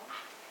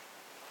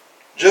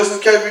 Just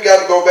in case we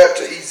got to go back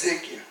to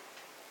Ezekiel.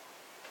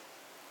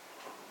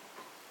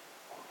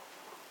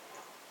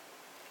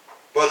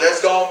 But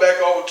let's go on back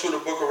over to the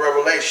book of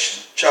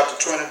Revelation, chapter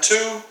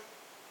 22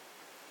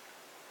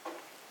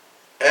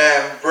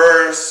 and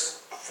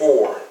verse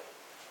 4.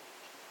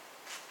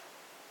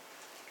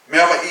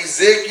 Remember,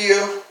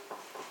 Ezekiel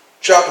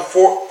chapter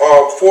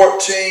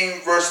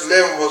 14 verse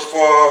 11 was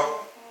for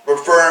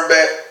referring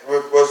back,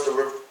 was the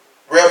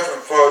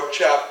reference for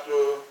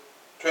chapter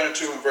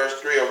 22 and verse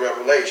 3 of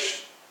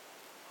Revelation.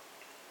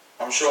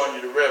 I'm showing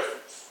you the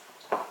reference.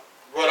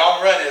 What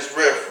I'm running is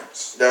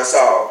reference. That's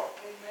all.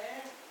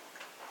 Amen.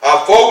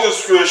 Our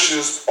focus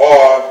scriptures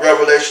are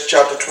Revelation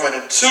chapter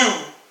 22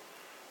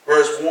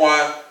 verse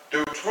 1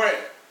 through 20.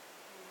 Amen.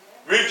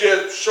 We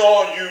just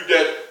showing you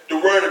that the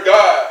word of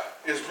God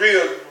is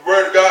real. The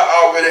word of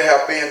God already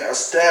have been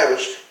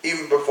established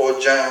even before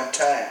John's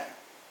time.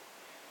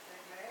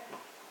 Amen.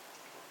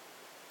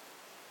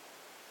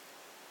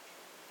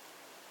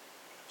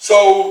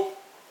 So,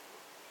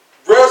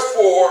 verse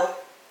 4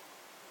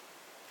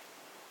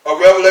 of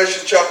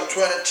Revelation chapter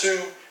 22,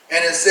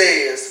 and it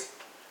says,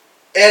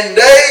 and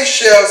they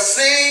shall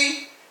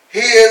see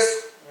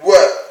his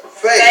what?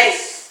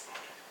 Face.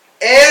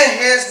 And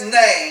his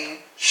name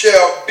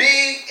shall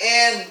be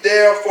in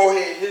their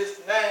forehead. His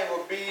name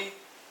will be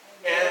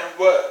in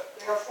what?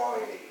 Their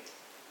forehead.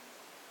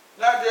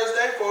 Not just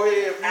their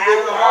forehead.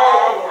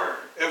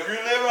 If you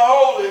live in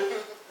holy,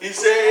 he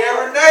said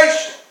every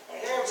nation.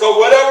 So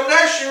whatever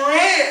nation you're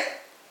in,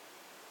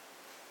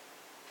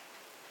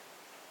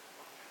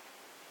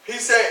 he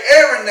said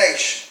every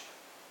nation.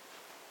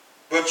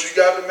 But you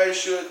got to make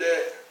sure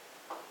that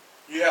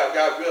you have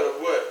got rid of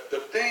what? The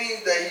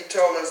things that he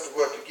told us to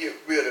what to get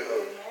rid of.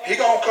 Amen. He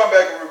going to come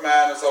back and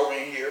remind us over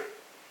in here.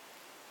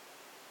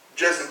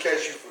 Just in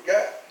case you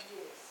forgot.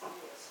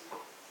 Yes.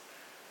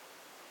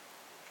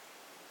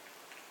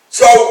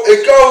 So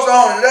it goes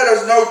on and let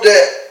us know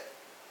that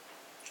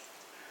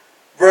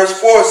verse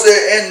 4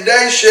 said, and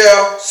they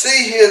shall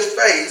see his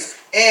face,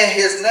 and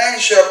his name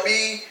shall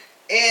be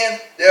in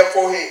their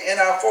forehead, in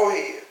our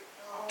forehead,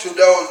 to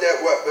those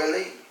that what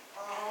believe.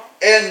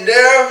 And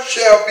there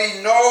shall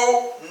be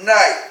no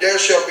night. There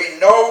shall be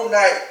no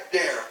night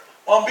there.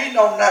 Won't be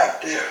no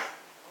night there.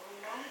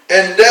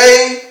 And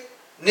they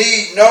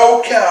need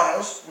no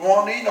counters. We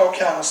won't need no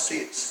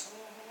candlesticks.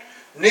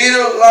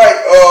 Neither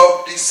light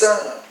of the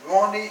sun. We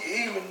won't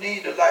even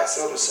need the lights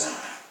of the sun.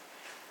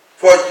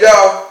 For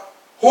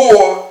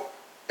Yahuwah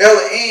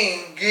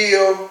Elohim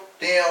give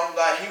them,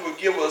 like he will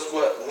give us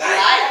what?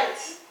 Light.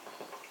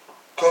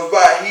 Because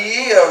by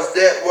he is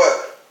that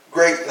what?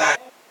 Great light.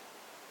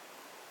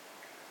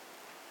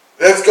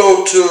 Let's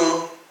go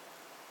to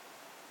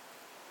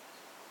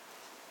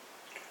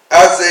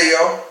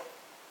Isaiah.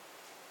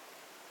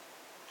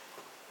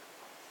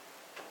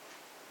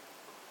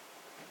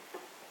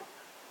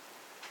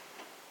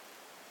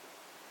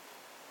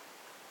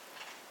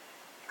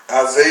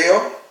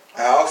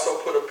 I also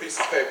put a piece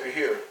of paper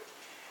here.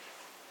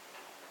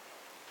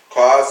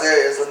 Because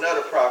Isaiah is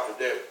another prophet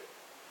that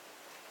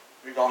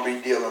we're going to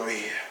be dealing with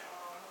here.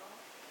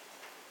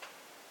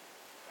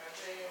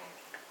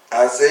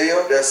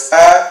 Isaiah, that's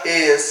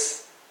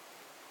I-S-A-I-A-H.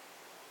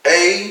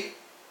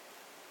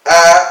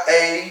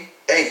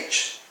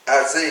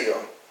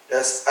 Isaiah,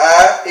 that's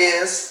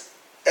I-S-A-I-A-H.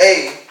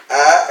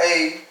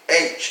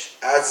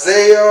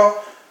 Isaiah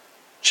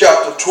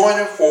chapter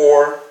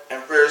 24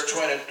 and verse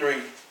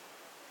 23.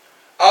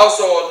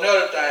 Also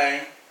another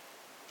thing,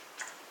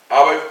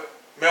 I would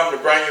remember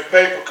to bring your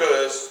paper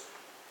because,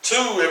 two,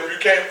 if you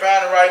can't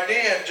find it right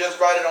then, just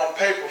write it on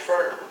paper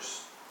first.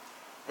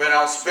 When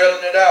I'm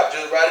spelling it out,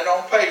 just write it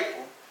on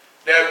paper.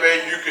 That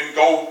way you can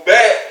go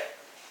back.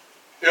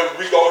 If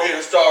we go ahead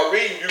and start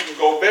reading, you can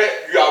go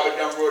back. You already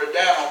done wrote it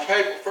down on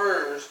paper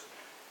first,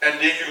 and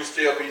then you can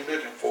still be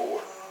looking for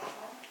it.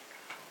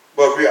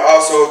 But we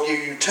also give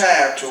you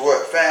time to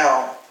what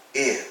found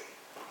it.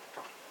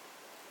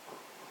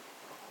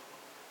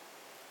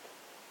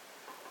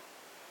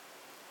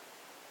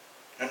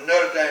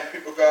 Another thing,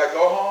 people got to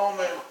go home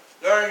and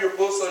learn your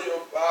books or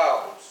your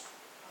Bibles.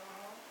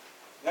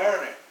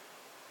 Learn it.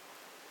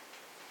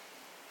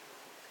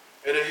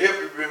 It'll help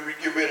you when we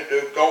get ready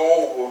to go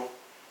over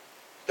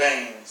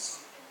things.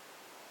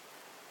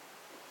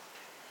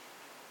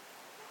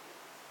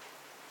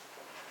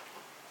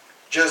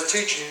 Just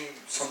teaching you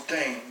some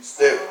things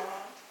that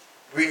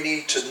we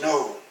need to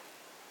know.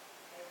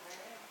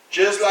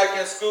 Just like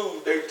in school,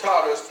 they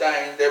taught us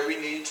things that we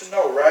need to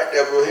know, right?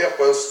 That will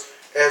help us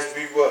as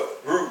we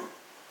what? Grew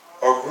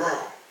or grow.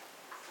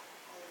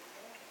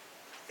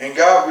 And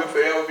God will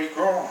forever be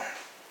growing.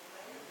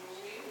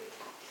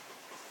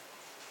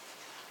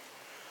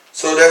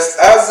 So that's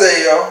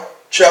Isaiah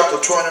chapter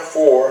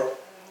 24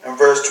 and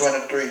verse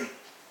 23.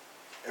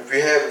 If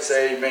you have it,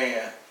 say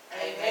amen.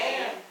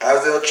 Amen.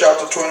 Isaiah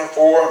chapter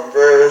 24 and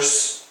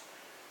verse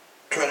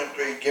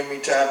 23. Give me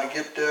time to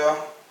get there.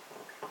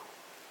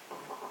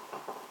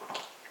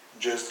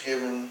 Just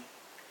giving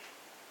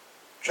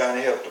trying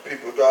to help the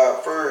people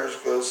drive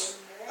first because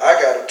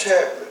I got a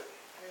tablet.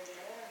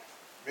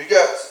 We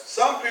got,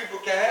 some people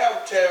can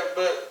have a tablet,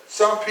 but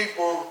some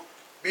people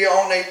be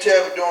on their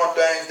tablet doing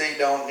things they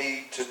don't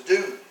need to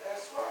do.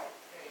 That's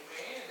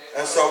right.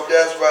 And so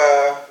that's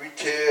why we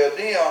tell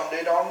them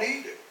they don't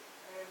need it.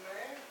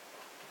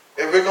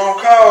 If we're going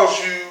to cause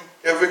you,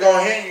 if we're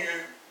going to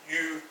hinder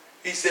you,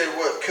 he said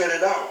what? Cut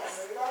it off.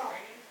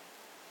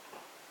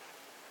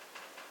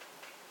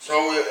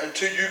 So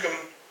until you can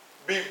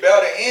be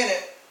better in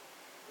it,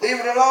 leave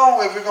it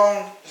alone if we're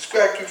going to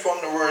distract you from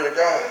the word of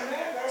God.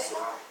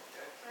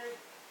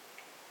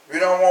 We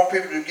don't want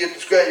people to get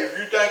distracted. If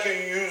you think you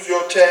can use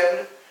your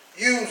tablet,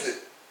 use it.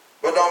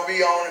 But don't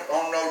be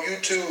on no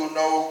YouTube or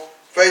no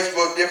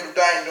Facebook, different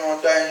things, doing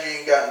things you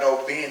ain't got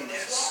no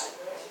business.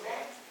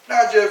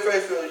 Not just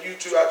Facebook or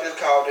YouTube, I just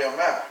call them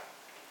out.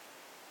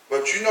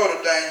 But you know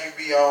the things you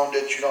be on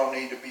that you don't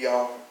need to be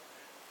on.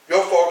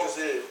 Your focus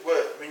is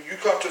what? When you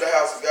come to the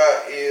house of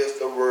God is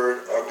the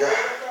word of God.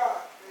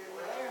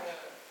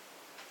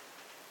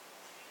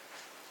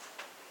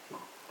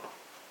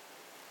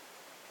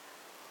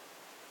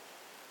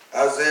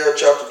 Isaiah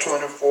chapter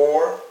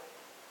 24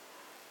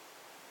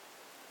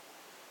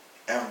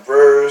 and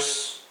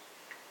verse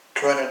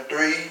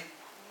 23.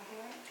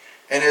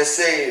 And it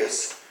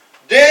says,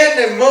 then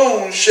the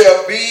moon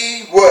shall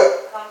be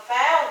what?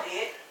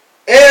 Confounded.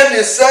 And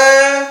the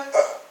sun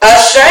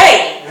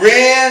Ashamed.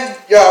 When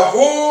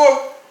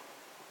Yahuwah,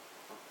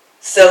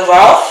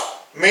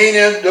 Sabaoth,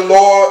 meaning the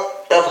Lord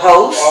of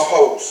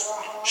hosts,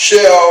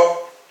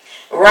 shall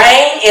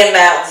reign in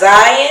Mount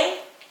Zion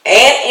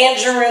and in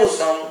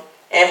Jerusalem,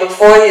 and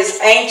before his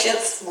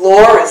ancients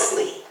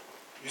gloriously.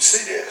 You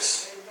see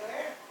this?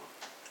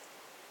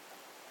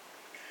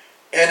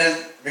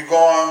 And we're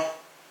going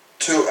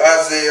to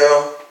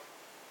Isaiah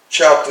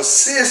chapter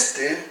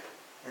 60,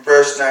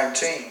 verse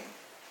 19.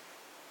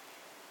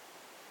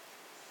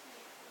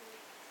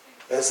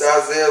 That's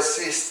Isaiah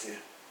 60.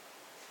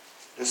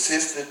 The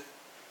 60th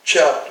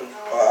chapter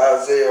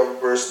of Isaiah,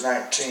 verse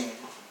 19.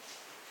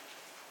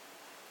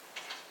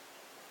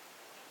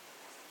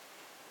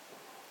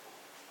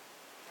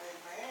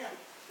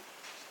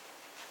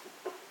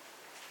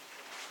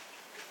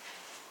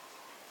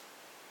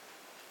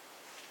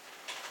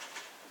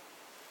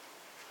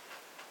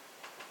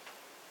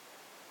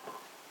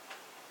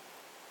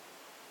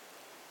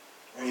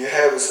 When you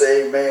have it,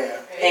 say amen.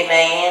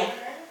 Amen.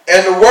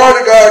 And the word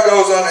of God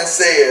goes on and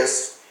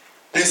says,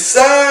 the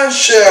sun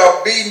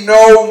shall be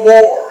no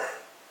more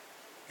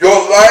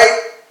your light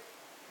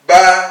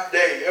by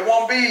day. It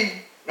won't be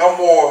no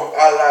more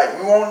our light.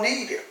 We won't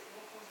need it.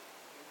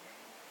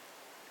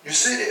 You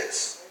see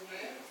this?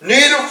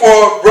 Neither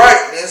for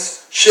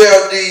brightness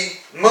shall the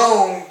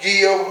moon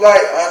give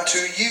light unto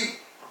you.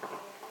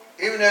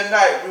 Even at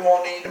night, we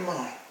won't need the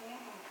moon.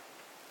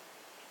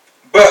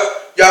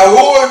 But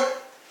Yahuwah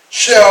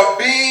shall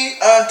be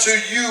unto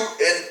you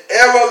an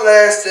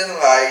everlasting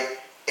light,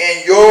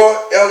 and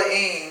your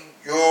Elohim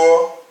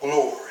your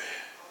glory.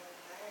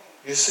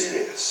 You see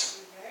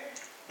this?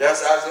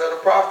 That's Isaiah the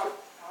prophet.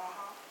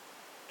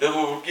 That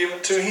was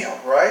given to him,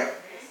 right?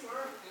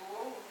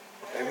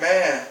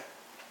 Amen.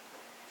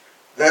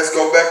 Let's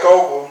go back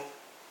over.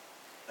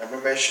 Let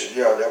me make sure.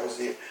 Yeah, that was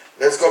it.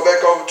 Let's go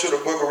back over to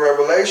the book of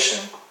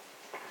Revelation,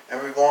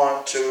 and we're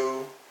going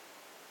to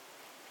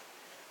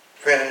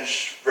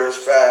finish verse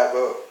 5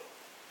 up.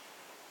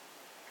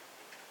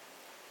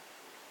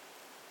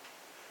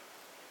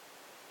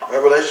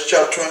 Revelation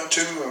chapter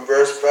 22 and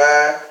verse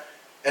 5.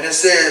 And it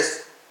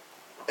says,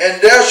 and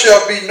there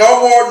shall be no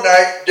more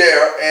night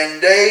there,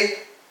 and they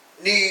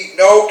need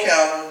no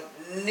candle,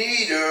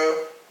 neither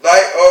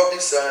light of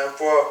the sun,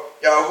 for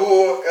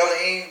Yahuwah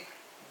Elohim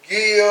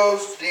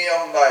gives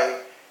them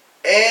light,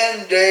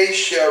 and they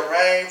shall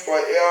reign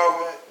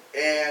forever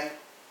and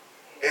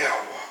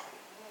ever.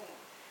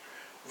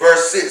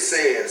 Verse 6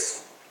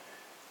 says,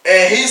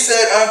 and he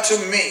said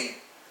unto me,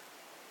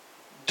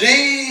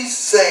 these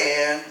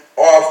saying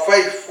are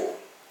faithful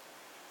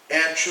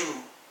and true.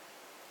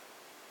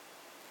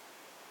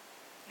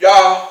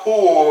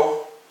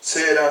 Yahuwah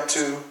said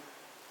unto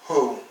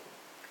who?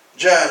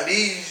 John,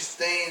 these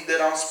things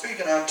that I'm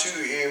speaking unto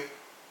you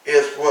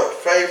is what?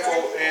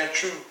 Faithful and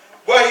true.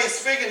 What he's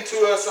speaking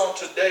to us on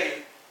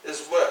today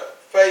is what?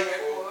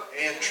 Faithful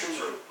and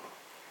true.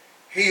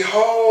 He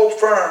hold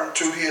firm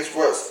to his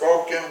what?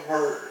 Spoken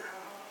word.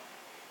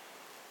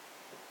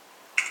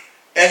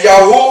 And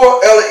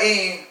Yahuwah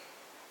Elohim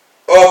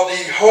of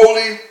the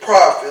holy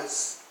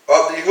prophets,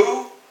 of the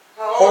who?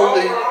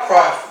 Holy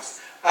prophets.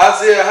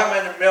 Isaiah, how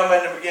many remember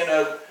in the beginning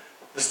of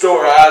the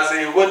story of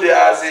Isaiah? What did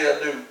Isaiah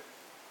do?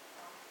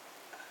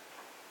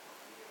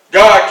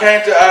 God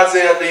came to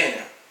Isaiah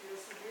then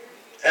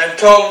and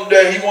told him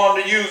that he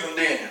wanted to use him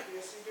then.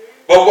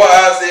 But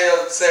what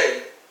Isaiah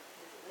said?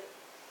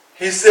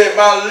 He said,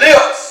 my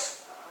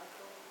lips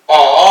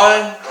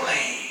are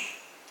unclean.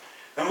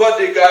 And what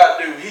did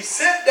God do? He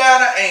sent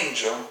down an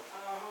angel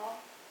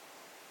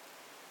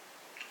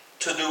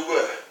to do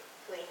what?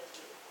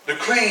 To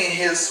clean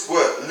his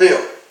what?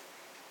 Lip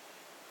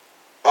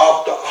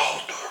off the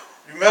altar.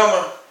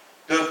 remember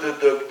the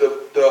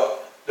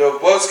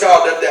what's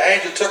called that the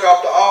angel took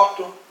off the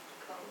altar,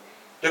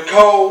 the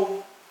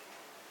coal,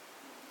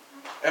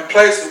 and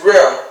placed it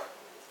where?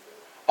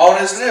 On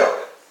his lip.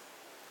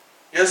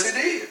 Yes,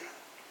 he did.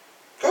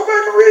 Go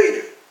back and read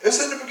it.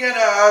 It's in the beginning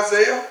of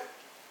Isaiah.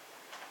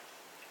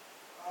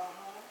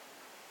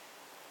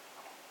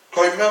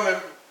 Because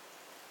remember,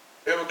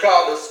 it was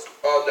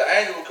called the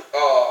angel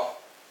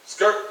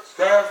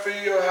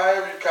Skirfield,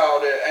 however you call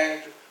that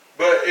angel.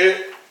 But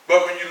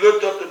when you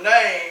looked up the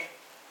name,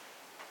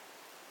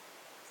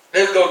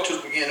 let's go to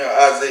the beginning of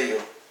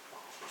Isaiah.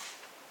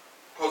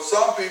 Because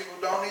some people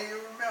don't even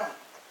remember.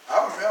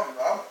 I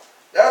remember.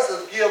 That's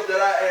a gift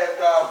that I asked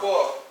God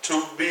for,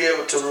 to be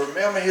able to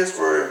remember his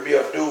word and be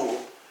a doer.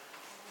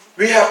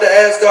 We have to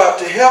ask God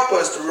to help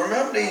us to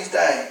remember these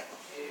things.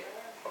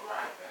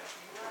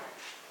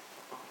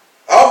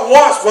 I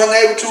once wasn't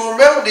able to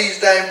remember these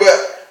things,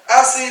 but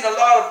I seen a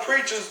lot of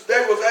preachers,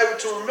 they was able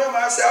to remember.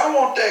 I said, I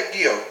want that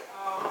gift.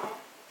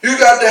 You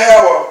got to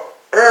have a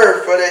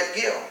herb for that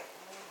gift.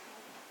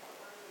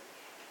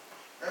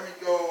 Let me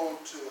go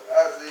to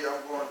Isaiah.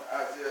 I'm going to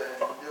Isaiah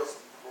and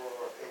listen for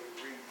a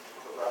reason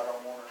because I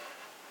don't want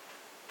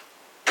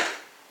to.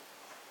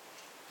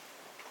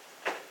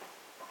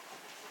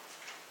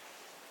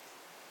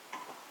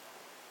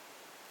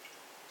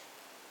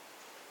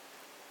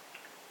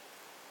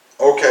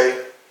 Okay.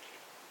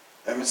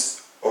 I'm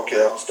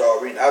going to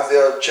start reading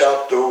Isaiah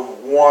chapter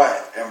 1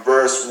 and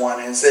verse 1.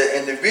 And it said,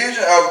 And the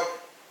vision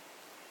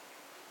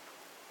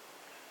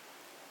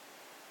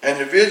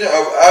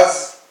of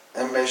us,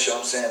 and make sure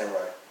I'm saying it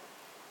right.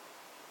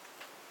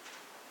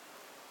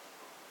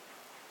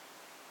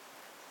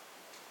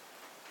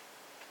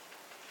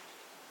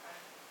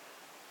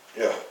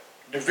 Yeah.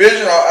 The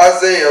vision of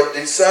Isaiah,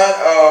 the son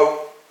of,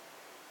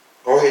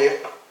 go ahead.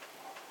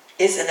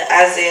 It's in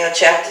Isaiah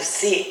chapter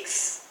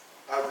 6.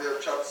 Isaiah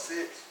chapter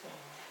 6.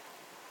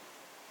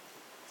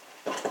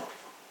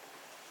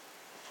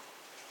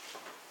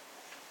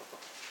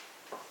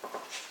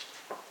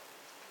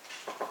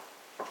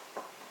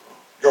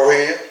 Go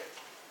ahead.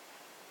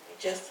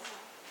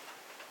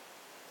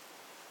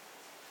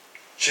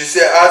 She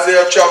said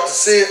Isaiah chapter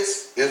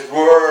 6 is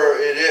where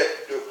it is,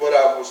 what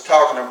I was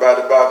talking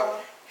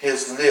about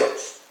his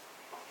lips.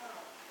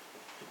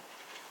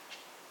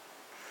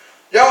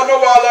 Y'all know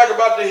what I like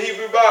about the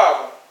Hebrew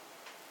Bible?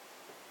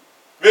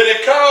 When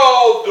it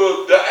called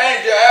the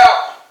angel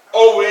out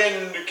over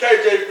in the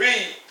KJV,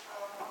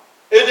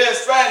 it didn't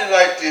explain it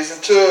like this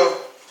until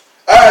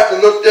I had to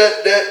look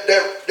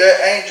that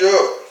angel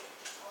up.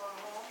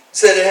 It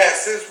said it had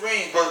 6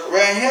 wings, but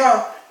right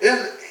here,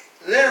 it's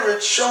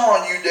literally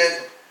showing you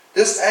that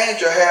this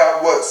angel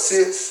had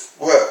 6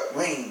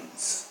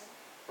 wings.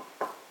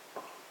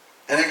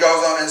 And it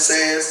goes on and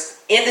says,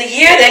 In the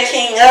year that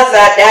King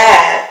Uzziah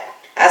died,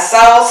 I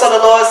saw also the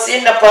Lord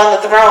sitting upon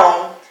the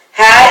throne,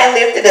 high and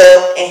lifted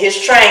up, and his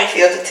train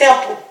filled the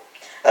temple.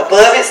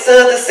 Above it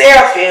stood the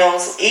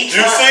seraphims. Each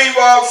you one, see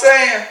what I'm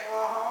saying?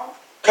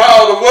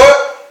 Called the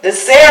what? The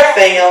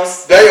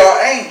seraphims. They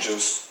are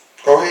angels.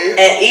 Go ahead.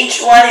 And each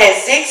one had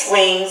 6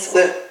 wings,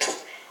 with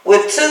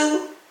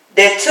two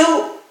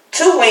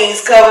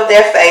wings covered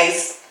their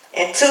face,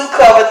 and 2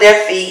 covered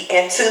their feet,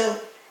 and 2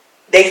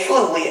 they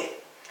flew with.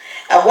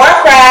 And one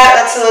cried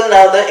unto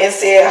another and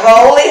said,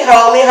 Holy,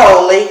 holy,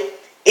 holy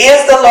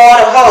is the Lord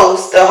of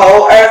hosts. The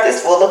whole earth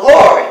is full of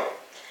glory.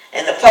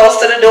 And the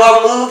post of the door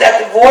moved at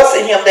the voice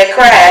of him that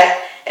cried,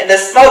 and the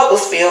smoke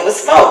was filled with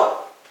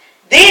smoke.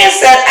 Then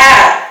said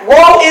I,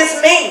 Woe is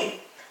me!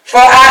 For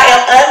I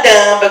am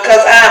undone,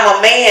 because I am a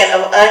man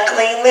of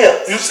unclean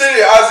lips. You see,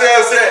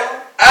 Isaiah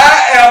said,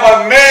 I am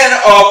a man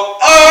of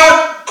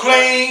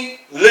unclean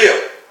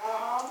lips.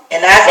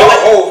 And I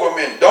hold for a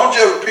minute. Don't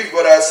just repeat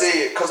what I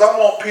said, because I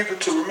want people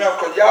to remember,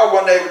 because y'all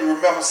weren't able to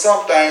remember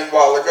some things a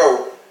while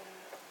ago.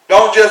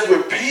 Don't just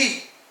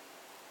repeat.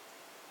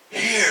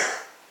 Hear.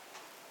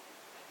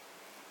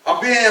 I'm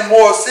being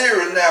more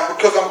serious now,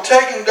 because I'm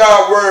taking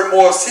God's word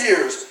more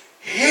serious.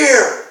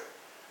 Hear.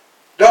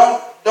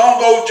 Don't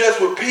go just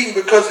repeating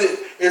because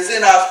it's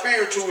in our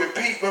spirit to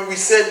repeat when we're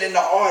sitting in the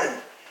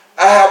audience.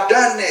 I have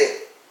done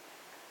that.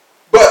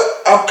 But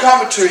I'm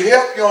coming to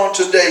help you on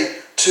today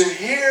to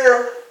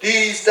hear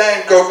these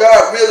things, because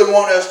God really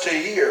wants us to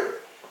hear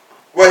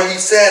what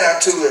he's saying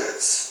unto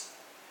us,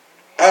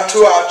 unto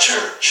our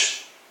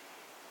church.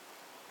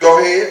 Go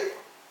ahead.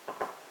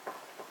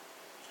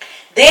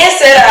 Then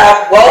said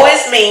I, Woe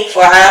is me,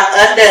 for I am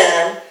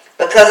undone,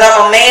 because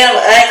I'm a man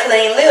of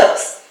unclean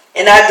lips.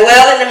 And I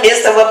dwell in the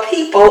midst of a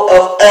people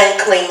of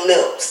unclean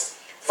lips.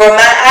 For my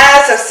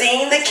eyes have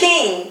seen the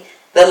King,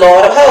 the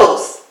Lord of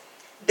hosts.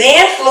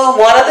 Then flew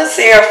one of the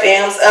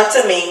seraphims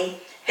unto me,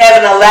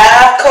 having a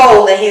live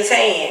coal in his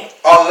hand.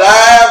 A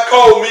live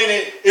coal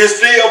meaning it's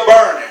still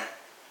burning.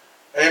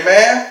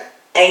 Amen?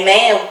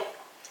 Amen.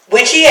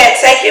 Which he had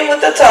taken with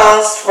the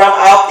tongues from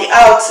off the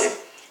altar.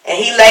 And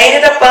he laid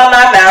it upon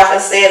my mouth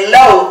and said,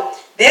 Lo,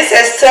 this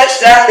has touched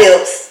thy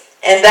lips,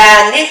 and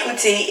thy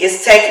iniquity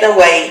is taken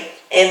away,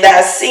 and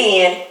thy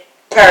sin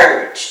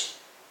purged.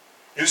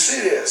 You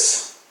see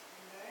this?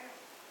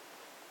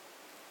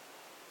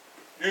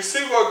 You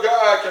see what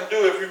God can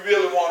do if you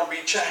really want to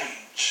be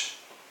changed.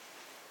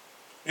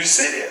 You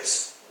see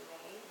this?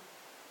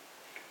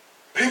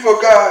 People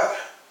of God,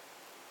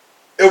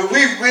 if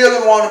we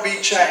really want to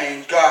be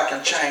changed, God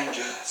can change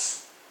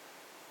us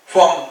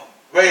from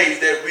ways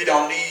that we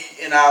don't need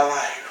in our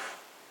life.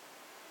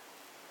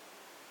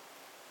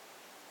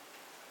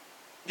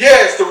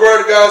 Yes, the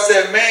word of God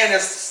said man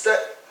is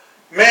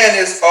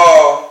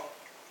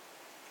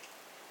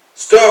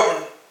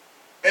stubborn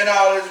in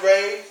all his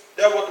ways.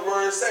 That's what the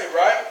word say,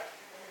 right?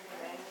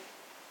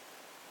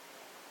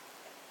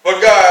 But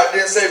God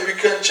didn't say we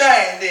couldn't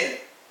change, did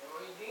it?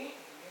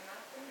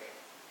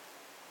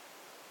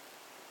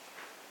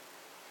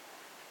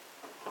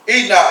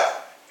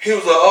 Enoch, he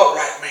was an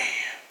upright man.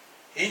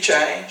 He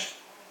changed.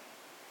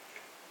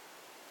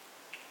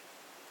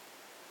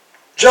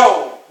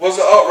 Job was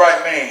an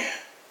upright man.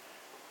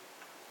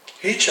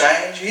 He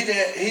changed. He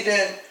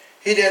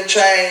didn't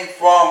change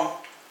from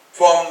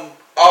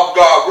off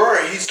God's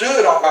word. He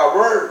stood on God's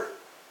word.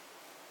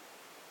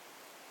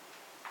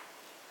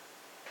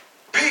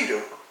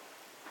 Peter,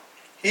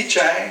 he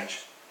changed.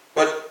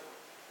 But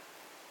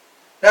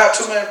not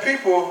too many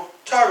people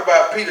talk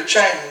about Peter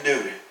changing,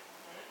 do they?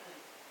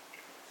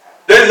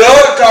 They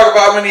love to talk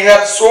about when he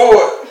had the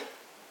sword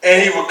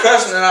and he was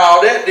cussing and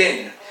all that,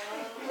 didn't they?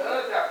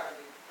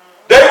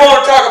 They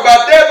want to talk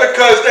about that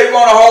because they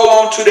want to hold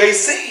on to their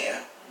sin.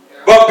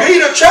 But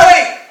Peter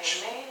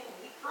changed.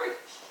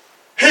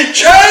 He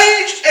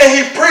changed and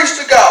he preached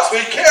the gospel.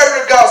 He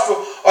carried the gospel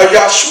of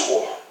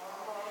Yeshua.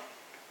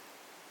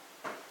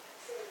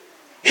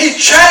 He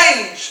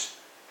changed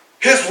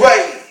his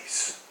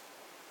ways.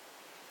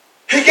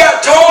 He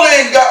got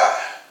totally in God.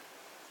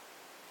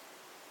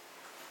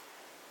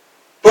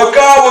 But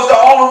God was the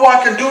only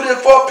one can do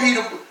that for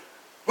Peter.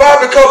 Why?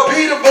 Because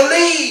Peter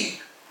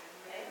believed.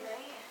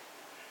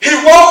 He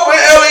walked with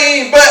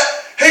Elohim, but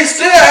he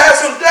still had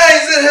some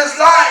things in his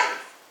life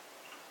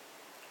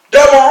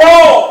that were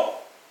wrong.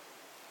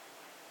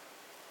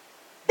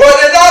 But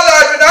in our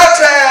life, in our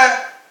time,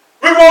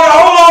 we want to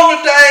hold on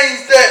to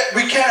things that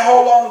we can't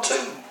hold on to.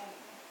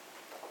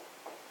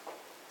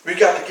 We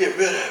got to get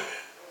rid of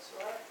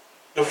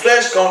it. The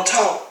flesh going to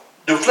talk.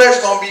 The flesh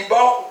going to be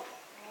bold.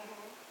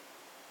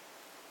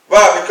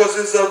 Why? Because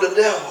it's of the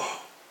devil.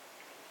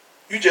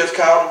 You just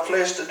call the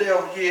flesh the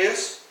devil,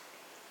 yes.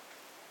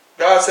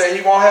 God said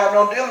he won't have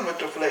no dealing with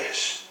the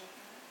flesh.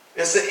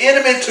 It's an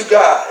enemy to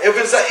God. If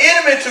it's an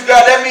enemy to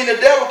God, that means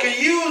the devil can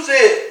use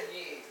it.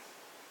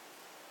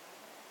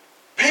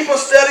 People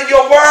study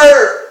your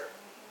word.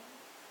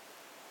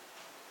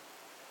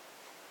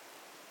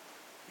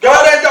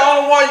 God ain't the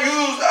only one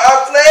use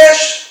our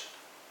flesh.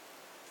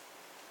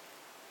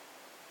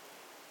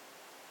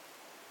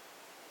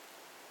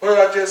 What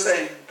did I just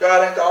say?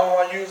 God ain't the only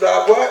one use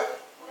our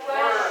what?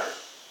 Flesh.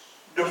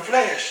 The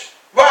flesh.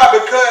 Why?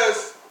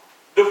 Because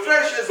the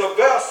flesh is a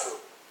vessel.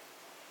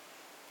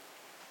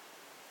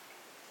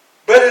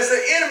 But it's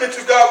an enemy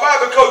to God.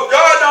 Why? Because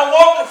God don't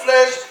want the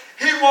flesh.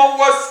 He wants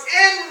what's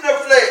in the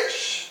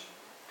flesh.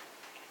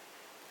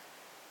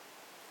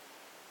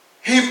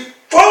 He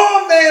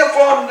formed man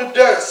from the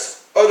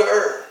dust of the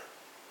earth.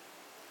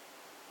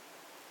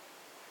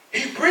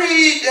 He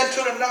breathed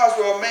into the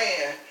nostril of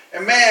man.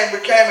 And man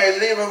became a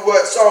living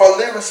what? Saw a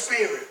living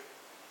spirit.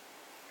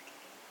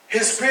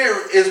 His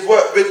spirit is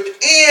what?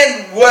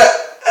 Within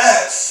what?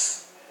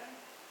 Us.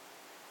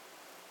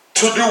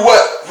 To do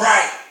what?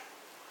 Right.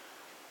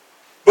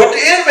 But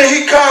the enemy,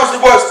 he comes to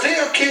what?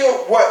 Still kill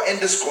what? And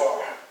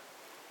destroy.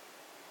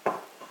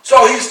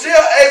 So he's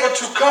still able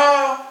to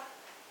come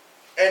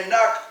and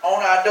knock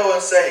on our door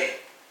and say,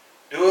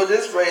 do it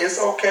this way, it's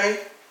okay.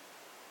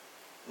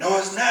 No,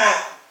 it's not.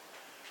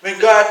 When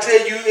God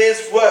tell you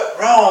it's what?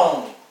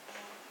 Wrong.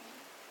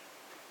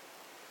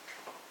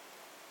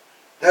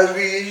 That's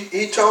what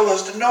he told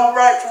us to know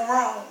right from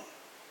wrong.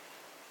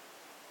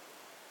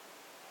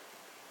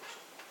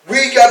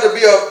 We got to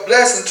be a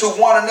blessing to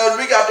one another.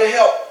 We got to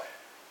help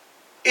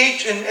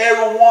each and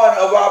every one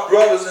of our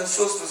brothers and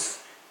sisters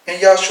in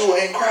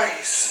Yeshua in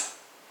Christ.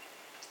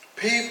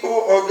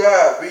 People of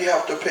God, we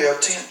have to pay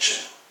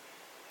attention.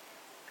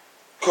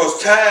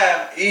 Because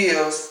time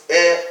is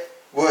at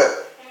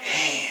what?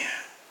 Hand.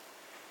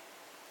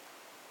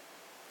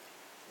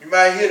 You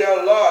might hear that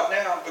a lot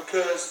now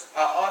because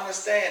I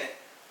understand it.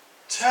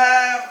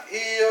 Time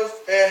is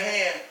at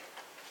hand.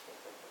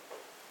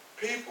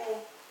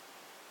 People,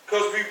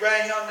 because we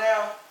right here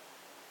now,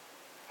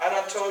 I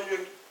done told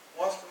you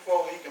once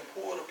before, he can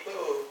pull the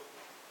plug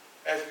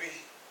as we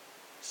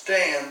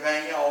stand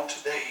right here on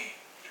today.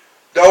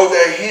 Those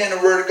that hear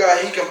the word of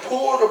God, he can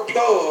pull the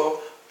plug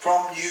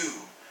from you.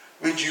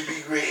 Would you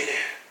be ready?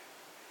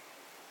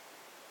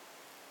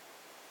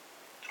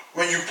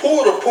 When you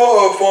pull the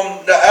plug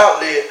from the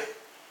outlet,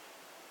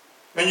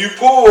 when you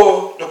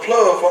pull the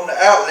plug from the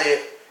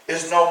outlet,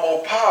 there's no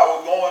more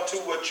power going to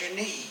what you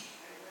need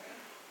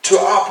to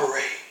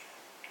operate.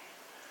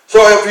 So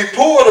if he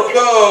pull the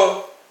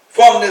plug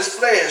from this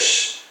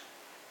flesh,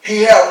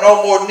 he have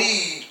no more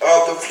need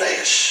of the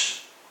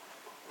flesh.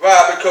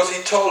 Why? Because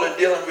he totally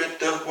dealing with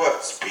the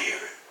what?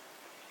 Spirit.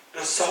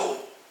 the soul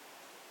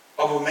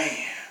of a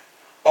man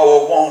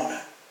or a woman.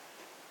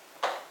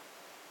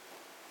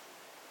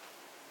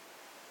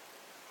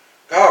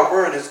 God's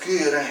word is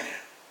good, ain't it?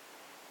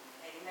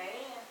 Amen.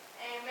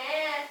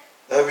 Amen.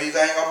 That's the reason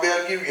I ain't going to be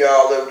able to give you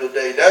all of it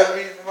today. That's the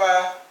reason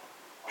why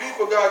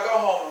people got to go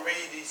home and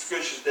read these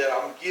scriptures that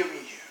I'm giving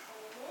you.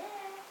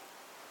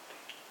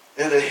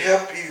 It'll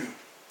help you.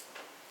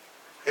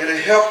 It'll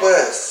help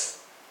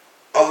us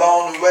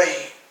along the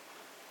way.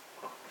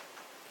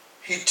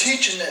 He's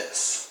teaching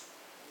us.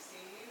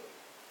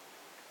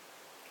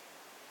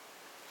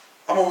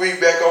 I'm going to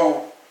read back over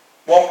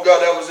one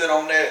God that was it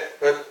on that.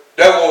 But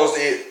that was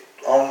it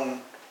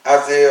on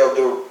Isaiah,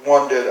 the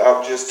one that I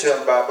was just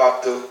telling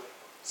about the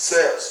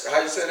seraphs.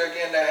 How you say that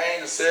again? That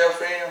angel,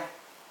 seraphim?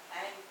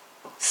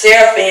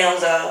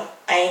 Seraphims are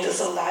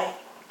angels of light.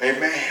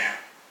 Amen.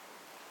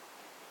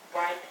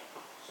 Right.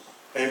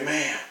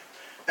 Amen.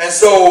 And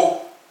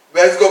so,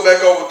 let's go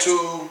back over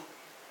to,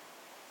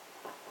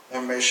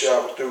 let me make sure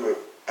I was through with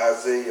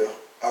Isaiah.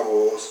 I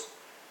was.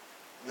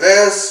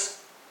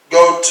 Let's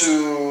go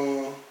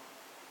to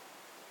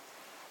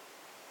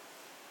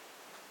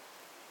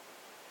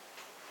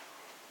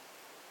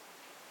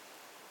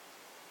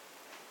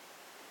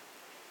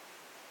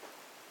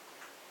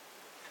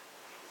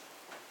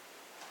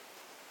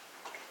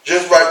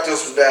just write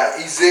this one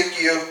down.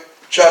 Ezekiel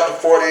chapter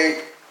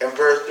 48 and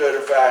verse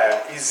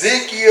 35.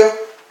 Ezekiel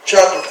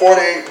chapter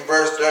 48 and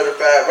verse 35.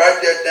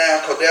 Write that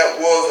down because that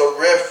was a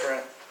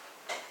reference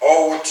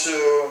over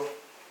to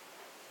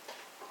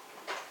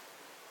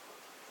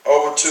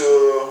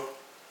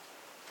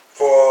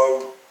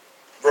for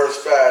verse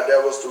 5.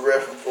 That was the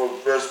reference for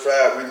verse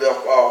 5 we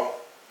left off.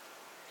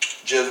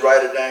 Just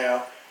write it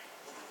down.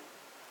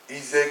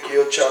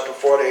 Ezekiel chapter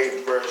 48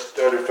 and verse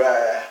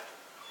 35.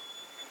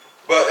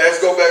 But let's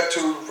go back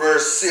to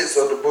verse 6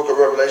 of the book of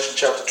Revelation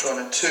chapter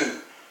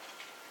 22.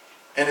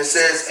 And it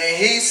says, and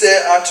he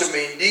said unto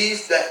me,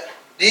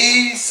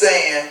 these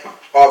saying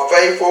are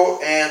faithful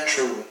and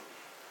true.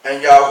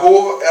 And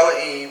Yahuwah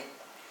Elohim,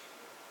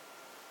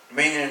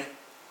 meaning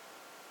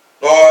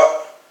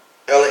Lord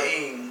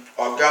Elohim,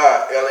 or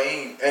God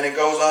Elohim. And it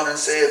goes on and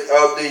says,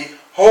 of the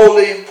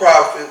holy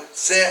prophet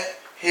sent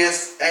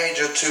his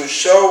angel to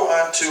show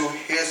unto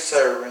his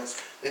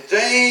servants the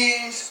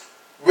things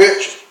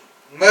which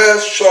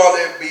must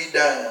surely be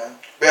done.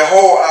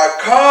 Behold, I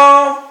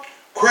come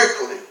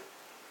quickly.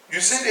 You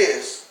see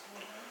this?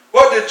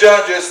 What did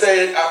John just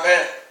say?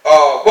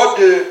 What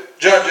did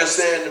John just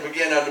say in the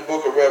beginning of the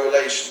book of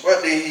Revelation?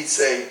 What did he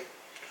say?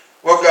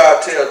 What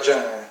God tell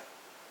John?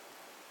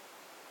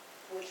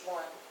 Which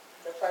one?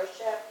 The first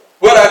chapter?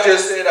 What I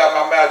just said out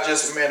of my mouth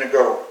just a minute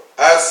ago.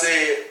 I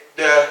said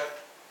the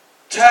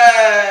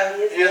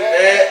time is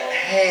at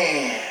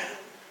hand.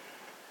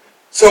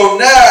 So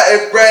now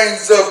it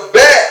brings us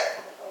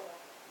back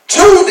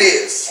to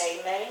this.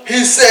 Amen.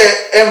 He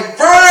said in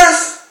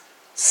verse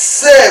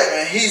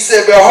 7, he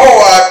said,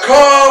 behold, I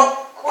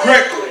come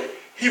quickly.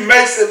 He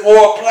makes it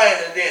more plain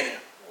than it.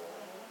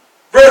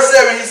 Verse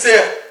 7, he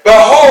said,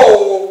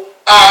 behold,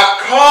 I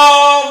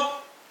come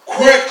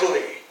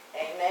quickly.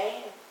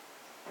 Amen.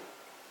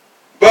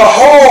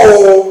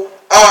 Behold,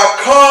 I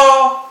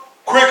come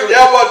quickly.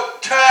 That's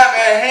what time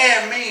at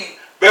hand means.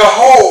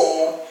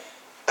 Behold,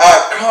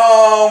 I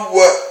come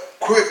what?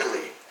 Quickly.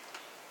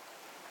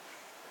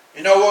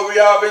 You know what we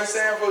all been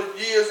saying for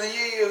years and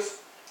years?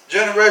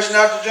 Generation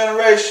after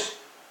generation.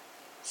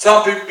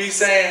 Some people be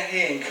saying, he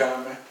ain't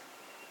coming.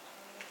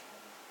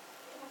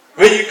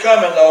 When you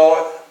coming,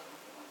 Lord?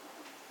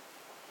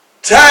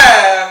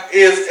 Time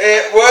is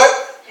at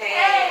what?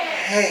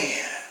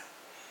 Hand.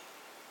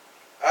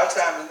 Our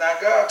time is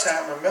not God's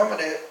time. Remember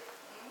that.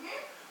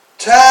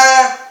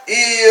 Time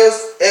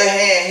is at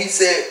hand. He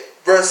said,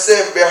 verse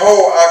 7,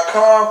 behold, I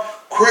come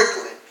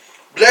quickly.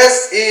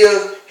 Blessed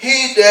is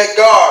he that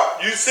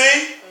guard. You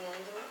see?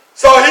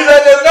 So he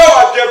let us know.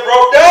 I just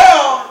broke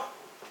down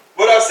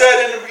what I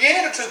said in the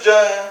beginning to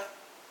John.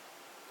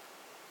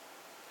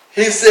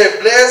 He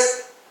said,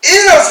 blessed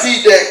is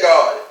he that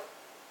guarded.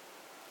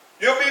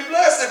 You'll be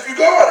blessed if you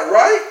guard it,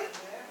 right?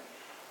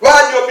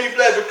 Why you'll be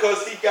blessed?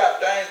 Because he got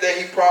things that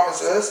he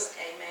promised us.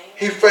 Amen.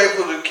 He's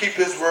faithful to keep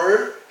his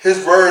word.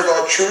 His words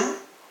are true.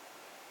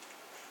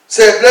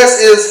 Said,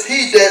 blessed is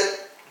he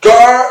that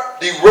guard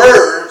the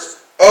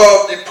words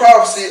of the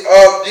prophecy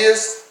of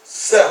this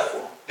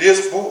sefer,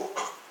 this book,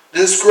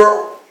 this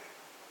scroll.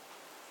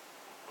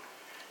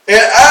 And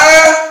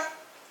I,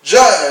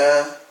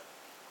 John,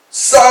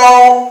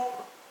 saw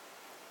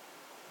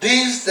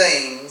these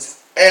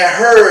things and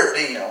heard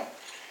them.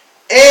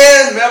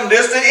 And remember,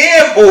 this is the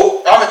end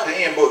book. I'm at the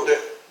end book.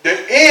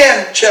 The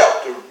end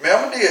chapter.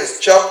 Remember this.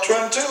 Chapter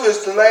 22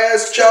 is the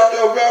last chapter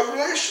of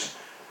Revelation.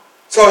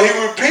 So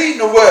he repeating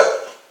the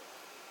what?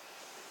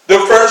 The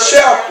first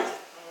chapter.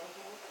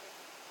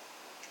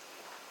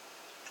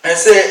 And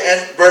said,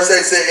 and verse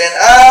 8 said, and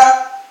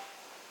I,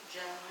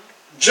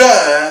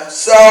 John,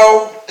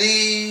 saw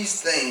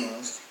these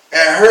things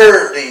and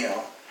heard them.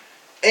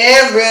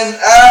 And when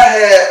I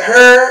had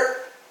heard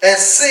and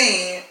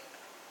seen,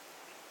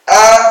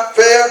 I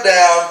fell fell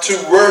down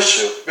to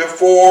worship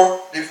before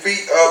the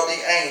feet of the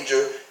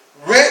angel,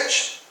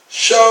 which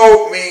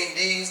showed me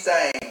these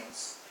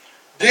things.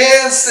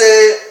 Then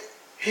said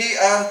he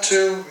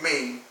unto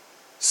me,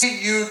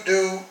 see you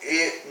do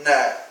it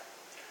not.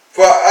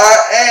 For I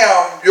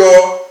am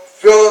your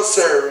fellow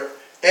servant.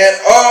 And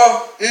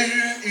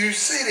you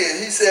see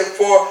this, he said,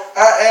 for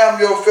I am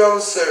your fellow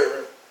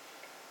servant.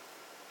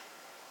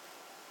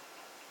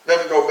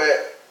 Let me go back.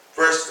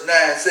 Verse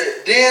 9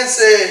 said, then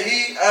said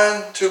he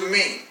unto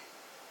me.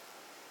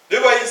 This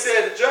is what he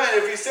said to John.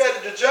 If he said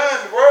it to John,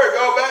 the word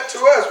go back to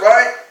us,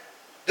 right?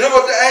 This is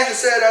what the angel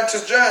said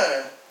unto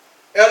John.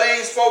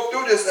 Elohim spoke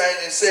through this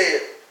angel and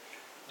said,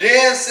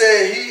 then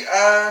said he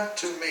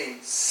unto me,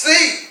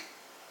 see,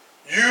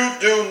 you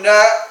do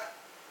not,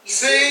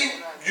 see,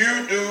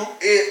 you do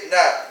it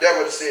not. That's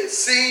what it says.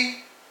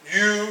 See,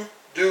 you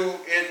do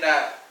it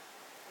not.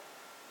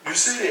 You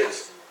see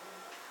this?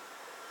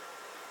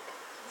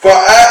 For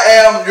I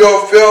am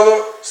your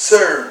fellow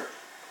servant,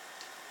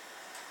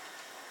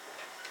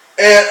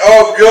 and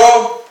of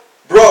your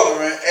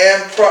brethren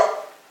and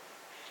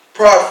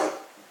prophet,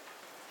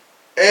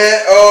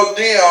 and of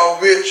them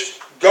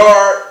which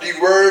guard the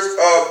words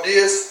of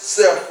this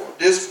sefer,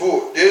 this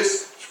book,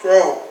 this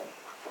scroll.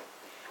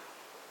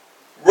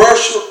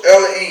 Worship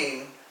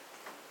Elohim.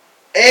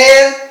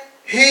 And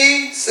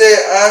he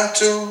said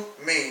unto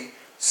me,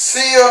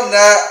 seal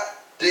not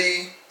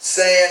the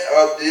saying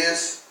of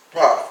this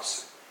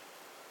prophecy.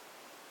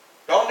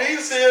 Don't need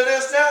to seal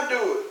this now,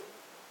 do it.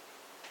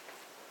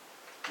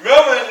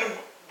 Remember in the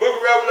book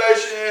of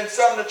Revelation, in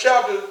some of the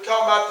chapters,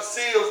 talking about the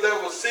seals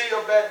that were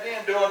sealed back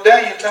then during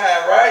Daniel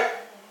time, right?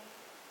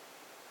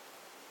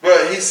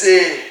 But he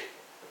said,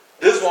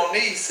 this won't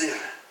need sealing.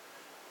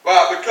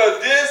 Why?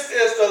 Because this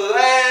is the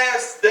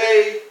last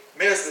day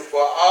message for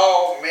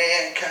all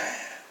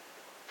mankind.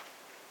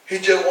 He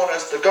just wants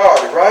us to guard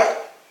it, right?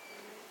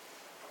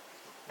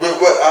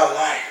 With what our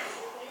life.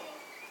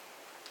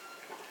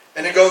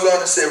 And it goes on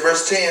to say,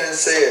 verse 10, and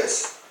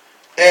says,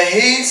 and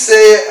he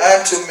said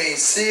unto me,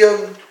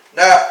 seal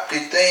not the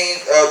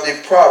things of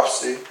the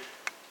prophecy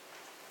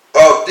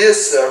of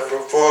this sefer,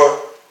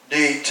 for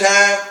the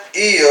time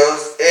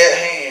is at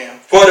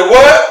hand. For the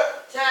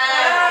what?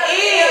 Time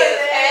is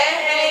at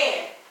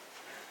hand.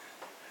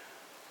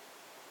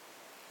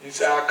 You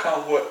say, I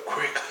come what?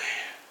 Quickly.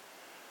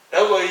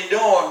 That's what he's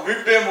doing.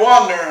 We've been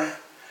wondering,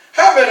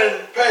 how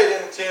many paid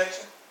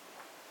attention?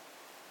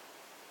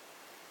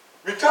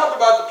 We talked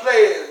about the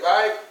plagues,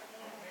 right?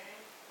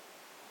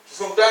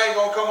 Some things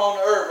going to come on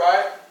the earth,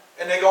 right?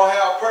 And they're going to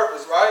have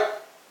purpose, right?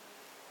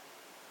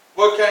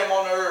 What came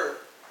on the earth?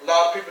 A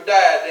lot of people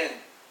died, didn't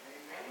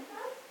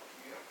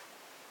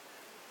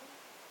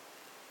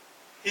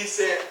he? He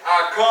said,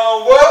 I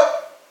come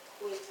what?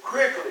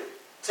 Quickly.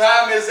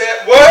 Time is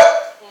at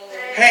what?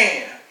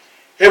 Hand.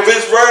 If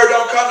his word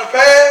don't come to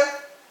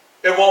pass,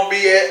 it won't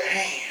be at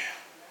hand.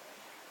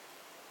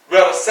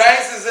 Whether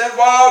saints is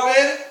involved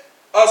in it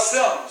or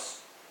sinners.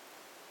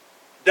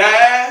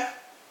 Dying.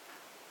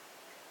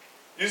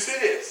 You see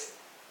this?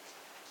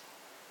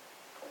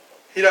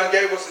 He done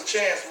gave us a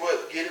chance to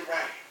get it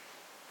right.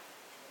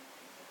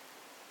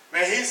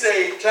 Man, he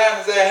said time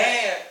is at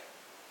hand.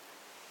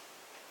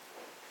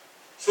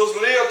 Sister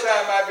Leo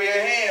time might be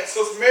at hand.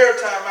 Sister Mary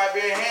time might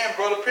be at hand.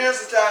 Brother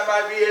Pearson time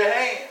might be at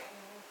hand.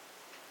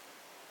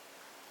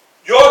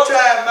 Your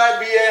time might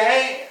be at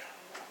hand.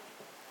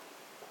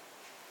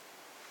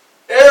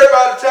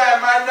 Everybody's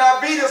time might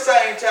not be the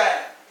same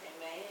time.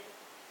 Amen.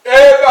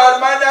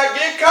 Everybody might not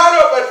get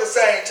caught up at the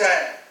same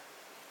time.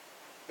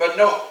 But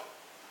no.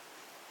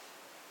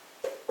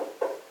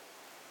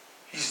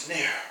 He's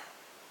near.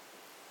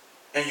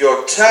 And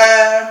your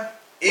time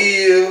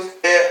is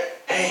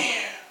at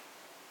hand.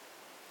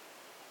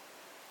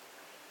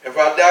 If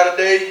I die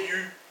today,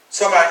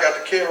 somebody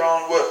got to carry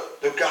on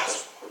what? The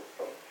gospel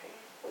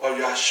of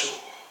Yahshua.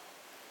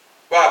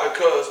 Why?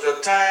 Because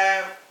the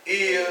time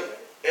is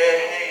at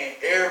hand.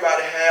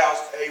 Everybody has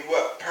a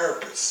what?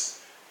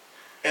 Purpose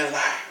in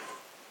life.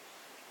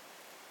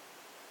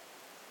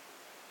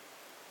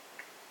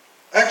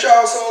 Ain't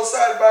y'all so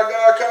excited about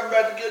God coming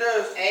back to get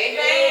us?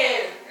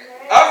 Amen.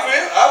 I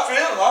feel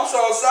him. I'm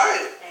so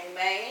excited.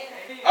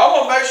 Amen. I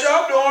want to make sure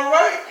I'm doing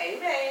right.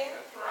 Amen.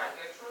 That's right.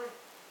 That's true.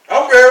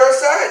 I'm very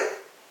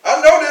excited.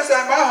 I know this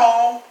ain't my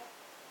home.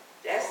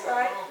 That's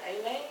right.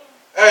 Amen.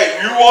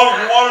 Hey, you want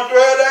to throw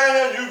it down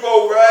here? You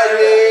go right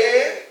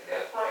ahead.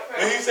 That's right.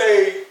 And he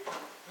say,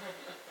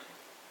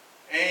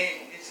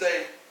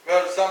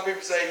 well, some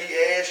people say he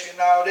asked you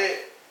and all that.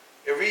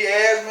 If he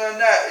asked me or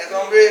not, it's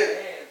I'm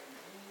ready.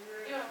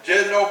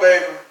 Just know,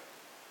 baby,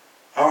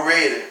 I'm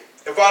ready.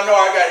 If I know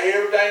I got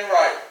everything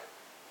right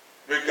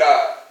with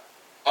God,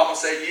 I'm going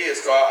to say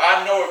yes, God.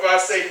 I know if I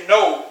say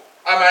no,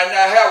 I might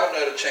not have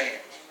another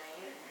chance.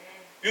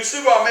 You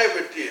see what I'm at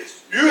with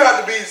this? You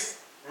have to be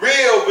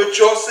real with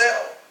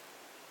yourself.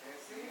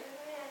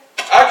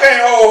 I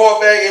can't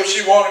hold her back if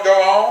she want to go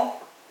home.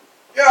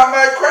 Yeah, I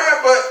might cry,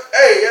 but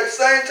hey, at the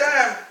same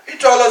time, he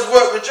told us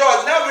what?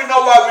 Rejoice. Now we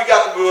know why we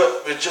got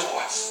to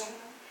rejoice.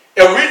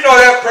 If we know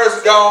that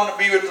person gone to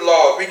be with the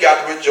Lord, we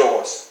got to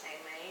rejoice.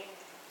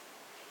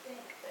 Amen.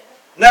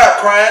 Not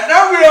crying.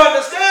 Now we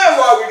understand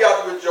why we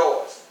got to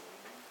rejoice.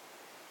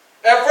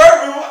 At first,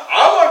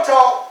 I want to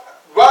talk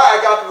why I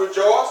got to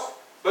rejoice,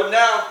 but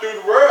now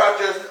through the word, I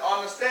just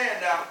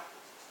understand now.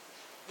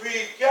 We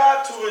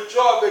got to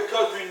rejoice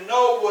because we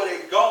know where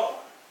they're going.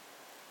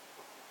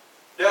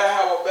 They'll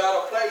have a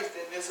better place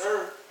than this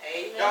earth.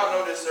 Amen. Y'all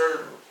know this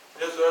earth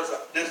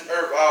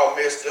all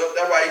messed up.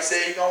 That's why he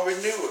said he's going to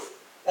renew it.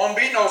 Won't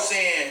be no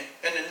sin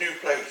in the new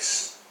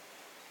place.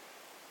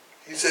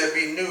 He said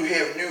be new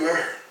heaven, new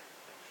earth.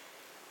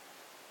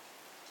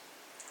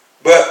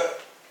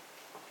 But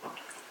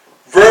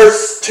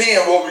verse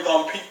 10, what we're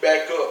going to pick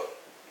back up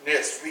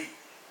next week.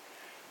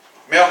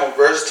 Remember,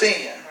 verse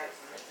 10.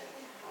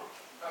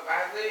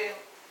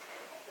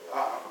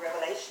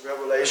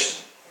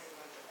 Revelation.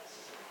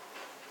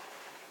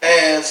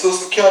 And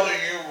Sister Kendra,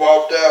 you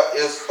walked out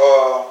is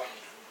to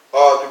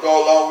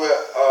go along with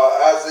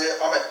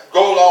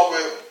go along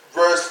with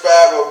verse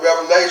 5 of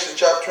Revelation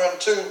chapter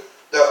 22.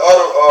 The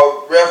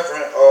other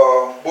reference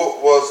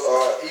book was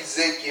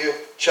Ezekiel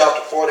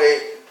chapter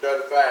 48 and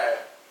 35.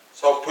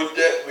 So put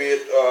that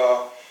with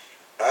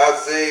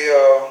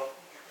Isaiah.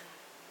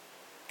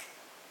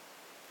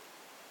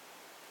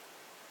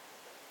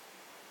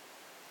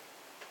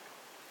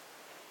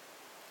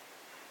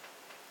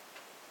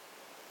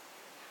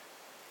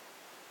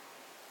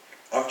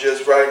 I'm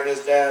just writing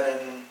this down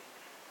in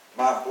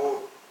my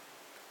book.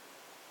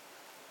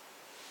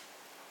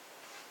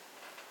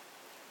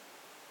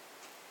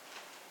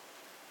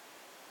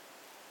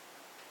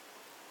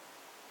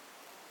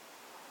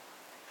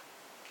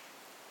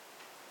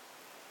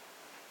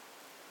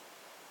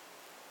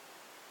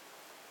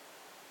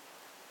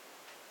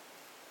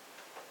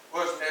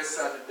 What's next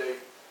Sunday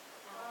date?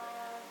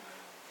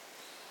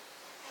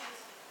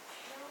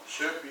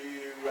 Should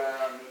be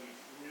around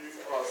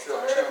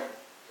September.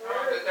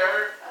 The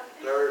third?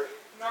 Third.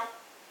 No.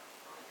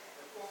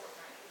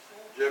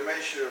 Just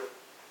make sure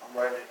I'm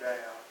writing it down.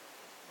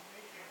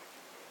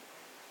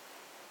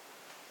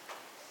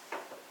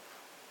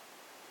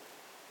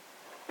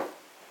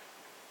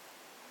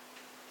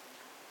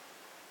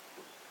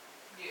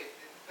 Yes,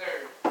 it's the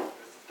third.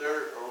 It's the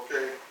third,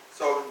 okay.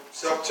 So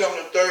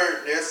September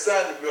 3rd, next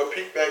Sunday, we'll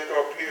pick back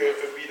up here.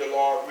 If it be the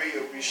Lord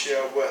will, we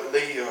shall what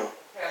live.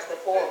 That's the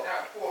fourth.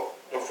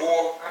 The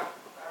 4th? Huh?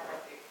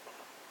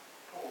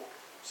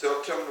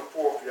 September the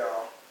 4th,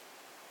 y'all.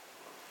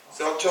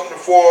 September the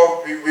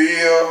 4th, we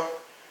will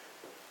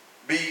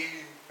be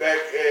back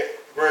at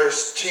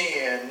verse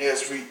 10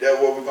 next week.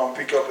 That's what we're going to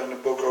pick up in the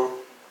book of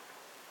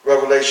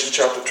Revelation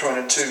chapter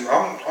 22.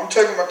 I'm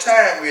taking my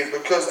time with it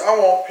because I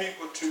want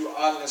people to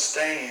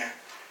understand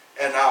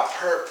and our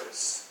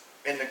purpose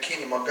in the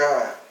kingdom of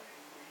God.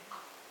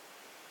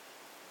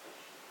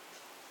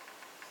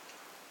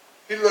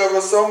 He loves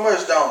us so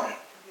much, don't he?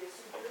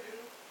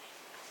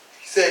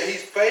 He said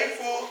he's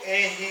faithful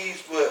and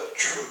he's what?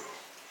 True.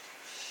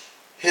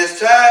 His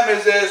time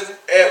is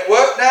at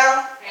what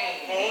now?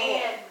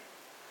 Amen.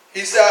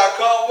 He said, I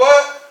come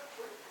what?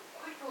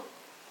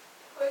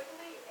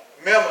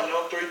 Remember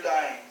them 3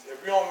 things.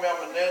 If you don't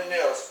remember nothing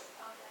else,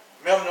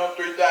 remember them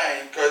 3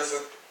 things. Because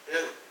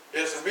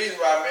it's the reason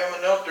why I remember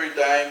them 3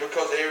 things.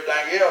 Because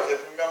everything else, if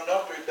you remember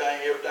them 3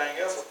 things, everything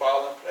else will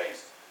fall in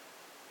place.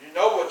 You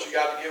know what you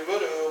got to get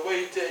rid of. What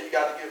he tell you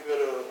got to get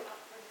rid of?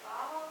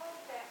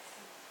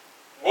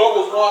 What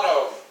was one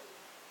of them?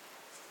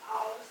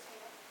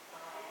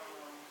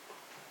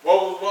 What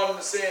was one of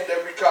the sins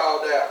that we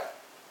called out?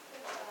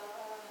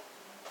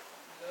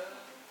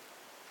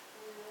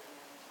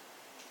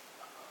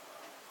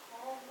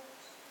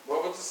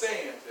 What was the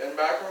sins?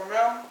 Anybody can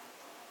remember?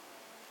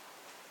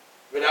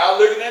 Without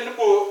looking in the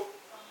book.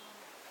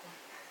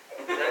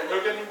 You can't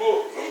look in the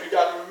book, so we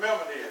got to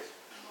remember this.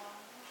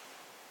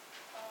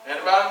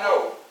 Anybody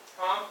know?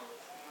 Huh?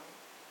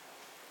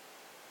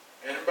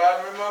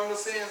 Anybody remember the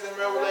sins in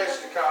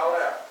Revelation called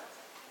out?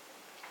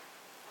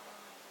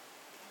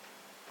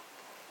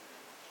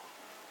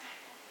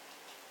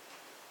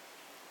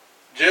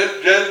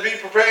 Just be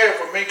prepared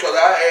for me because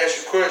I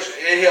ask you questions.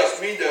 It helps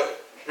me to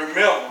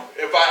remember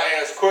if I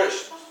ask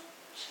questions.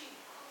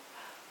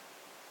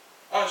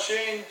 Oh, she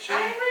ain't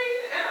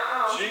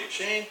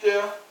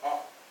there.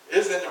 Oh,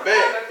 it's in the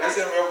bag. It's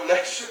in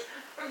Revelation.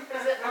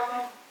 Is it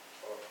on?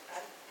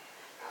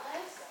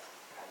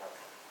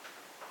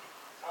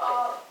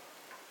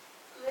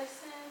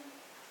 Listen.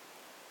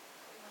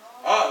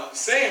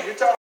 Sin. We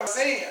talking about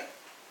sin.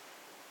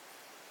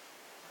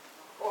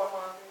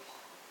 Whoremongers.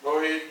 Go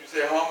ahead. You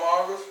say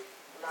homemongers.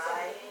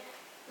 Lying.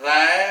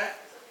 Lying.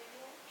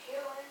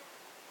 Killing.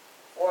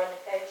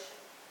 Fornication.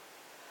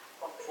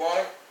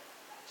 Fornication.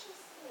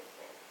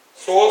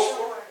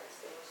 Sorcerer.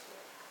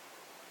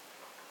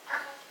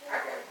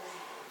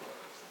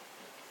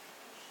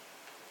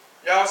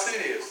 Y'all see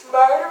this?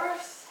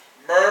 Murderers.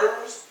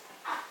 Murderers.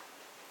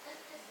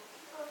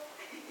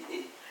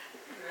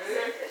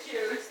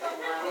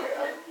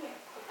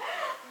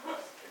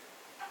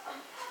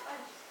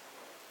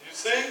 You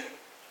see?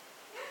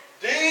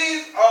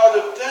 These are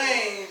the things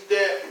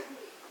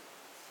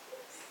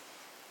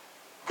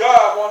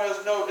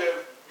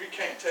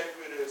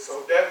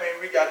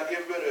we got to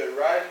get rid of it,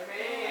 right?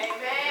 Amen.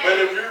 But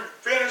if you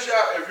finish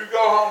out, if you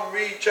go home and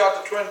read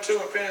chapter 22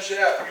 and finish it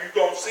out, you're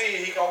going to see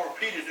he going to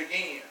repeat it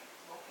again.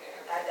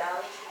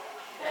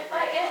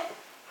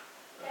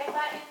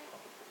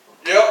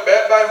 Yep,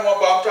 backbiting one,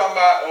 but I'm talking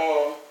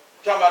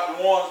about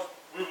the ones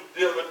we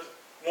deal with,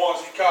 the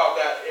ones he called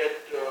out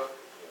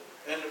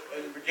in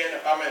the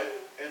beginning. I mean,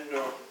 in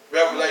the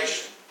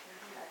Revelation.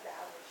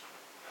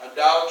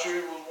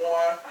 Idolatry was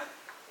one.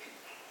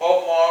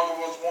 Whoremonger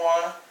was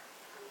one.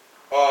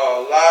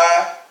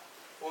 Liar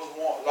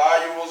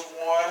was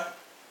one.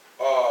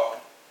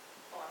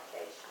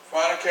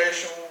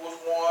 Fornication was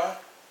one.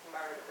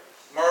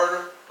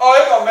 Murder. Oh,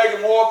 they're going to make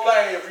it more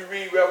plain if you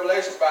read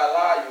Revelation about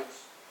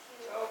liars.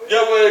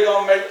 Just what they're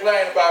going to make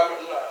plain about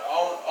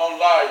on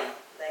liars.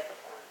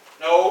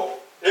 No,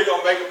 they're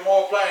going to make it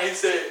more plain. He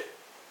said,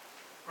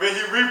 when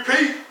he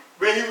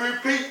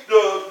repeat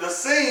the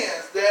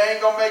sins, they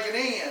ain't going to make it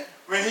in.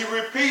 When he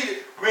repeat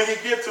it, when he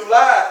get to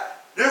lie,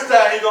 this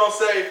time he going to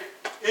say,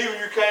 even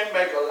you can't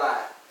make a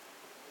lie.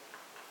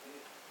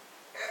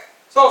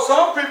 So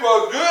some people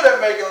are good at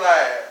making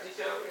lies.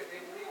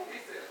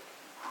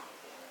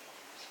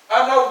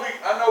 I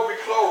know we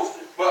closed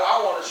it, but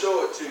I want to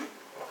show it to you.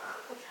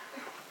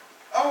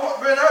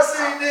 When I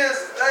seen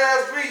this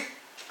last week,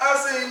 I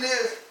seen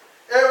this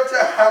every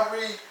time I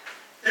read,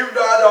 even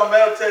though I don't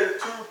meditate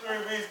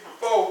 2-3 weeks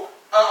before,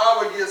 I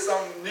would get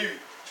something new.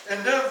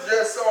 And this was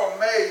just so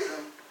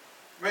amazing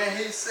when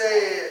he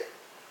said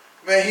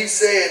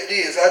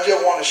this. I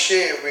just want to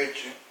share it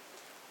with you.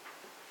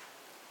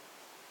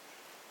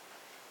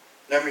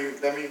 Let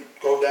me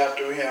go down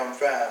through here and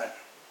find it.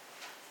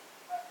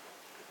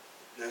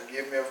 Just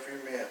give me a few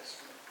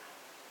minutes.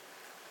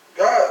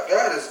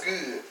 God is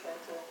good.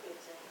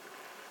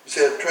 He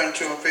said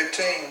 22 and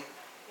 15.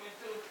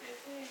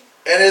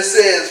 And it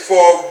says,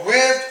 for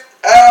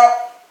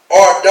without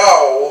are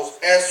dogs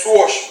and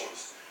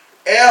sorcerers,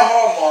 and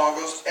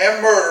whoremongers,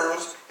 and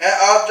murderers, and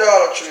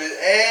idolaters,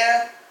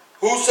 and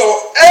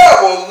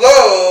whosoever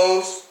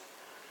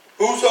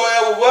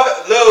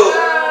what? Love.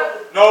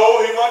 No,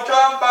 he wasn't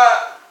talking about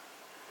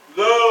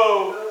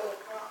love.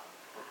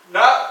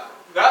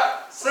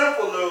 Not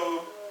simple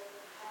love.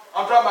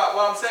 I'm talking about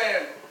what I'm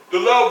saying. The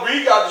love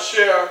we got to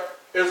share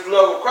is the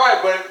love of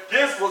Christ, but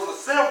this was a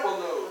simple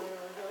love.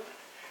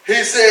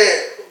 He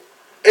said,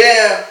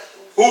 and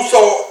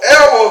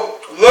whosoever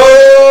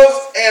loves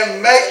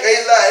and make a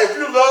lie. If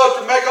you love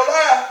to make a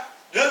lie,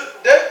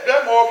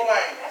 that's more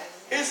plain.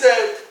 He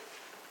said,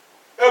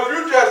 if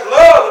you just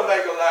love to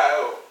make a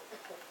lie,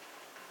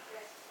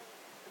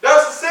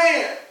 that's a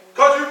sin,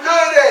 because you're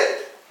good at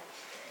it.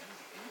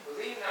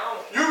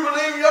 You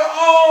believe your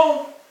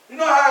own. You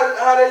know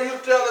how they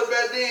used to tell us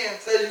back then,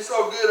 say you're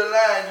so good at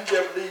lying, you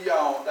just believe your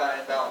own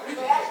thing, don't you?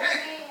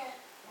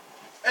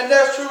 And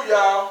that's true,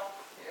 y'all.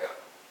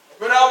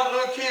 When I was a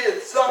little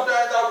kid, some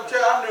things I would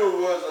tell, I knew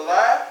it was a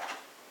lie,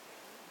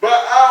 but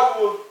I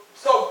was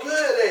so good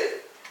at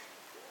it.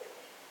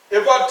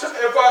 If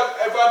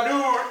I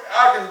knew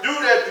I can do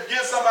that to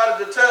get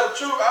somebody to tell the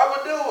truth, I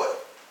would do it.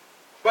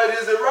 But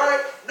is it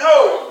right?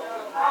 No.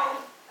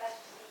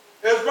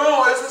 It's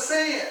wrong. It's a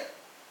sin.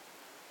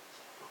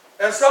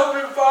 And some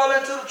people fall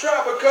into the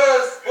trap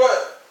because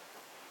what?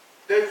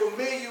 They're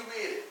familiar with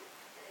it.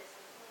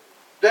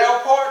 They are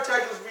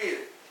partakers with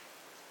it.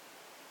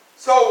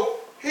 So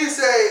he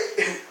said,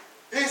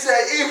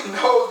 even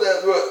those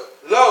that what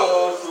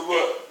loves to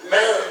what?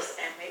 Loves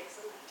and makes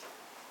a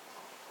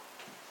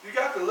lie. You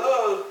got to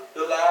love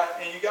the lie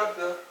and you got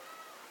to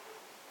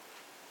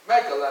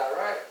make a lie,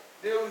 right?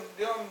 Them,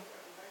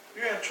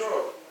 you're in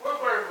trouble. What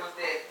verse was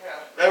that?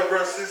 That was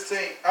verse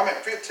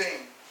 15.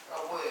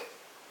 Oh, what?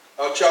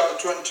 Chapter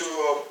 22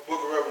 of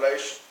Book of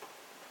Revelation.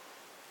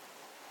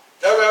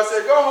 That's why I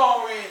said, go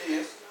home and read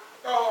this.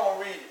 Go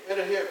home and read it.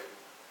 It'll help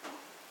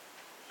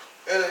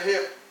you. It'll help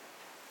you.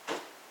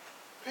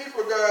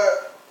 People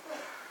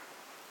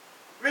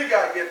we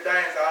got to get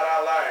things out of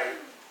our life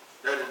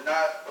that is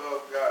not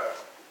of God.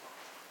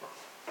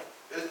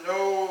 There's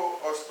no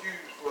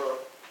excuse for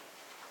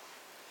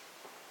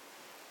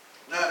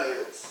none of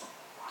this.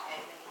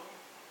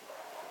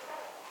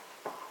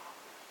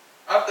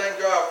 I thank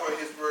God for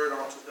his word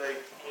on today.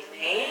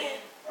 Amen.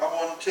 I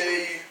want to tell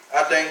you,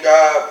 I thank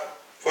God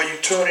for you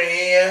tuning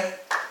in.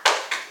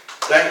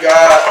 Thank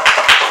God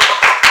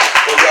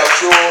for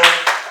Yahshua,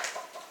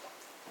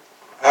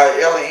 our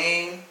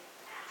Elohim,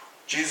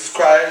 Jesus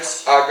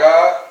Christ, our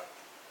God.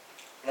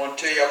 I want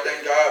to tell you, I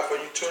thank God for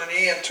you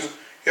tuning in to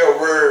hear a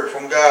word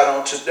from God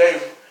on today.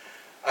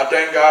 I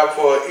thank God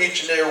for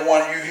each and every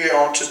one of you here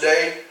on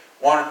today.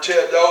 I want to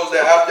tell those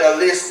that are out there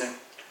listening,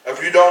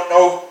 if you don't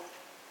know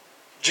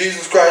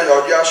Jesus Christ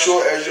or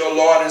Yahshua as your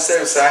Lord and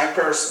Savior, same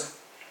person,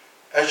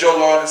 as your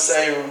Lord and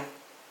Savior,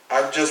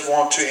 I just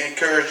want to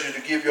encourage you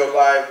to give your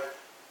life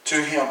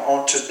to him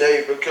on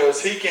today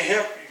because he can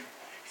help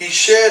you. He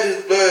shed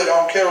his blood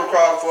on Calvary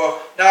cross for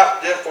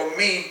not just for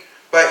me,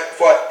 but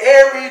for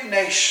every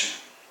nation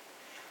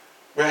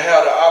will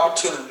have the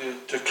opportunity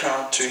to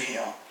come to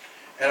him.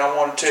 And I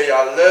want to tell you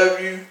I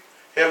love you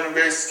Heavenly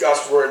Grace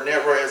Gospel Word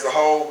Network as a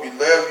whole, we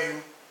love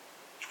you.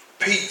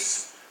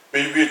 Peace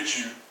be with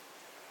you.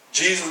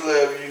 Jesus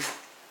love you.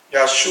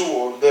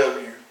 Yahshua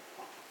love you.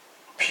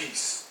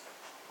 Peace.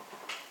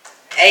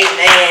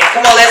 Amen.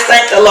 Come on, let's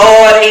thank the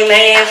Lord,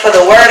 amen, for the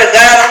word of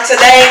God on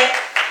today.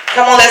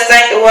 Come on, let's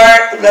thank the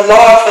Lord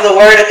for the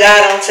word of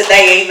God on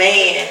today,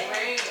 amen.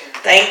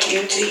 Thank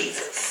you,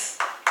 Jesus.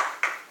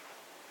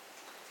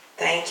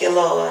 Thank you,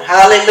 Lord.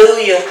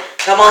 Hallelujah.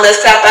 Come on,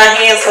 let's clap our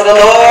hands for the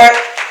Lord.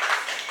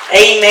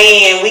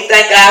 Amen. We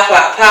thank God for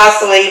our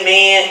apostle,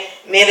 amen,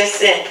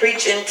 ministering and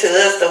preaching to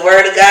us the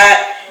word of God.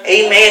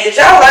 Amen. Did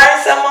y'all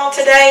learn something on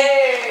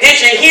today?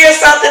 Did you hear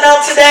something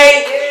on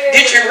today?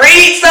 Did you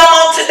read something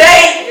on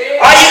today?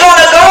 Are you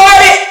going to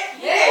guard it?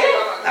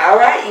 All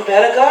right, you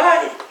better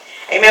guard it.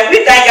 Amen.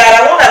 We thank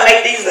God. I want to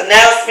make these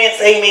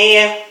announcements.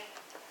 Amen.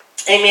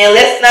 Amen.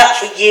 Let's not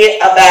forget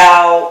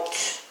about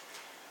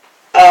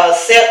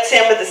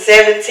September the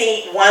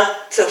 17th, 1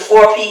 to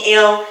 4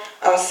 p.m.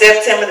 On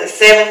September the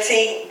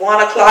 17th,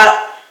 1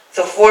 o'clock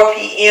to 4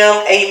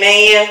 p.m.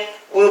 Amen.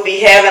 We'll be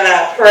having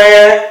our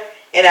prayer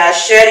and our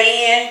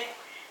shut-in.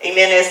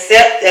 Amen. That's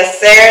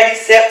Saturday,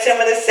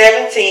 September the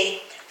 17th,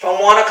 from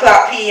 1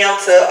 o'clock p.m.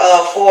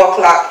 to 4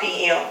 o'clock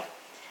p.m.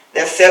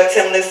 That's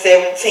September the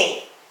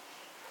 17th.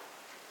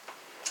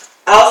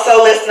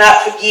 Also, let's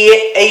not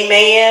forget,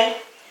 amen,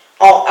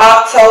 on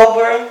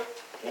October,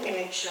 let me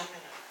make sure I'm in.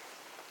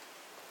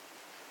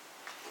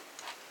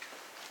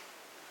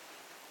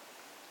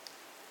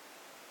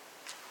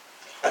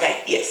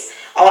 Okay, yes.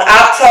 On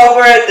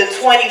October the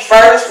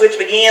 21st, which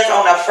begins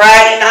on a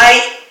Friday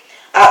night,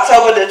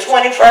 October the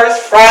 21st,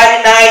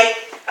 Friday night,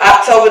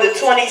 October the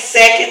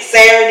 22nd,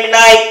 Saturday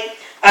night,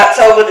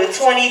 October the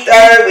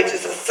 23rd, which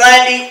is a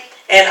Sunday,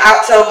 and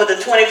October the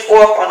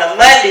 24th on a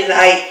Monday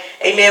night,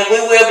 amen, we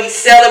will be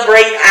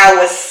celebrating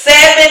our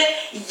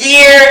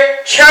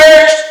 7-year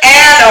church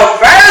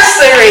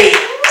anniversary.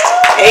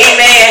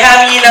 Amen.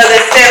 How many of you know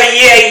that 7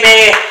 year,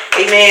 amen,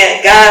 amen,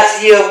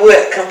 God's year of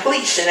what?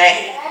 Completion,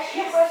 ain't it?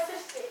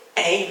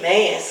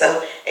 Amen.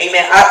 So,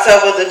 amen,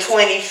 October the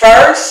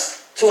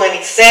 21st,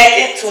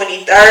 22nd,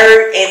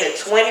 23rd, and the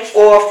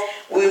 24th,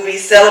 we'll be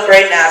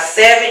celebrating our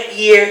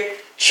 7-year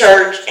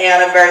church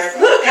anniversary.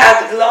 Look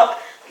how the Lord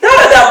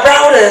done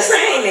brought us,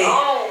 ain't He?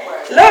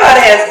 Lord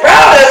has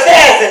brought us,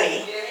 hasn't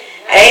He?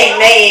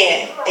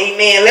 Amen.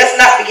 Amen. Let's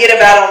not forget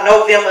about on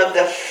November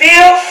the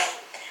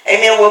 5th,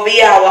 amen, will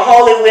be our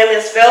Holy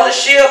Women's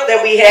Fellowship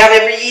that we have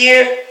every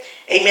year.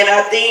 Amen.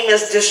 Our theme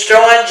is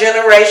Destroying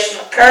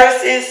Generational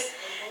Curses.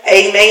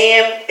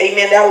 Amen.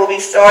 Amen. That will be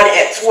starting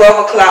at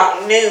 12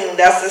 o'clock noon.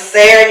 That's a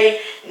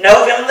Saturday,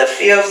 November the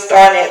 5th,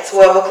 starting at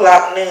 12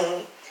 o'clock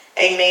noon.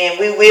 Amen.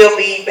 We will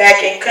be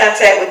back in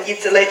contact with you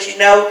to let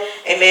you know,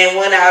 amen,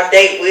 when our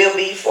date will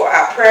be for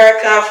our prayer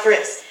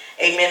conference.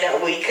 Amen. That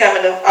will be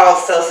coming up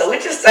also. So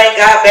we just thank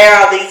God, bear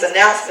all these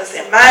announcements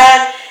in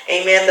mind.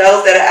 Amen.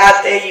 Those that are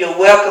out there, you're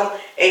welcome,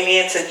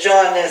 amen, to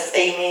join us,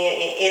 amen,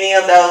 in any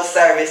of those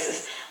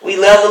services. We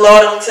love the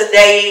Lord on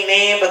today,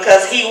 amen,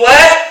 because He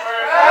what?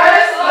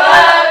 First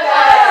loved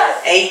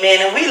us.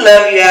 Amen. And we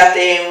love you out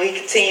there, and we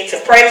continue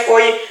to pray for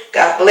you.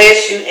 God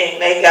bless you, and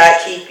may God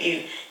keep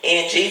you.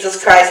 In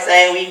Jesus Christ's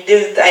name, we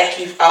do thank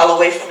you all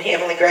the way from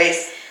Heavenly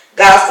Grace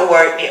Gospel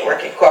Word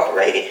Network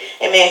Incorporated.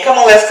 Amen. Come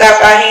on, let's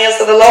clap our hands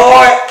to the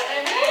Lord.